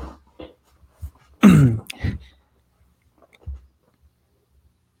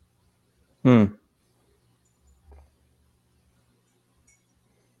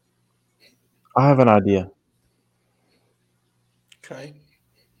have an idea. Okay.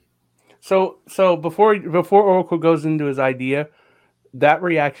 So before Oracle goes into his idea, that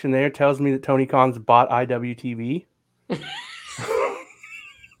reaction there tells me that Tony Khan's bought IWTV.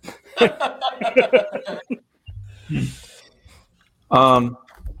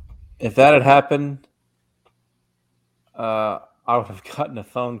 If that had happened, I would have gotten a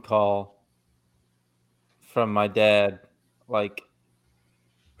phone call from my dad, like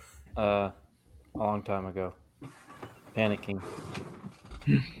a long time ago, panicking.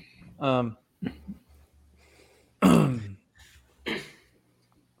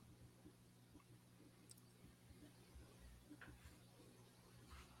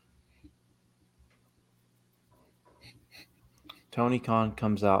 Tony Khan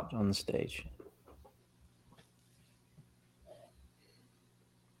comes out on the stage.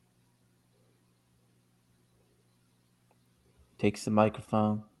 Takes the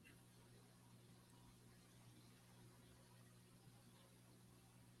microphone.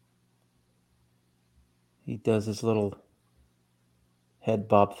 He does his little head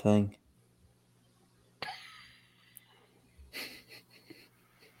bob thing.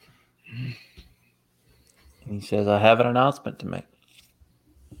 And he says, I have an announcement to make.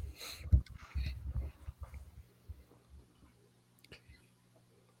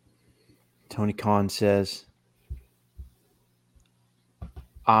 Tony Khan says,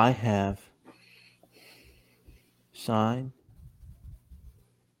 I have signed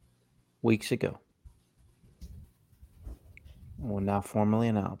weeks ago. Will now formally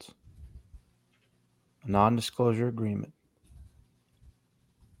announce a non-disclosure agreement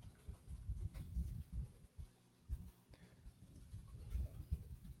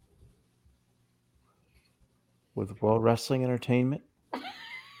with World Wrestling Entertainment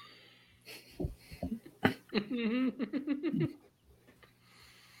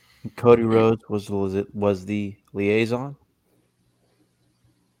Cody Rhodes was the liaison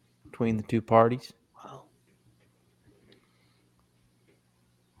between the two parties. Wow.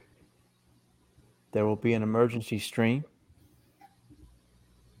 There will be an emergency stream.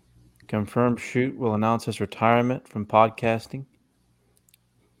 Confirmed Shoot will announce his retirement from podcasting.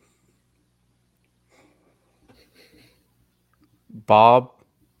 Bob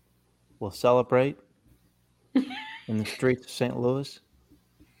will celebrate in the streets of St. Louis.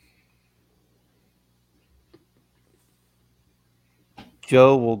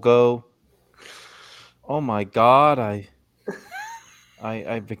 Joe will go, oh my God,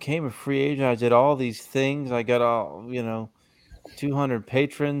 I became a free agent. I did all these things. I got all, 200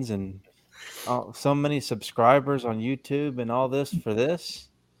 patrons and so many subscribers on YouTube and all this for this.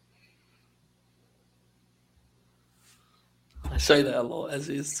 I say that a lot as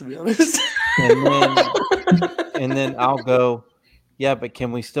is, to be honest. And then I'll go, yeah, but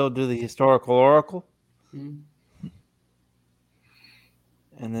can we still do the historical oracle? Mm.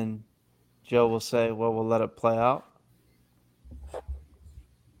 And then Joe will say, well, we'll let it play out.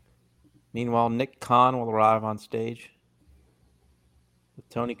 Meanwhile, Nick Khan will arrive on stage with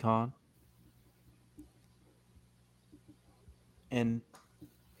Tony Khan. And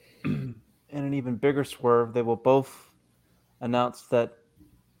in an even bigger swerve, they will both announce that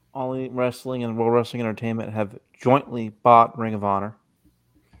All Elite Wrestling and World Wrestling Entertainment have jointly bought Ring of Honor.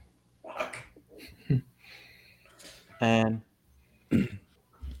 And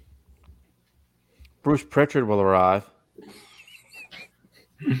Bruce Pritchard will arrive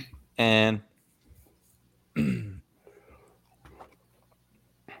and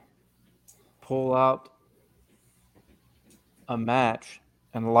pull out a match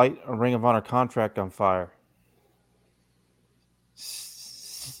and light a Ring of Honor contract on fire,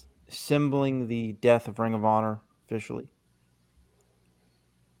 symboling the death of Ring of Honor officially.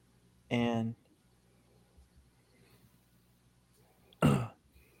 And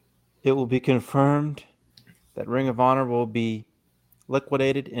it will be confirmed that Ring of Honor will be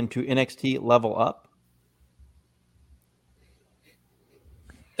liquidated into NXT Level Up.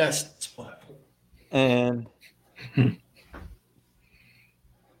 That's spiteful. And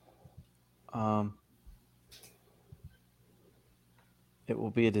it will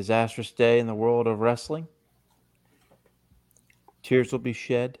be a disastrous day in the world of wrestling. Tears will be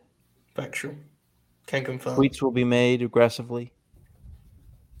shed. Factual. Can confirm. Tweets will be made aggressively.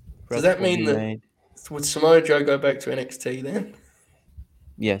 Does that mean that would Samoa Joe go back to NXT then?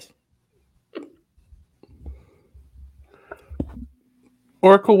 Yes.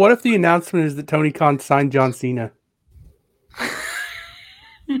 Oracle, what if the announcement is that Tony Khan signed John Cena?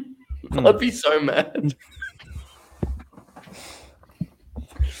 I'd be so mad.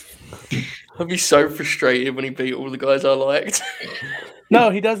 I'd be so frustrated when he beat all the guys I liked. No,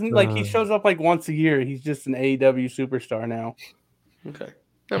 he doesn't. Like, he shows up like once a year. He's just an AEW superstar now. Okay.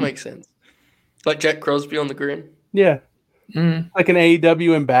 That makes sense. Like Jack Crosby on the Grin? Yeah. Mm. Like an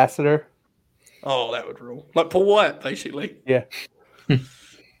AEW ambassador. Oh, that would rule. Like Paul White, basically. Yeah.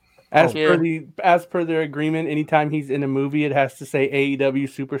 As per their agreement, anytime he's in a movie, it has to say AEW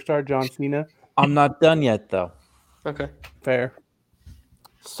superstar John Cena. I'm not done yet, though. Okay. Fair.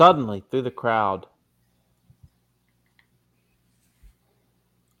 Suddenly, through the crowd,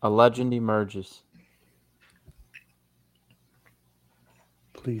 a legend emerges.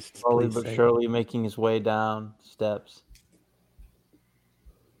 Please, Slowly please but say. surely making his way down steps.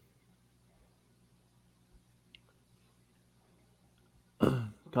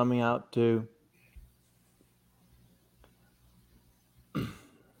 Coming out to I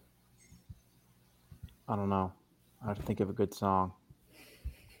don't know. I have to think of a good song.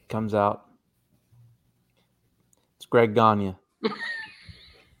 Comes out. It's Greg Gagne.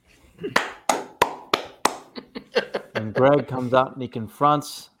 And Greg comes out and he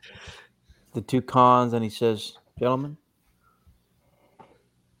confronts the two cons and he says, "Gentlemen,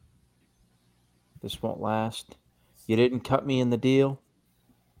 this won't last. You didn't cut me in the deal.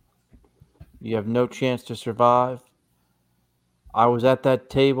 You have no chance to survive. I was at that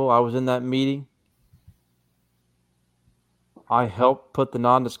table. I was in that meeting. I helped put the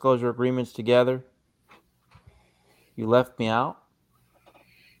non-disclosure agreements together. You left me out.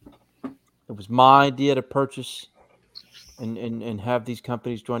 It was my idea to purchase and have these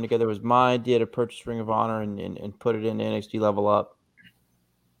companies join together. It was my idea to purchase Ring of Honor and put it in NXT Level Up.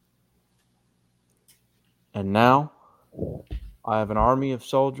 And now I have an army of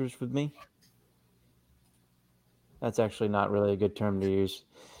soldiers with me." That's actually not really a good term to use.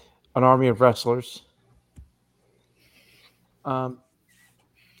 An army of wrestlers. Trying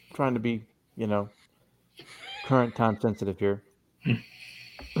to be, current time sensitive here.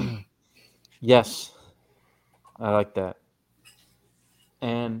 Yes, I like that.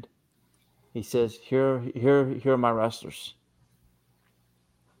 And he says, here are my wrestlers.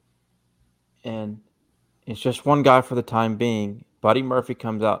 And it's just one guy for the time being. Buddy Murphy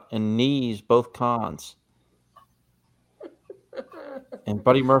comes out and knees both cons. And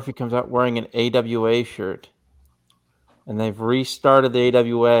Buddy Murphy comes out wearing an AWA shirt. And they've restarted the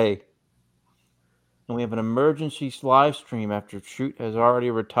AWA. And we have an emergency live stream after Shoot has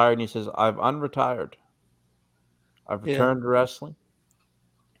already retired. And he says, "I've unretired. I've returned to wrestling."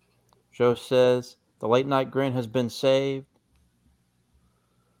 Joe says, "The late night Grin has been saved."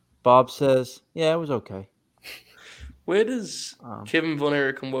 Bob says, "Yeah, it was okay." Where does Kevin Von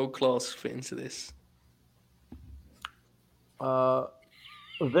Erich and World Class fit into this?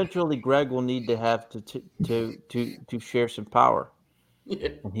 Eventually, Greg will need to have to share some power,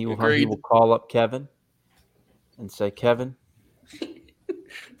 and he will call up Kevin and say, "Kevin,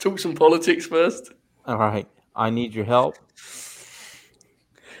 talk some politics first. All right, I need your help.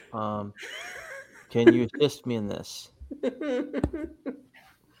 Can you assist me in this?"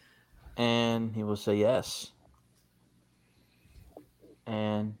 And he will say yes.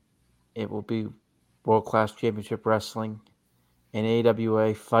 And it will be World Class Championship Wrestling and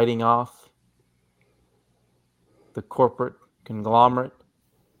AWA fighting off the corporate conglomerate.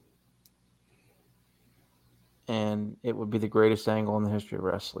 And it would be the greatest angle in the history of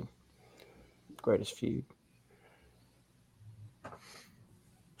wrestling. Greatest feud.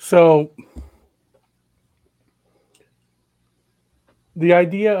 So the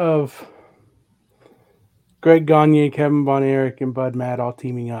idea of Greg Gagne, Kevin Von Erich, and Bud Matt all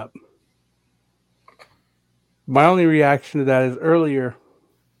teaming up. My only reaction to that is earlier,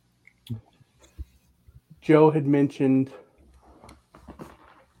 Joe had mentioned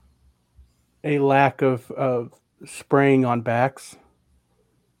a lack of spraying on backs.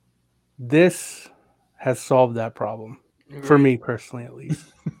 This has solved that problem, for me personally at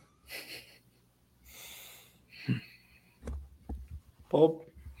least. Bob,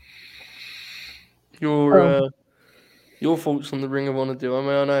 your thoughts on the Ring of Honor deal? I mean,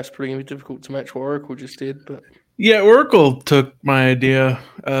 I know it's pretty gonna be difficult to match what Oracle just did, but yeah, Oracle took my idea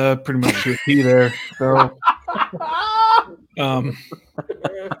pretty much to a T there. So,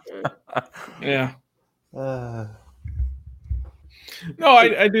 yeah. No,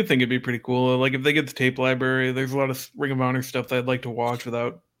 I do think it'd be pretty cool. Like if they get the tape library, there's a lot of Ring of Honor stuff that I'd like to watch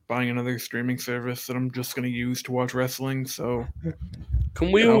without buying another streaming service that I'm just going to use to watch wrestling. So,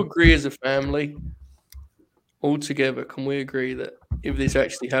 can we all agree as a family, all together? Can we agree that if this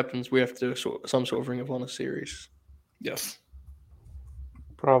actually happens, we have to do some sort of Ring of Honor series? Yes,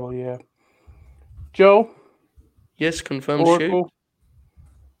 probably, yeah. Joe, yes, confirmed. Oracle.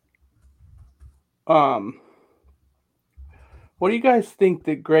 Shoot. What do you guys think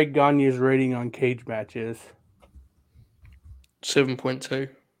that Greg Gagne's rating on Cage Match is? 7.2.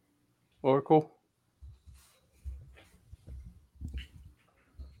 Oracle?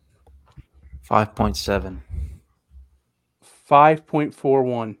 5.7.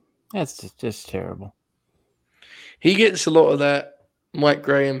 5.41. That's just terrible. He gets a lot of that Mike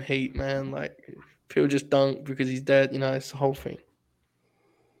Graham heat, man. Like, people just dunk because he's dead. You know, it's the whole thing.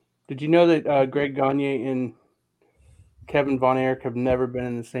 Did you know that Greg Gagne and Kevin Von Erich have never been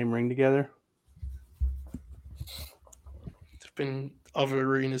in the same ring together? There's been other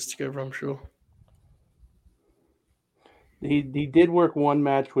arenas together, I'm sure. He did work one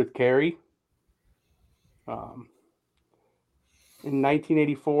match with Kerry. In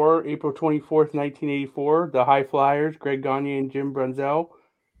 1984, April 24th, 1984, the High Flyers, Greg Gagne and Jim Brunzell,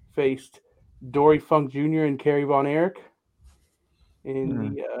 faced Dory Funk Jr. and Kerry Von Erich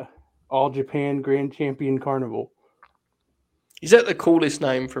in the All Japan Grand Champion Carnival. Is that the coolest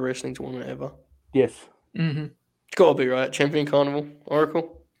name for a wrestling tournament ever? Yes. Mm-hmm. It's got to be, right? Champion Carnival,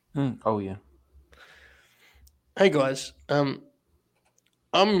 Oracle. Oh yeah. Hey guys, I'm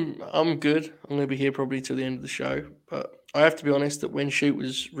good. I'm gonna be here probably till the end of the show, but I have to be honest that when Shoot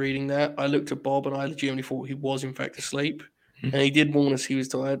was reading that, I looked at Bob and I legitimately thought he was in fact asleep, and he did warn us he was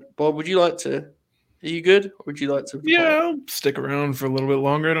tired. Bob, would you like to? Are you good, or would you like to? Yeah, depart? I'll stick around for a little bit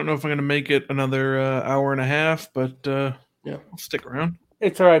longer. I don't know if I'm going to make it another hour and a half, but Yeah. I'll stick around.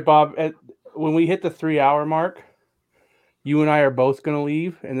 It's all right, Bob. When we hit the 3-hour mark, you and I are both going to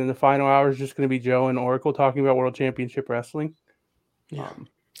leave, and then the final hour is just going to be Joe and Oracle talking about World Championship Wrestling. Yeah.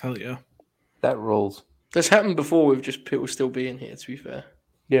 Hell yeah. That rolls. That's happened before with just people still being here. To be fair,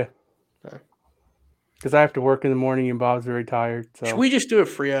 Yeah. No. Because I have to work in the morning and Bob's very tired. So should we just do a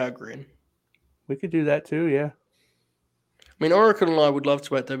 3-hour Grin? we could do that too, yeah. I mean, Oracle and I would love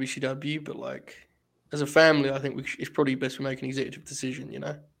to at WCW, but like, as a family, I think it's probably best we make an executive decision. You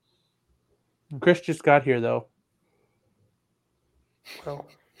know. Chris just got here, though. Well,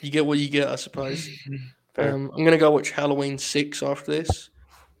 you get what you get, I suppose. Fair. I'm going to go watch Halloween 6 after this.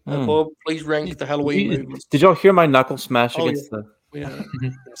 Bob, please rank the Halloween movies. Did y'all hear my knuckle smash Oh, against Yeah,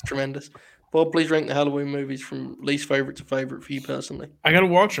 it's tremendous. Bob, please rank the Halloween movies from least favorite to favorite for you personally. I got to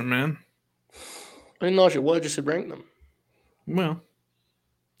watch them, man. I mean, Nigel, why just said rank them? Well,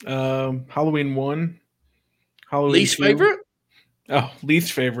 Halloween 1. Halloween Least 2. favorite? Oh,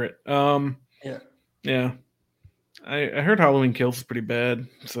 least favorite. Yeah. I heard Halloween Kills is pretty bad,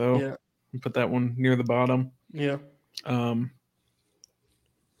 so Yeah. I'll put that one near the bottom. Yeah. I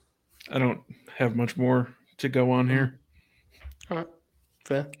don't have much more to go on here. All right.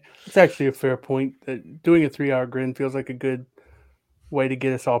 Fair. It's actually a fair point. That doing a 3-hour Grin feels like a good way to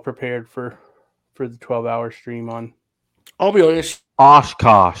get us all prepared for the 12-hour stream on. I'll be honest.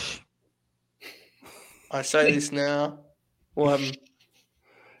 Oshkosh. I say this now. What happened?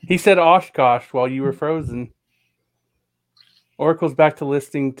 He said Oshkosh while you were frozen. Oracle's back to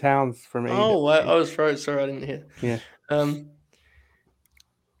listing towns for me. Oh, I was frozen. Sorry, I didn't hear. Yeah.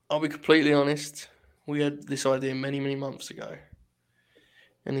 I'll be completely honest. We had this idea many, many months ago.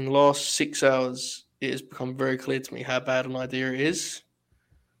 And in the last 6 hours, it has become very clear to me how bad an idea it is.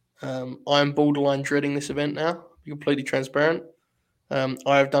 I'm borderline dreading this event now. To be completely transparent. I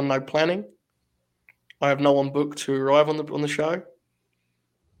have done no planning. I have no one booked to arrive on the show.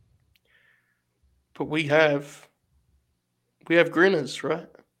 But we have grinners, right?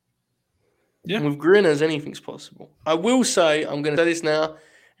 Yeah. And with grinners, anything's possible. I will say, I'm going to say this now,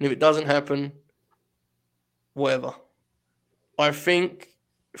 and if it doesn't happen, whatever. I think,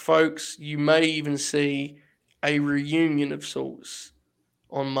 folks, you may even see a reunion of sorts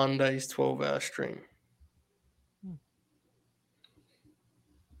on Monday's 12-hour stream.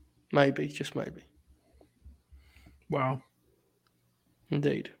 Maybe, just maybe. Wow.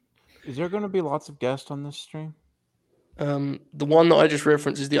 Indeed. Is there going to be lots of guests on this stream? The one that I just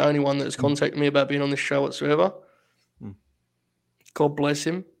referenced is the only one that has contacted me about being on this show whatsoever. God bless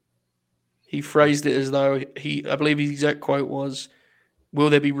him. He phrased it as though I believe his exact quote was, "Will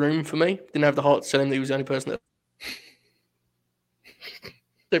there be room for me?" Didn't have the heart to tell him that he was the only person that.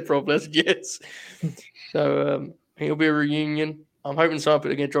 They probably said yes. So it'll be a reunion. I'm hoping some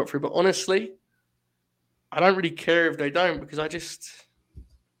people are going to drop through, but honestly, I don't really care if they don't because I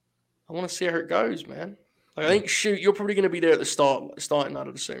want to see how it goes, man. Like, I think, shoot, you're probably going to be there at the starting, I'd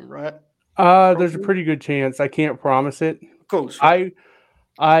assume, right? There's a pretty good chance. I can't promise it. Of course. I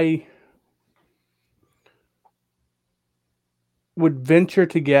would venture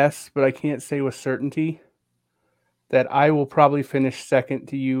to guess, but I can't say with certainty, that I will probably finish second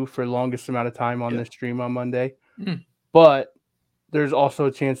to you for the longest amount of time on this stream on Monday. But there's also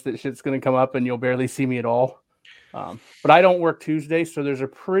a chance that shit's going to come up and you'll barely see me at all. But I don't work Tuesday, so there's a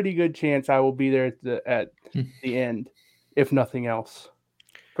pretty good chance I will be there at the end, if nothing else,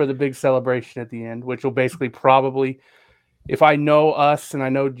 for the big celebration at the end, which will basically probably, if I know us and I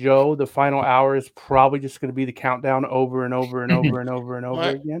know Joe, the final hour is probably just going to be the countdown over and over and over and over and over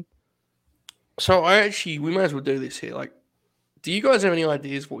again. So we may as well do this here. Like, do you guys have any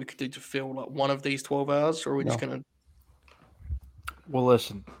ideas what we could do to fill like one of these 12 hours, or are we just going to? Well,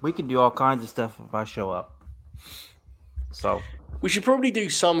 listen, we can do all kinds of stuff if I show up. So we should probably do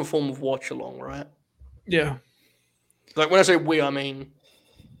some form of watch along, right? Yeah. Like when I say we, I mean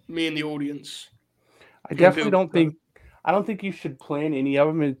me and the audience. I definitely don't think. I don't think you should plan any of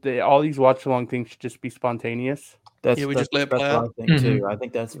them. All these watch along things should just be spontaneous. We just let it play out. I think too. I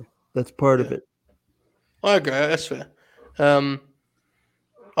think that's part of it. I agree. That's fair. Here's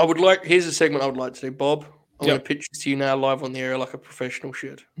a segment I would like to do, Bob. I'm going to pitch this to you now live on the air like a professional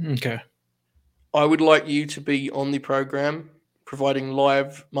should. Okay. I would like you to be on the program providing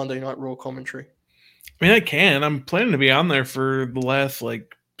live Monday Night Raw commentary? I mean, I can. I'm planning to be on there for the last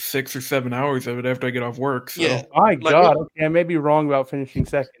 6 or 7 hours of it after I get off work. So. Yeah. My God. Okay, I may be wrong about finishing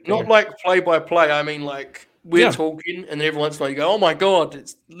second. Not like play-by-play. I mean, we're talking, and then every once in a while you go, "Oh my God,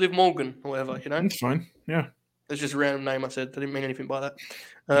 it's Liv Morgan," or whatever. You know, it's fine. Yeah, it's just a random name I said. I didn't mean anything by that.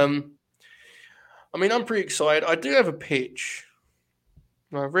 I mean, I'm pretty excited. I do have a pitch.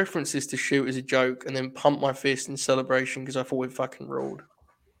 I referenced this to shoot as a joke, and then pump my fist in celebration because I thought it fucking ruled.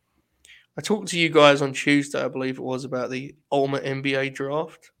 I talked to you guys on Tuesday, I believe it was, about the Ultimate NBA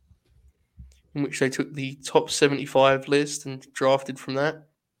draft, in which they took the top 75 list and drafted from that.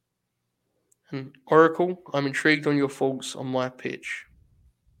 And Oracle, I'm intrigued on your thoughts on my pitch.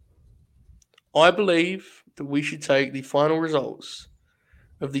 I believe that we should take the final results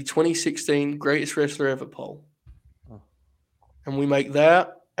of the 2016 Greatest Wrestler Ever poll, and we make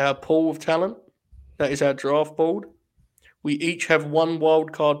that our pool of talent. That is our draft board. We each have one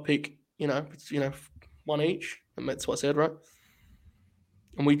wild card pick, one each. And that's what I said, right?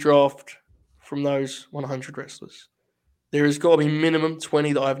 And we draft from those 100 wrestlers. There has got to be minimum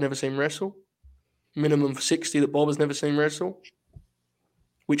 20 that I've never seen wrestle. Minimum 60 that Bob has never seen wrestle.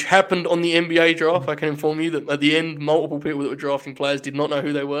 Which happened on the NBA draft. I can inform you that at the end, multiple people that were drafting players did not know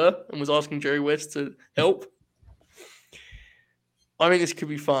who they were and was asking Jerry West to help. I think this could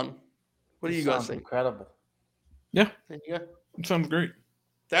be fun. What do you guys think? Incredible. Yeah. There you go. It sounds great.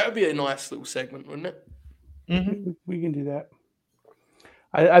 That would be a nice little segment, wouldn't it? Mm-hmm. We can do that.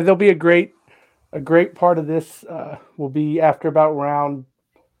 There'll be a great part of this will be after about round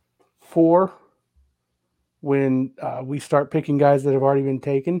 4 when we start picking guys that have already been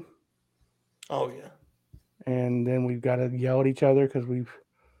taken. Oh, yeah. And then we've got to yell at each other because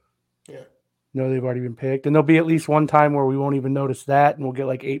know they've already been picked. And there'll be at least one time where we won't even notice that, and we'll get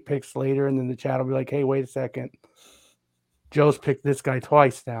 8 picks later, and then the chat will be like, hey, wait a second. Joe's picked this guy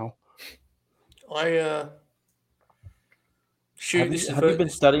twice now. Have you been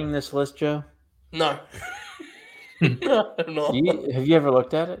studying this list, Joe? No. No, I'm not. Have you ever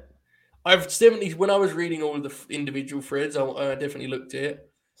looked at it? I've definitely, when I was reading all of the individual threads, I definitely looked at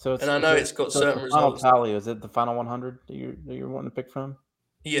it. And I know it's got certain results. Final tally, is it the final 100 that you're wanting to pick from?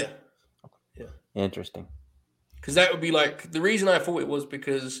 Yeah. Interesting. Because that would be the reason I thought it was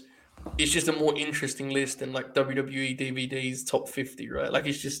because it's just a more interesting list than WWE DVD's top 50, right?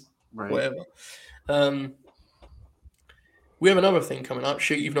 It's just whatever. We have another thing coming up.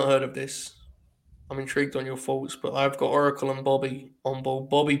 Shoot, you've not heard of this. I'm intrigued on your thoughts, but I've got Oracle and Bobby on board.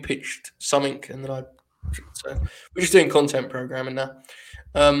 Bobby pitched something, and then so we're just doing content programming now,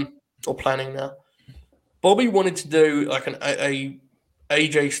 or planning now. Bobby wanted to do a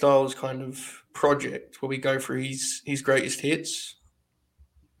AJ Styles kind of project where we go through his greatest hits.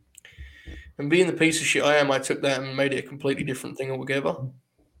 And being the piece of shit I am, I took that and made it a completely different thing altogether.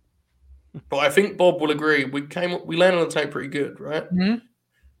 But I think Bob will agree. We landed on the tape pretty good, right? Mm-hmm.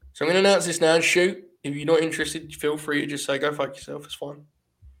 So I'm going to announce this now. Shoot, if you're not interested, feel free to just say, go fuck yourself. It's fine.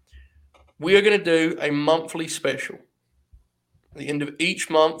 We are going to do a monthly special. At the end of each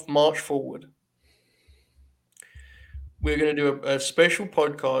month, March forward. We're going to do a special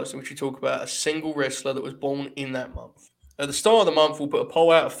podcast in which we talk about a single wrestler that was born in that month. At the start of the month, we'll put a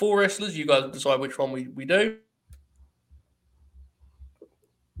poll out of 4 wrestlers. You guys will decide which one we do.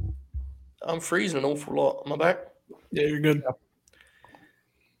 I'm freezing an awful lot. Am I back? Yeah, you're good.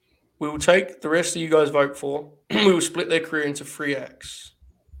 We will take the rest of you guys vote for. We will split their career into 3 acts.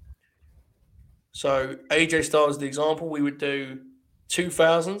 So AJ Styles is the example. We would do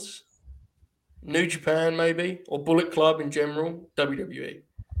 2000s, New Japan maybe, or Bullet Club in general, WWE.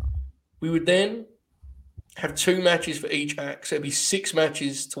 We would then have 2 matches for each act. So it'd be 6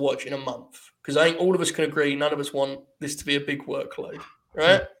 matches to watch in a month. Because I think all of us can agree, none of us want this to be a big workload,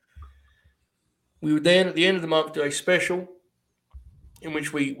 right? We would then, at the end of the month, do a special in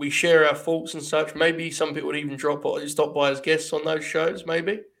which we share our thoughts and such. Maybe some people would even stop by as guests on those shows,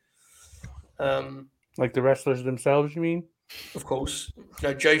 maybe. Like the wrestlers themselves, you mean? Of course.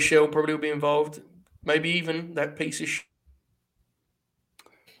 Jay Shell probably will be involved. Maybe even that piece of shit.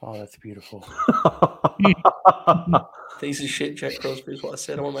 Oh, that's beautiful. Piece of shit, Jack Crosby is what I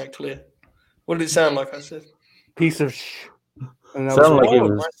said. I want to make clear. What did it sound like I said? Piece of And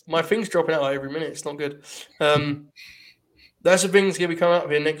that my thing's dropping out every minute. It's not good. That's the thing that's going to be coming up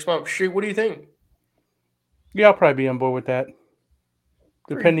here next month. Shoot, what do you think? Yeah, I'll probably be on board with that.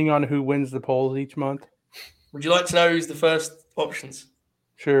 Depending on who wins the polls each month. Would you like to know who's the first options?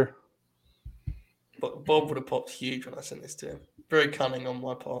 Sure. But Bob would have popped huge when I sent this to him. Very cunning on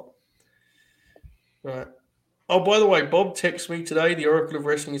my part. Right. Oh, by the way, Bob texted me today, the Oracle of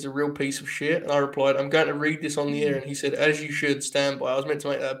Wrestling is a real piece of shit. And I replied, I'm going to read this on the air. And he said, as you should, stand by. I was meant to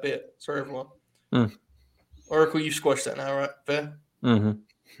make that a bit. Sorry, everyone. Mm. Oracle, you squashed that now, right? Fair?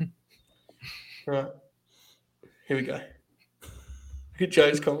 Mm-hmm. Right. Here we go. Look at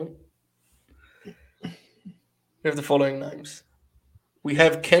Joe's comment. We have the following names. We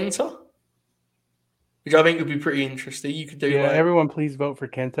have Kenta, which I think would be pretty interesting. You could do like... everyone please vote for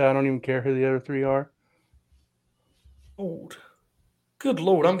Kenta. I don't even care who the other three are. Lord. Good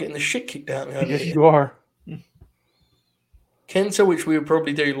Lord, I'm getting the shit kicked out of me. Yes, you are. Kenta, which we would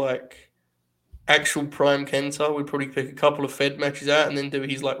probably do like actual prime Kenta. We'd probably pick a couple of Fed matches out and then do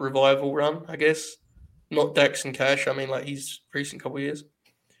his like revival run, I guess. Not Dax and Cash. I mean, like his recent couple of years.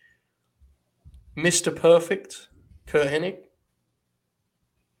 Mr. Perfect, Kurt Hennig.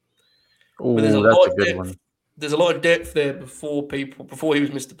 Oh, But that's a good depth. one. There's a lot of depth there before he was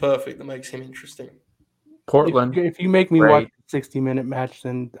Mr. Perfect that makes him interesting. Portland. If you make me great. watch a 60-minute match,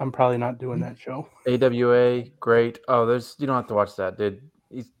 then I'm probably not doing that show. AWA, great. Oh, you don't have to watch that, dude.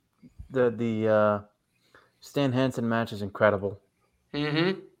 The Stan Hansen match is incredible.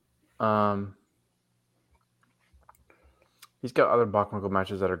 Mm-hmm. He's got other Bachmichael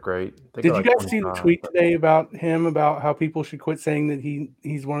matches that are great. Did you guys see the tweet today about him, about how people should quit saying that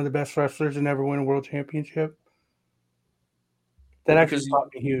he's one of the best wrestlers and never win a world championship? That actually caught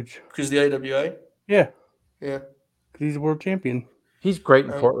me huge. Because the AWA? Yeah. Yeah. Because he's a world champion. He's great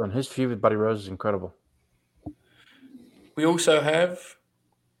in Portland. His feud with Buddy Rose is incredible. We also have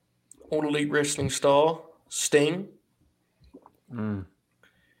All Elite Wrestling star Sting. Mm.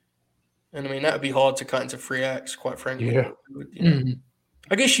 And I mean, that would be hard to cut into 3 acts, quite frankly. Yeah. You know.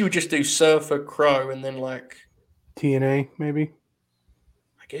 I guess you would just do Surfer, Crow, and then like TNA, maybe.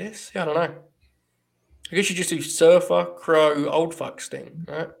 I guess. Yeah, I don't know. I guess you just do Surfer, Crow, Old Fuck Sting,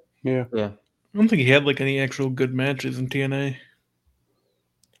 right? Yeah. Yeah. I don't think he had like any actual good matches in TNA.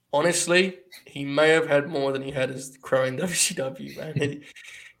 Honestly, he may have had more than he had as Crow in WCW, man. At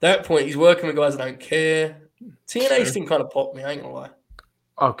that point, he's working with guys that don't care. TNA Sting kind of popped me, I ain't gonna lie.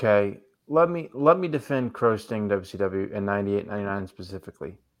 Okay. Let me defend Crow Sting WCW in 98, 99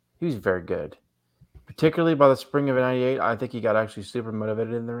 specifically. He was very good. Particularly by the spring of 98, I think he got actually super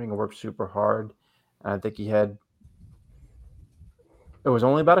motivated in the ring and worked super hard. And I think it was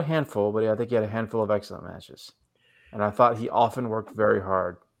only about a handful, but I think he had a handful of excellent matches. And I thought he often worked very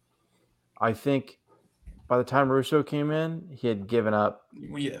hard. I think by the time Russo came in, he had given up.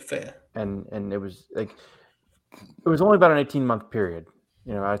 Yeah, fair. And it was only about an 18-month period.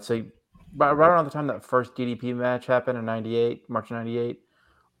 You know, I'd say right around the time that first DDP match happened in 98, March 98,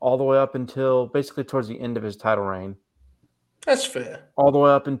 all the way up until basically towards the end of his title reign. That's fair. All the way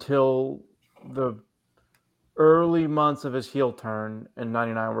up until the early months of his heel turn in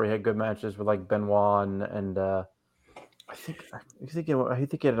 99, where he had good matches with like Benoit and I think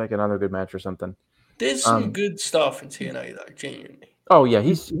he had like another good match or something. There's some good stuff in TNA though, genuinely. Oh yeah,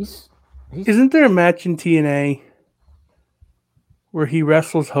 he's Isn't there a match in TNA where he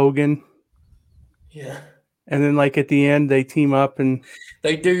wrestles Hogan? Yeah. And then like at the end they team up and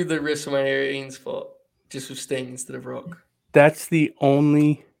they do the WrestleMania 18 spot just with Sting instead of Rock. That's the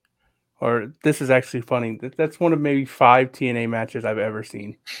only, or this is actually funny. That's one of maybe 5 TNA matches I've ever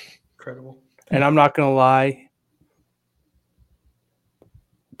seen. Incredible. And I'm not gonna lie,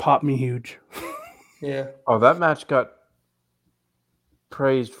 popped me huge. Yeah. Oh, that match got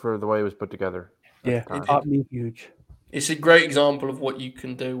praised for the way it was put together. Yeah, it popped me huge. It's a great example of what you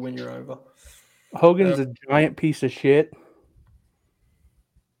can do when you're over. Hogan's a giant piece of shit.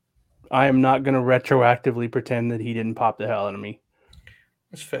 I am not going to retroactively pretend that he didn't pop the hell out of me.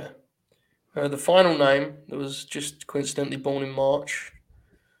 That's fair. The final name that was just coincidentally born in March,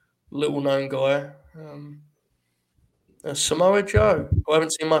 little known guy, Samoa Joe, who I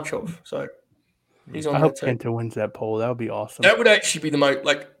haven't seen much of. So he's on I there hope too. Kenta wins that poll. That would be awesome. That would actually be the most,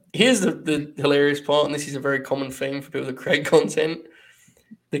 like, here's the hilarious part, and this is a very common theme for people that create content.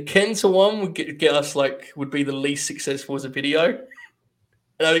 The Kenta one would get us, like, would be the least successful as a video.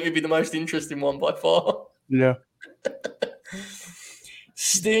 And I think it'd be the most interesting one by far. Yeah.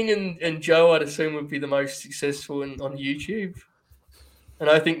 Sting and Joe, I'd assume, would be the most successful on YouTube. And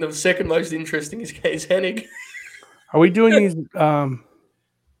I think the second most interesting is Hennig. Are we doing these?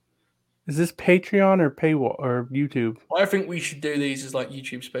 Is this Patreon or paywall or YouTube? I think we should do these as like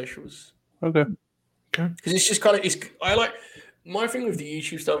YouTube specials. Okay. Because it's just kind of my thing with the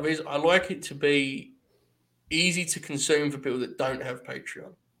YouTube stuff is I like it to be easy to consume for people that don't have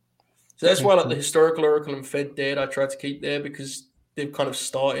Patreon. So that's why like the historical Oracle and Fed Dead I try to keep there because they've kind of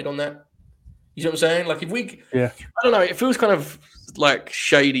started on that You know what I'm saying? Like if we, Yeah. I don't know. It feels kind of like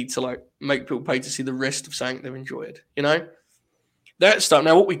shady to like make people pay to see the rest of something they've enjoyed. You know, that stuff.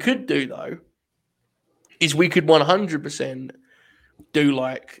 Now, what we could do though is we could 100% do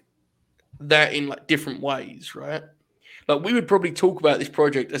like that in like different ways, right? Like we would probably talk about this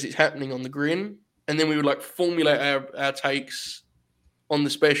project as it's happening on the Grin, and then we would like formulate our takes on the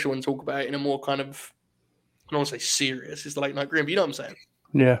special and talk about it in a more kind of, I don't want to say serious. It's the late night Grin, but you know what I'm saying?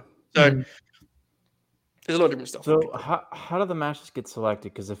 Yeah. So there's a lot of different stuff. So how do the matches get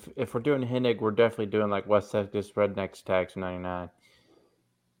selected? Because if we're doing Hennig, we're definitely doing like West Texas Rednecks Tags 99.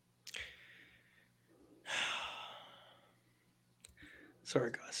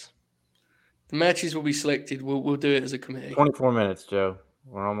 Sorry, guys. The matches will be selected. We'll do it as a committee. 24 minutes, Joe.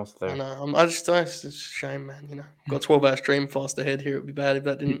 We're almost there. I know. It's a shame, man. You know, got a 12-hour stream fast ahead here. It would be bad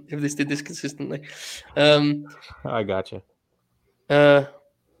if this did this consistently. I gotcha.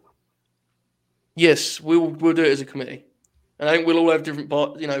 Yes, we'll do it as a committee, and I think we'll all have different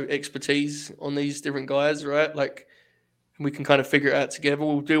expertise on these different guys, right? Like, we can kind of figure it out together.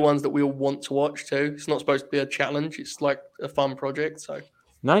 We'll do ones that we all want to watch too. It's not supposed to be a challenge. It's like a fun project. So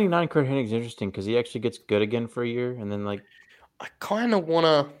 99 Kurt Hennig's interesting because he actually gets good again for a year, and then like I kind of want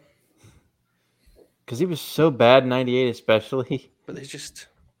to, because he was so bad in 98 especially. but there's just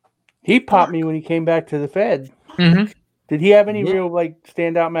He popped me when he came back to the Fed. Mm-hmm. Did he have any real like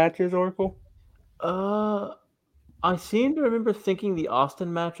standout matches, Oracle? I seem to remember thinking the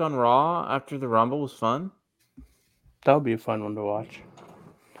Austin match on Raw after the Rumble was fun. That would be a fun one to watch.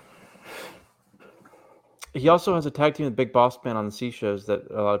 He also has a tag team with Big Boss Man on the C shows that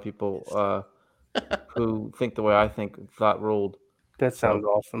a lot of people who think the way I think flat ruled. That sounds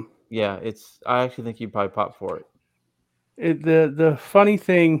awesome. Yeah, I actually think you'd probably pop for it. The funny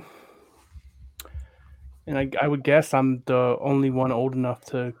thing, and I would guess I'm the only one old enough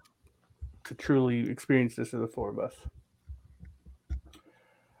to truly experience this of the four of us.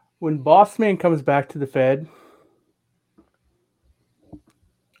 When Boss Man comes back to the Fed,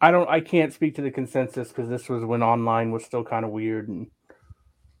 I can't speak to the consensus because this was when online was still kind of weird,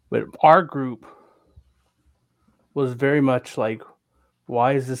 but our group was very much like,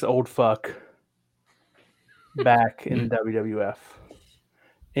 why is this old fuck back in the WWF?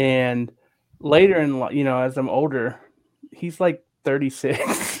 And later as I'm older, he's like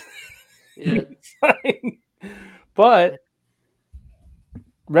 36. yeah. But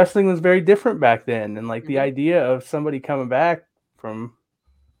wrestling was very different back then, and like the idea of somebody coming back from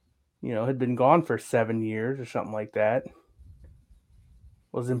had been gone for 7 years or something like that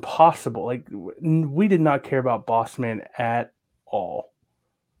was impossible. Like we did not care about Boss Man at all.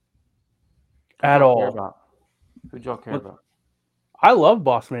 At all. Who'd y'all care about? I love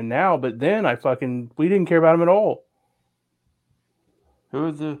Boss Man now, but then we didn't care about him at all. Who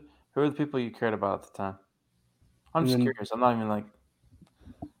are the people you cared about at the time? I'm just curious. I'm not even like.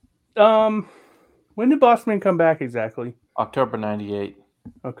 When did Boss Man come back exactly? October 98.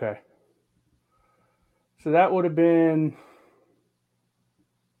 Okay. So that would have been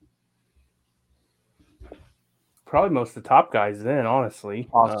probably most of the top guys then, honestly.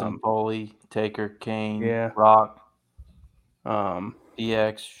 Austin Foley, Taker, Kane, Yeah. Rock,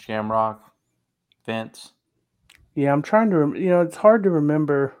 EX, Shamrock, Vince. Yeah, I'm trying to it's hard to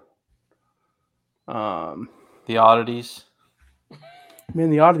remember. The Oddities.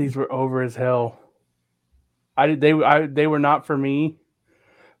 Man, the Oddities were over as hell. They were not for me.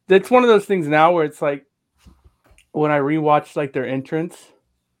 It's one of those things now where it's like when I rewatch like their entrance,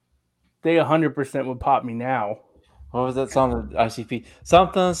 they 100% would pop me now. What was that song? The ICP.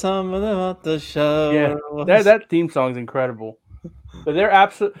 Something about the show. Yeah, that theme song is incredible. But they're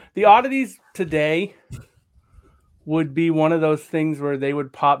the Oddities today would be one of those things where they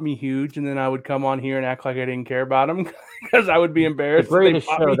would pop me huge, and then I would come on here and act like I didn't care about them because I would be embarrassed. The Greatest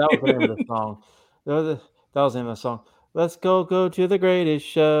Show. That was the name of the song. That was the name of the song. Let's go to the Greatest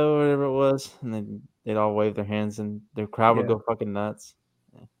Show, whatever it was, and then they'd all wave their hands, and the crowd would go fucking nuts.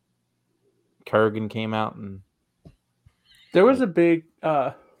 Yeah. Kurgan came out, and there was a big.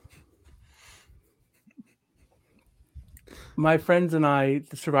 My friends and I,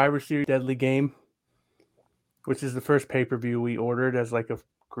 the Survivor Series Deadly Game, which is the first pay-per-view we ordered as like a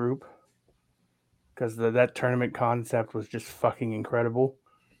group, because that tournament concept was just fucking incredible.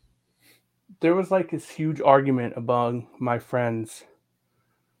 There was like this huge argument among my friends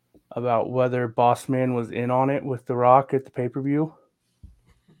about whether Boss Man was in on it with The Rock at the pay-per-view.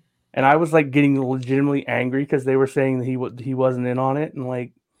 And I was like getting legitimately angry because they were saying that he wasn't in on it. And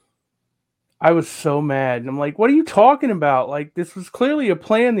like, I was so mad. And I'm like, what are you talking about? Like, this was clearly a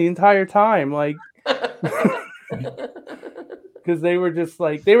plan the entire time. Like, because because they were just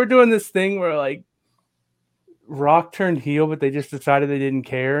like they were doing this thing where like Rock turned heel, but they just decided they didn't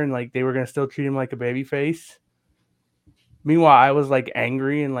care and like they were gonna still treat him like a babyface. Meanwhile, I was like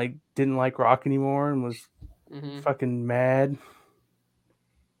angry and like didn't like Rock anymore and was fucking mad.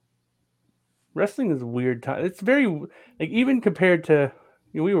 Wrestling is a weird time. It's very like even compared to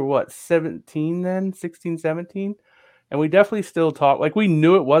we were what 17 then 16 17 and we definitely still talk like we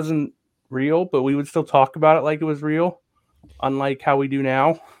knew it wasn't real but we would still talk about it like it was real unlike how we do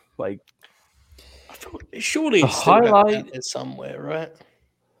now like I thought surely The it's still highlight- out there somewhere, right?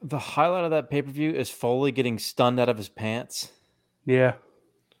 The highlight of that pay-per-view is Foley getting stunned out of his pants. yeah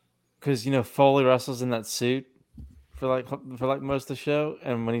Because Foley wrestles in that suit for like most of the show,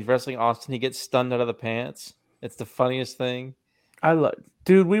 and when he's wrestling Austin, he gets stunned out of the pants. It's the funniest thing.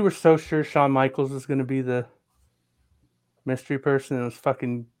 dude we were so sure Shawn Michaels was going to be the mystery person. It was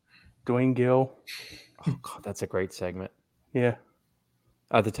fucking Dwayne Gill. Oh god, that's a great segment. Yeah.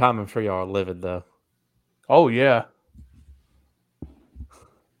 At the time, I'm sure y'all are livid though. Oh yeah.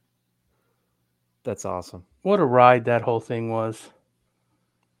 That's awesome. What a ride that whole thing was.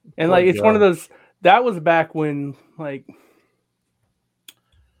 And Poor like it's one of Joe. those that was back when like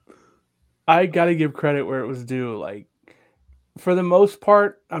I got to give credit where it was due. Like for the most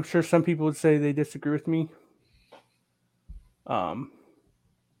part, I'm sure some people would say they disagree with me.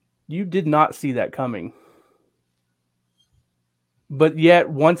 You did not see that coming. But yet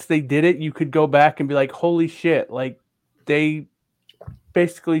once they did it, you could go back and be like, "Holy shit, like they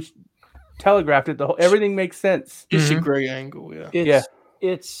basically telegraphed it. Everything makes sense." It's a great angle, yeah.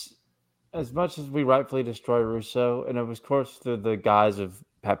 It's as much as we rightfully destroy Russo, and of course the guise of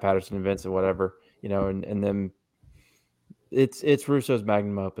Pat Patterson and Vince or whatever, and then it's Russo's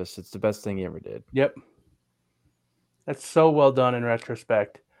magnum opus. It's the best thing he ever did. Yep. That's so well done in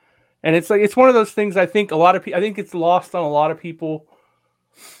retrospect. And it's like it's one of those things I think I think it's lost on a lot of people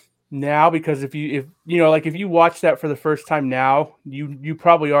now because if you watch that for the first time now, you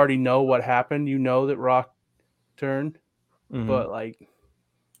probably already know what happened. You know that Rock turned. Mhm. But like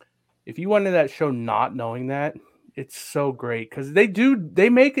if you went into that show not knowing that, it's so great because they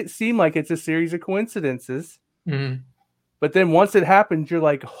make it seem like it's a series of coincidences. Mhm. But then once it happens, you're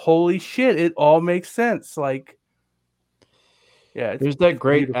like, holy shit, it all makes sense. Like, yeah, There's that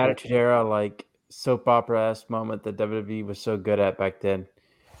great beautiful. Attitude Era, like soap opera-esque moment that WWE was so good at back then,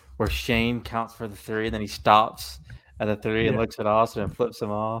 where Shane counts for the 3 and then he stops at the 3 and looks at Austin and flips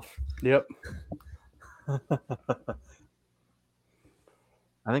him off. Yep.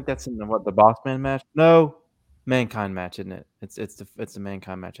 I think that's in the Boss Man match? No, Mankind match, isn't it? It's the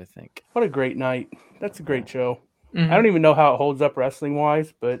Mankind match, I think. What a great night. That's a great show. Mhm. I don't even know how it holds up wrestling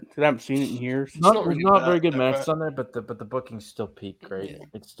wise, but I haven't seen it in years. not There's really not bad, very good though, matches right? on there, but the booking's still peak great. Yeah.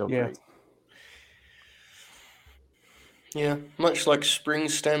 It's still Yeah. great. Yeah, much like Spring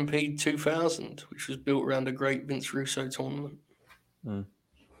Stampede 2000, which was built around a great Vince Russo tournament.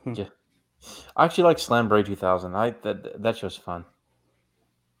 Yeah, I actually like Slam Break 2000. That show's fun.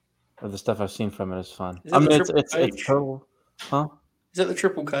 The stuff I've seen from it is fun. Is that I mean, the it's Triple H? total, huh? Is that the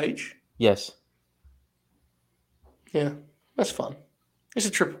Triple Cage? Yes. Yeah, that's fun. It's a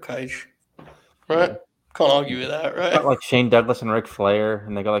Triple Cage, right? Can't argue with that, right? Got like Shane Douglas and Ric Flair,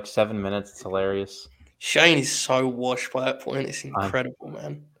 and they got like 7 minutes. It's hilarious. Shane is so washed by that point. It's incredible,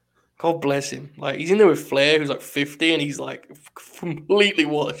 man. God bless him. Like he's in there with Flair, who's like 50, and he's like completely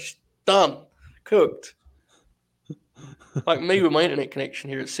washed, done, cooked. Like me with my internet connection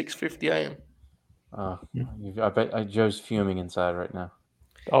here at 6:50 a.m. I bet Joe's fuming inside right now.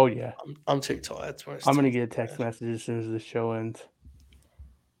 Oh yeah. I'm too tired. To I'm gonna get a text message as soon as the show ends.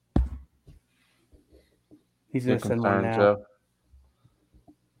 He's gonna send one now. Joe.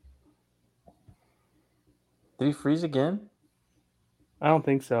 Did he freeze again? I don't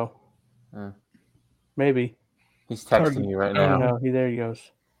think so. Uh, Maybe. He's texting you right now. No, there he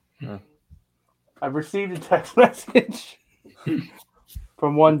goes. Yeah. I've received a text message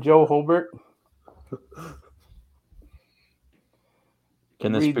from one Joe Holbert.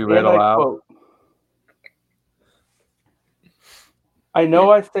 Can this Reads, be read and I aloud? quote, I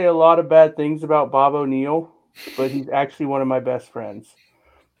know I say a lot of bad things about Bob O'Neill, but he's actually one of my best friends.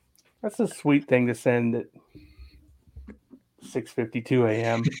 That's a sweet thing to send at 6:52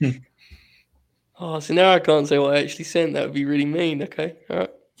 a.m. Oh, so now I can't say what I actually sent. That would be really mean. Okay, all right.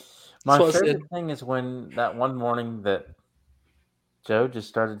 My That's what I said. favorite thing is when that one morning that Joe just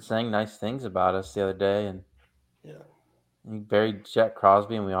started saying nice things about us the other day, and he buried Jack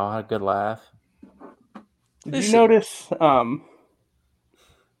Crosby, and we all had a good laugh. Did you notice? I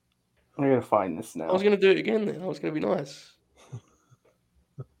gotta find this now. I was gonna do it again. Then I was gonna be nice.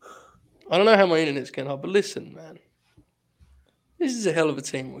 I don't know how my internet's going to, but listen, man. This is a hell of a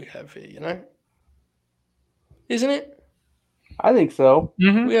team we have here, isn't it? I think so.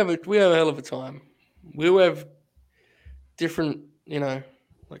 Mm-hmm. We have a hell of a time. We all have different,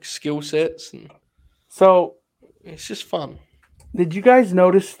 like skill sets, and So, it's just fun. did you guys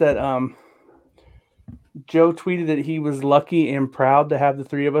notice that Joe tweeted that he was lucky and proud to have the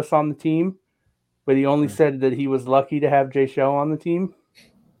three of us on the team, but he only said that he was lucky to have Jay Shell on the team?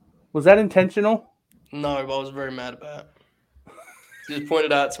 Was that intentional? No, but I was very mad about it. He just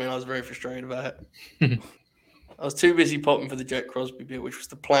pointed out to me, and I was very frustrated about it. I was too busy popping for the Jack Crosby bit, which was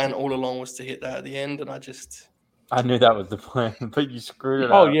the plan all along, was to hit that at the end, and I knew that was the plan, but you screwed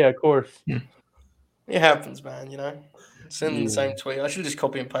it Oh, up. yeah, of course. It happens, man, Sending the same tweet. I should have just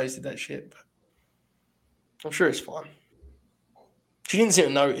copy and pasted that shit, but I'm sure it's fine. She didn't seem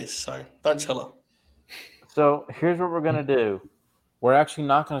to notice, so don't tell her. So here's what we're going to do. We're actually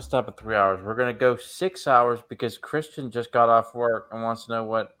not going to stop at 3 hours. We're going to go 6 hours because Christian just got off work and wants to know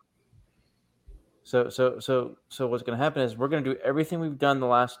what. So what's going to happen is we're going to do everything we've done the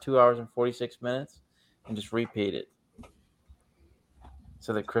last 2 hours and 46 minutes and just repeat it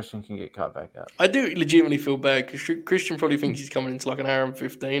so that Christian can get caught back up. I do legitimately feel bad because Christian probably thinks he's coming into like an hour and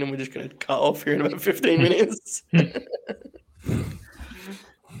 15 and we're just going to cut off here in about 15 minutes.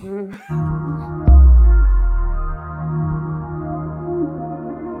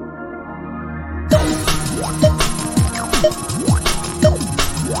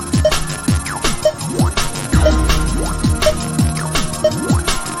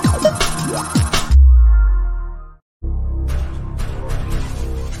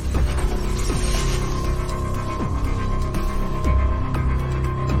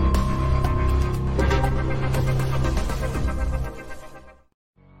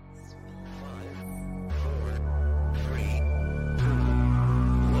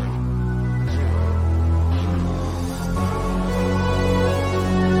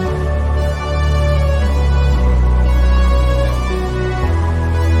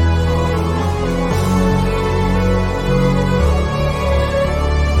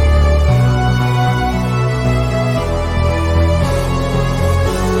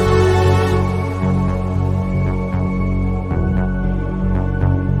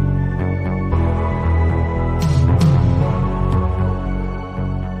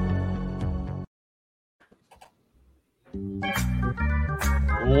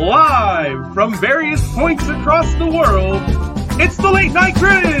 Live from various points across the world, it's the Late Night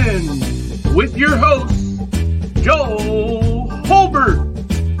Grin with your host, Joel Holbert,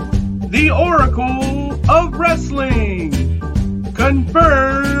 the Oracle of Wrestling,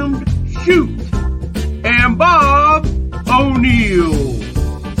 Confirmed Shoot, and Bob O'Neill.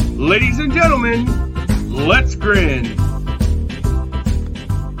 Ladies and gentlemen, let's grin.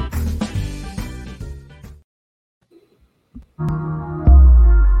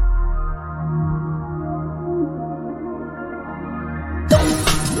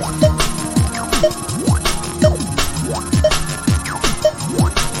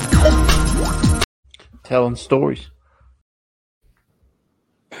 Telling stories.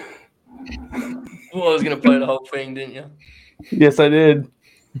 Well, I was going to play the whole thing, didn't you? Yes, I did.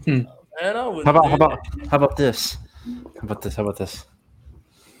 Man, I was How about this? How about this?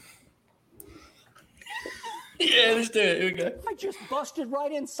 Yeah, let's do it. Here we go. I just busted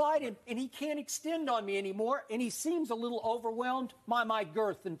right inside him, and he can't extend on me anymore, and he seems a little overwhelmed by my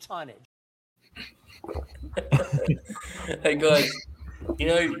girth and tonnage. Hey, guys, you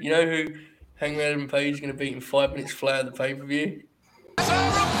know who Hangman Adam Page is going to beat in 5 minutes flat at the pay-per-view?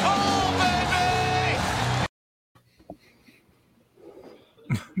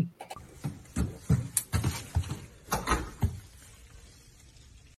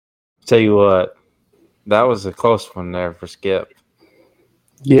 Tell you what, that was a close one there for Skip.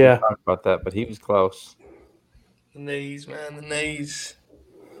 Yeah. Talk about that, but he was close. The knees, man, the knees.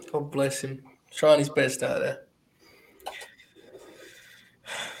 God bless him. Trying his best out there.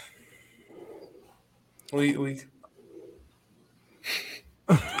 We True.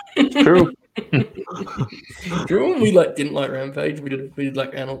 Remember when we didn't like Rampage? We did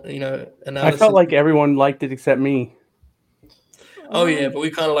analysis. I felt like everyone liked it except me. Oh yeah, but we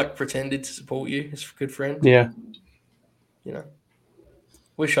kind of pretended to support you as a good friend. Yeah.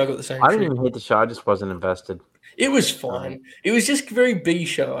 Wish I got the same. I didn't even hate the show. I just wasn't invested. It was fine. It was just a very B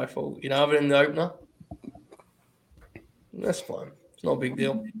show, I thought. Other than the opener. That's fine. It's not a big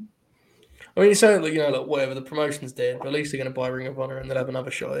deal. I mean, it's only whatever. The promotion's dead, but at least they're going to buy Ring of Honor and they'll have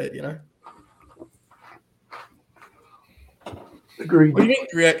another shot at it. Agreed. What do you think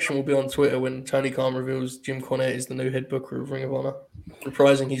the reaction will be on Twitter when Tony Khan reveals Jim Cornette is the new head booker of Ring of Honor,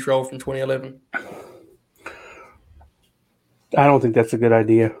 reprising his role from 2011? I don't think that's a good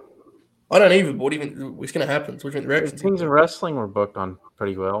idea. I don't either. But what do you think? What's going to happen? So what do you think the reactions? Things in wrestling were booked on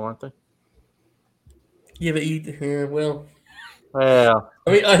pretty well, weren't they? Yeah, but well. Well,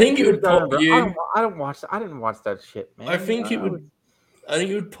 I mean, I think it would pop you. I didn't watch that shit, man. I think it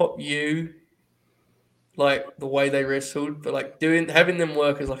would pop you, like the way they wrestled, but like having them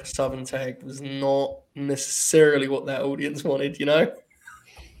work as like a Southern tag was not necessarily what that audience wanted. You know?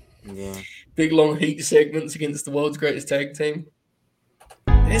 Yeah. Big long heat segments against the world's greatest tag team.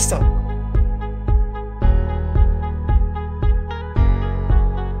 It's stuff.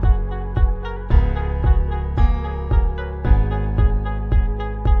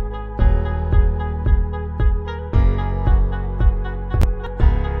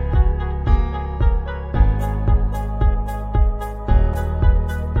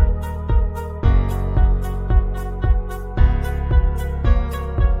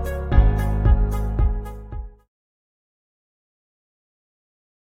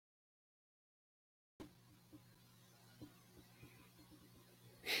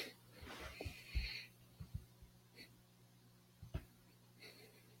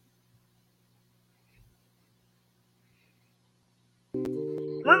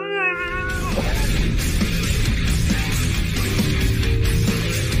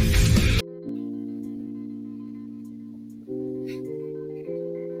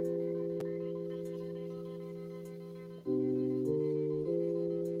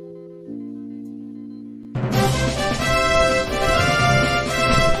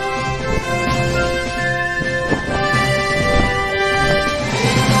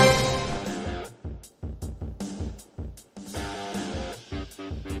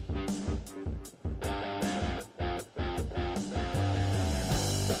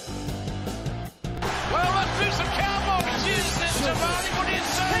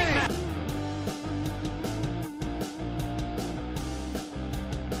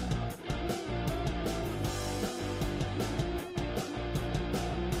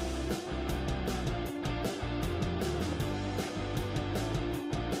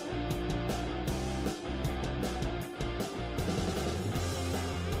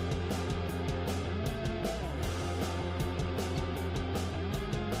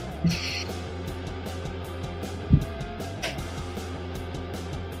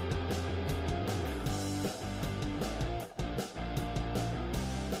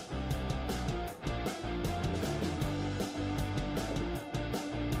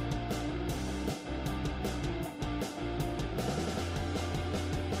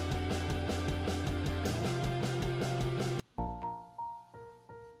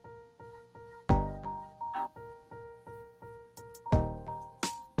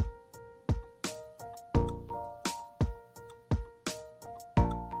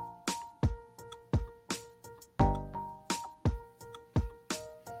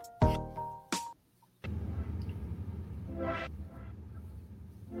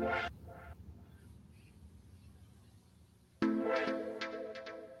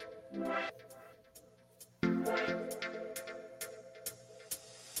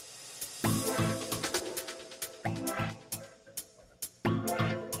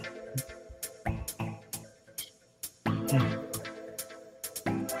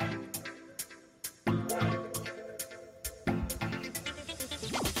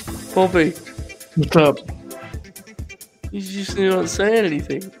 Bobby, What's up? you just not saying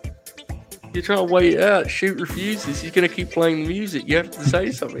anything. You're trying to wait it out. Shoot refuses. He's going to keep playing the music. You have to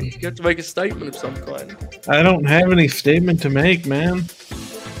say something. You have to make a statement of some kind. I don't have any statement to make, man. I'm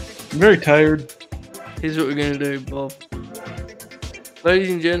very tired. Here's what we're going to do, Bob.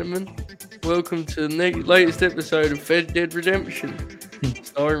 Ladies and gentlemen, welcome to the latest episode of Fed Dead Redemption,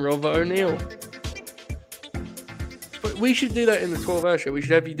 starring Robert O'Neill. But we should do that in the 12-hour show. We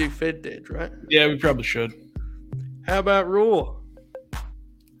should have you do Fed Dead, right? Yeah, we probably should. How about Raw?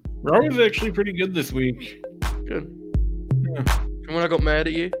 Raw was actually pretty good this week. Good. Yeah. And when I got mad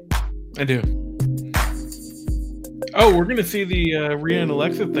at you? I do. Oh, we're going to see the Rhea and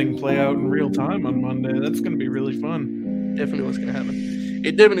Alexa thing play out in real time on Monday. That's going to be really fun. Definitely what's going to happen.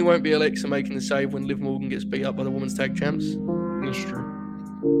 It definitely won't be Alexa making the save when Liv Morgan gets beat up by the women's tag champs. That's true.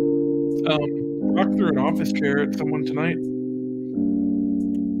 Rock through an office chair at someone tonight.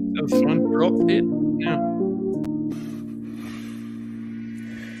 That was fun. Rock did? Yeah.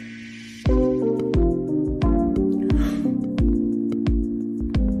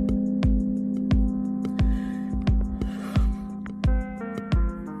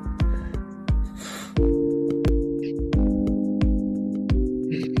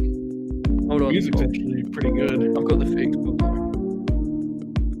 Hold on. Music's actually pretty good. I've got the fix.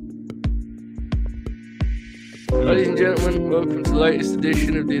 Ladies and gentlemen, welcome to the latest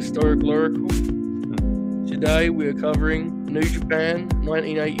edition of the Historical Oracle. Today we are covering New Japan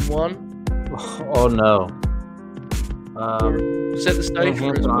 1981. Oh no. Set the stage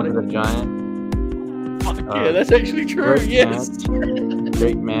for us, buddy. The Giant. Fuck yeah, that's actually true, great yes.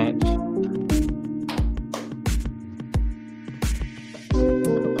 Great match.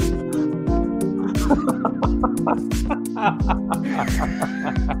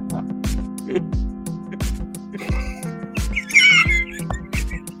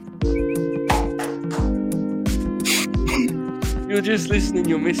 You're just listening,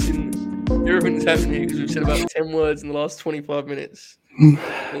 you're missing everything that's happening here because we've said about 10 words in the last 25 minutes. So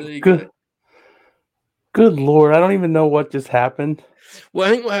there you go. Good Lord, I don't even know what just happened. Well,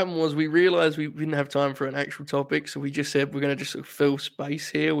 I think what happened was we realised we didn't have time for an actual topic, so we just said we're going to just sort of fill space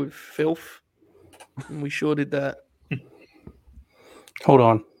here with filth. And we sure did that. Hold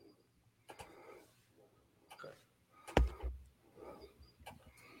on.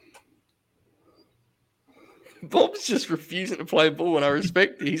 Bob's just refusing to play ball, and I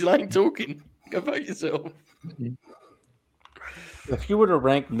respect it. He's like talking. Go about yourself. If you were to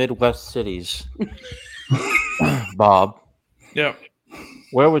rank Midwest cities, Bob, Yeah.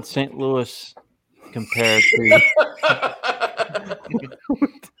 where would St. Louis compare to?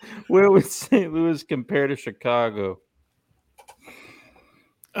 Where would St. Louis compare to Chicago?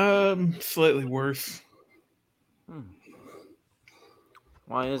 Slightly worse.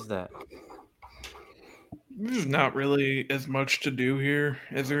 Why is that? There's not really as much to do here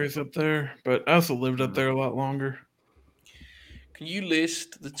as there is up there, but I also lived up there a lot longer. Can you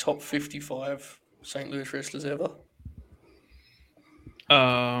list the top 55 St. Louis wrestlers ever?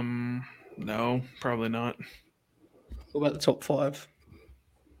 No, probably not. What about the top 5?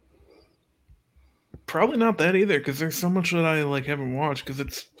 Probably not that either, because there's so much that I haven't watched. Because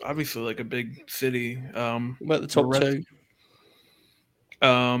it's obviously a big city. What about the top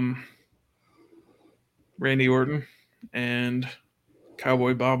 2? Randy Orton and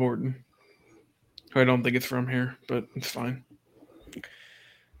Cowboy Bob Orton, who I don't think is from here, but it's fine.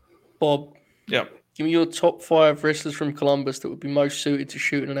 Bob. Yep. Give me your top 5 wrestlers from Columbus that would be most suited to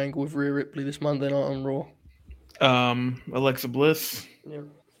shooting an angle with Rhea Ripley this Monday night on Raw. Alexa Bliss. Yeah.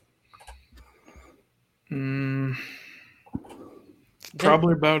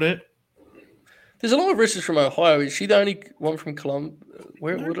 Probably about it. There's a lot of wrestlers from Ohio. Is she the only one from Columbus?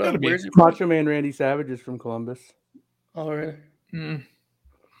 Where is it from? Macho Man Randy Savage is from Columbus. Oh, really? I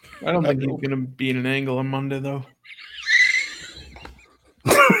don't think he's going to be in an angle on Monday, though.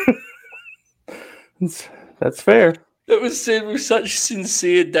 That's fair. That was said with such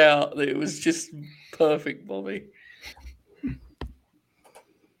sincere doubt that it was just perfect, Bobby.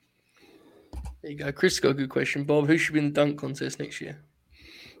 There you go. Chris got a good question. Bob, who should be in the dunk contest next year?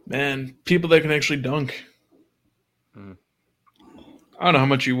 Man, people that can actually dunk. I don't know how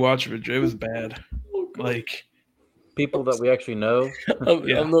much you watch of it, Jay. It was bad. People that we actually know.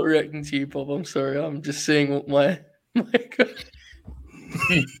 I'm not reacting to you, Bob. I'm sorry. I'm just seeing what my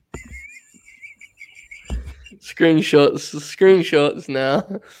screenshots now.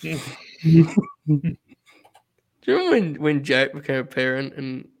 Do you remember when Jack became a parent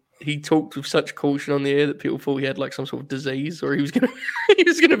and he talked with such caution on the air that people thought he had some sort of disease, or he was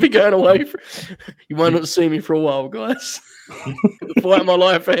gonna be going away? You might not see me for a while, guys. Fight my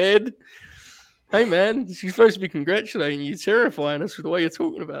life ahead. Hey man, she's supposed to be congratulating you, terrifying us with the way you're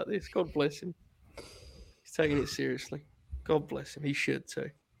talking about this. God bless him. He's taking it seriously. God bless him. He should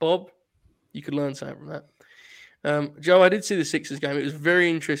too. Bob, you could learn something from that. Joe, I did see the Sixers game. It was very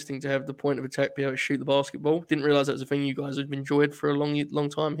interesting to have the point of attack be able to shoot the basketball. Didn't realize that was a thing you guys have enjoyed for a long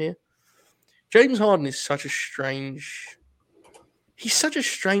time here. James Harden is such a strange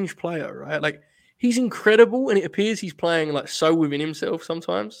player, right? He's incredible, and it appears he's playing so within himself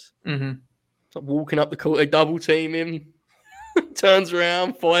sometimes. Mm-hmm. It's like walking up the court, they double team him, turns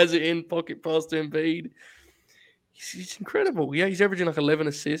around, fires it in, pocket pass to Embiid. He's incredible. Yeah, he's averaging 11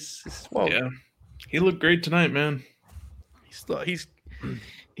 assists. It's wild. Yeah. He looked great tonight, man. He's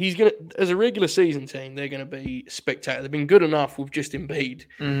gonna, as a regular season team, they're gonna be spectacular. They've been good enough with just Embiid.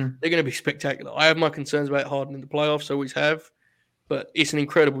 Mm-hmm. They're gonna be spectacular. I have my concerns about Harden in the playoffs, always have, but it's an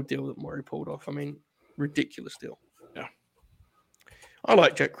incredible deal that Murray pulled off. I mean, ridiculous deal. Yeah. I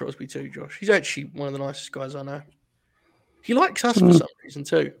like Jack Crosby too, Josh. He's actually one of the nicest guys I know. He likes us for some reason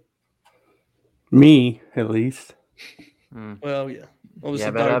too. Me, at least. Well, yeah.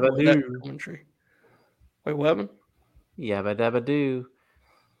 Obviously, commentary. Wait, what happened? Yabba dabba doo.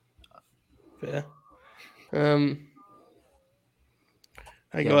 Fair.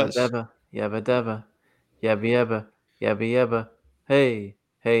 Hey guys. Yabba dabba. Yabba yabba.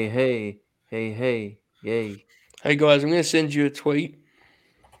 Yay. Hey guys, I'm going to send you a tweet.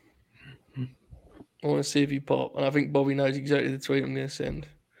 I want to see if you pop, and I think Bobby knows exactly the tweet I'm going to send.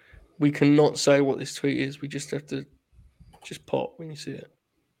 We cannot say what this tweet is. We just have to just pop when you see it.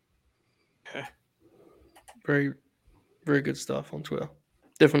 Okay. Very, very good stuff on Twitter.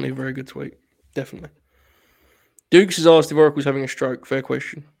 Definitely a very good tweet. Definitely. Dukes has asked if Oracle's having a stroke. Fair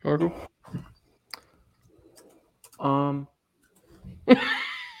question. Oracle? I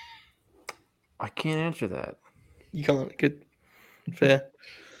can't answer that. You can't. Good. Fair.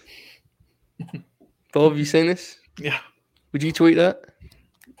 Bob, have you seen this? Yeah. Would you tweet that?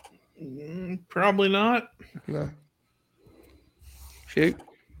 Probably not. No. Shoot.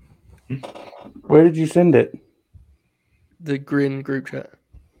 Where did you send it? The Grin group chat.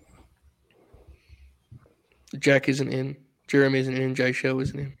 Jack isn't in. Jeremy isn't in. Jay Shell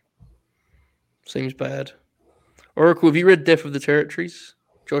isn't in. Seems bad. Oracle, have you read Death of the Territories?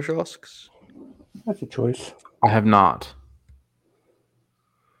 Josh asks. That's a choice. I have not.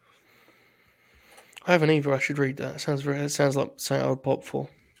 I haven't either. I should read that. It sounds like something I would pop for.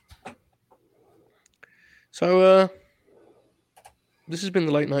 So, this has been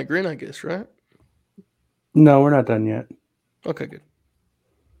the Late Night Grin, I guess, right? No, we're not done yet. Okay, good. Do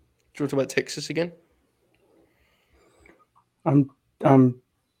you want to talk about Texas again? I'm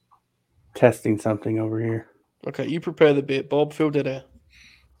testing something over here. Okay, you prepare the bit. Bob, fill dead air.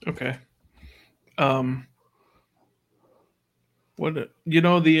 Okay. The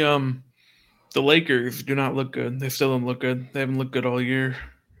Lakers do not look good. They still don't look good. They haven't looked good all year.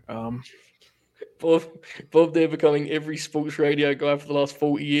 Bob, they're becoming every sports radio guy for the last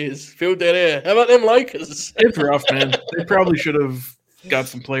 40 years. Fill dead air. How about them Lakers? It's rough, man. They probably should have got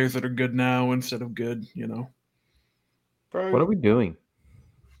some players that are good now instead of good, Bro, What are we doing?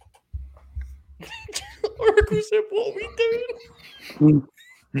 Oracle said, what are we doing?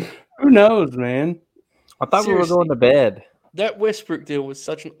 Who knows, man? I thought we were Seriously. going to bed. That Westbrook deal was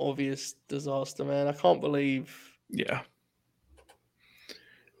such an obvious disaster, man. I can't believe. Yeah.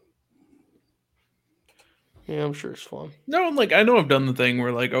 Yeah, I'm sure it's fine. No, I know I've done the thing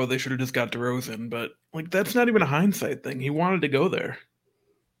where they should have just got DeRozan, but that's not even a hindsight thing. He wanted to go there.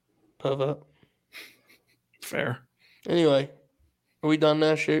 Pervert. Fair. Anyway, are we done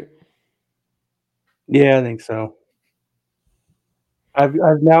now? Shoot. Yeah, I think so. I've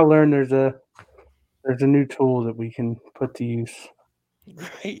now learned there's a new tool that we can put to use.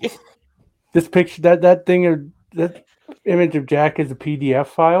 Right. This picture, that image of Jack is a PDF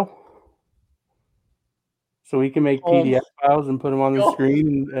file, so we can make PDF files and put them on the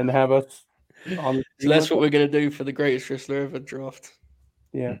screen and have us on the screen. So that's what we're gonna do for the greatest wrestler ever draft.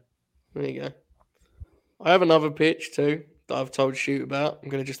 Yeah. There you go. I have another pitch too that I've told Shoot about. I'm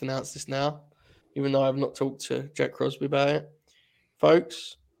going to just announce this now, even though I've not talked to Jack Crosby about it.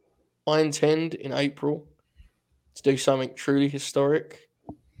 Folks, I intend in April to do something truly historic.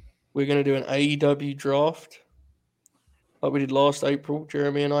 We're going to do an AEW draft like we did last April.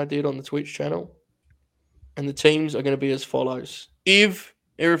 Jeremy and I did on the Twitch channel. And the teams are going to be as follows. If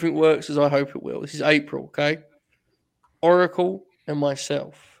everything works as I hope it will, this is April, okay? Oracle and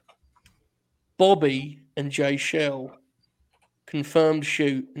myself. Bobby and Jay Shell, confirmed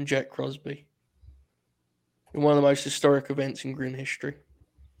Shoot and Jack Crosby in one of the most historic events in Grin history.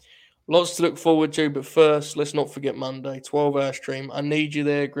 Lots to look forward to, but first, let's not forget Monday, 12-hour stream. I need you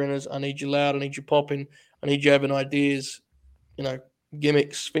there, Grinners. I need you loud. I need you popping. I need you having ideas,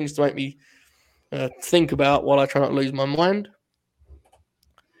 gimmicks, things to make me think about while I try not to lose my mind.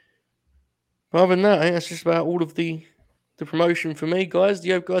 But other than that, I think that's just about all of the promotion for me, guys. Do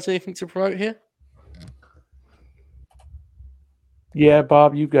you have guys anything to promote here? Yeah,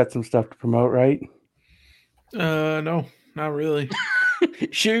 Bob, you've got some stuff to promote, right? No, not really.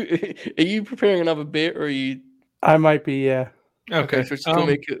 Shoot, are you preparing another bit, or are you? I might be, yeah. Okay. So it's gonna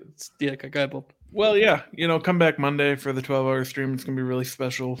make it. Yeah, okay, go, Bob. Well, yeah, come back Monday for the 12-hour stream. It's gonna be a really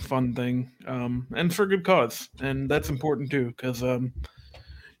special, fun thing, and for a good cause, and that's important too, because a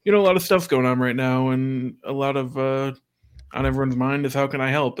lot of stuff's going on right now, and a lot of on everyone's mind is how can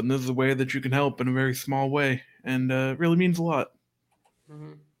I help, and this is a way that you can help in a very small way, and it really means a lot.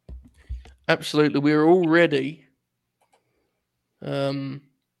 Mm-hmm. Absolutely, we're already over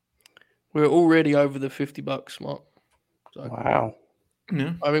the $50 mark. So Wow.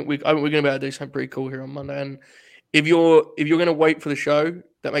 Yeah, I think we're going to be able to do something pretty cool here on Monday. And if you're going to wait for the show,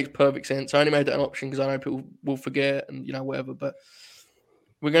 that makes perfect sense. I only made that an option because I know people will forget and whatever. But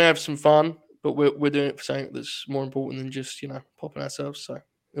we're going to have some fun. But we're doing it for something that's more important than just popping ourselves. So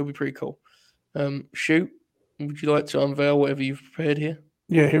it'll be pretty cool. Shoot, would you like to unveil whatever you've prepared here?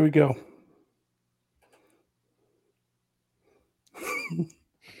 Yeah, here we go.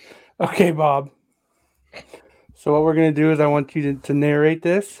 Okay, Bob. So what we're going to do is I want you to narrate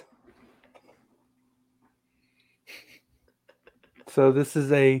this. So this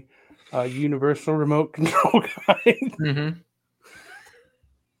is a universal remote control guide. Mm-hmm.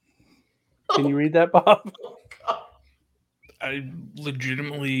 Can you read that, Bob? I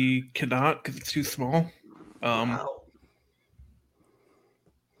legitimately cannot because it's too small. Wow.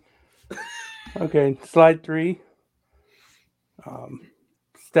 Okay, slide 3.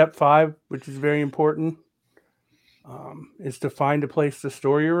 Step 5, which is very important, is to find a place to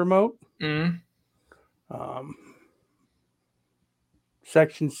store your remote. Mm.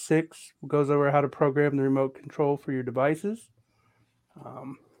 Section 6 goes over how to program the remote control for your devices.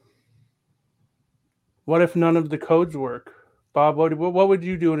 What if none of the codes work? Bob, what would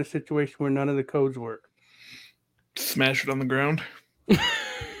you do in a situation where none of the codes work? Smash it on the ground.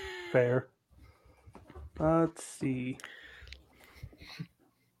 Fair. Let's see.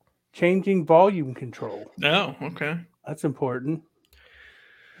 Changing volume control. Oh, okay. That's important.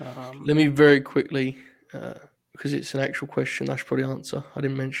 Let me very quickly, because it's an actual question I should probably answer. I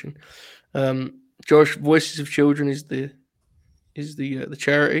didn't mention. Josh, Voices of Children is the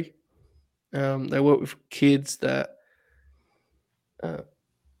charity. They work with kids that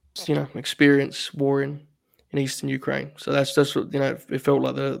experience war in eastern Ukraine. So that's what it felt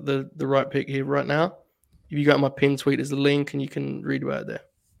like the right pick here right now. If you go to my pin tweet, there's the link and you can read about it there.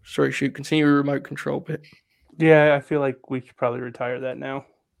 Sorry, shoot. Continue your remote control bit. Yeah, I feel like we should probably retire that now.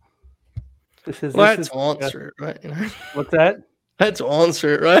 This is to answer it, right? What's that? I had to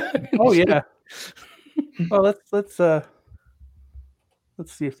answer it, right? Oh yeah. Well, let's see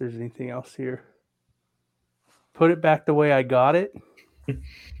if there's anything else here. Put it back the way I got it.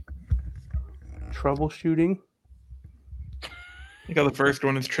 Troubleshooting. I got the first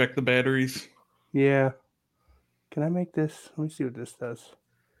one is check the batteries. Yeah. Can I make this? Let me see what this does.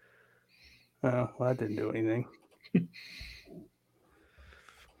 Oh, well, that didn't do anything.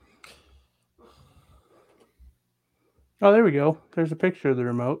 Oh, there we go. There's a picture of the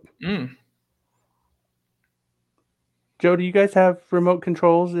remote. Mm. Joe, do you guys have remote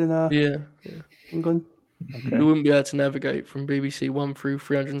controls in Yeah. England? Okay. We wouldn't be able to navigate from BBC 1 through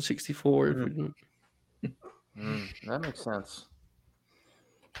 364 if we didn't. That makes sense.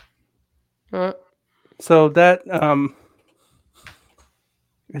 All right. So that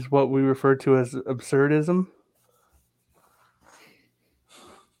is what we refer to as absurdism.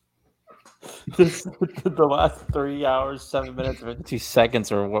 The last 3 hours, 7 minutes, 52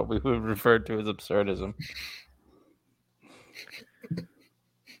 seconds are what we would refer to as absurdism.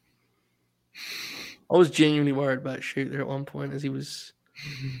 I was genuinely worried about Shoot there at one point as he was.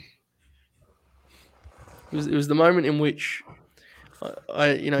 It was the moment in which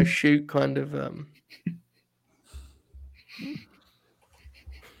I Shoot kind of.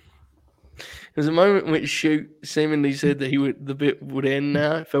 It was a moment in which Shoot seemingly said that the bit would end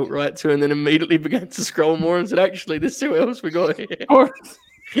now. It felt right to, and then immediately began to scroll more and said, "Actually, there's still else we got here." Of course.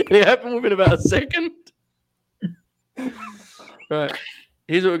 And it happened within about a second. Right,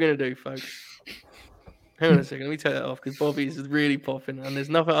 here's what we're gonna do, folks. Hang on a second, let me take that off because Bobby's really popping, and there's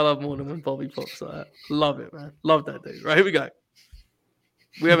nothing I love more than when Bobby pops like that. Love it, man. Love that dude. Right, here we go.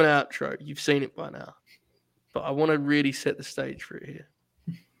 We have an outro. You've seen it by now, but I want to really set the stage for it here.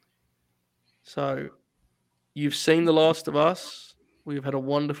 So, you've seen The Last of Us. We've had a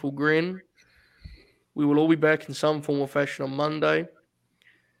wonderful Grin. We will all be back in some form or fashion on Monday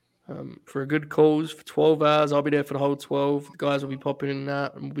for a good cause for 12 hours. I'll be there for the whole 12. The guys will be popping in and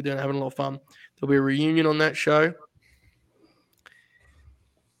out, and we'll be there having a lot of fun. There'll be a reunion on that show.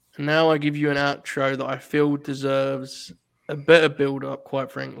 And now I give you an outro that I feel deserves a better build-up,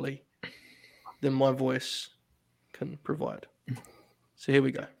 quite frankly, than my voice can provide. So here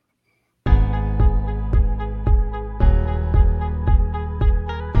we go.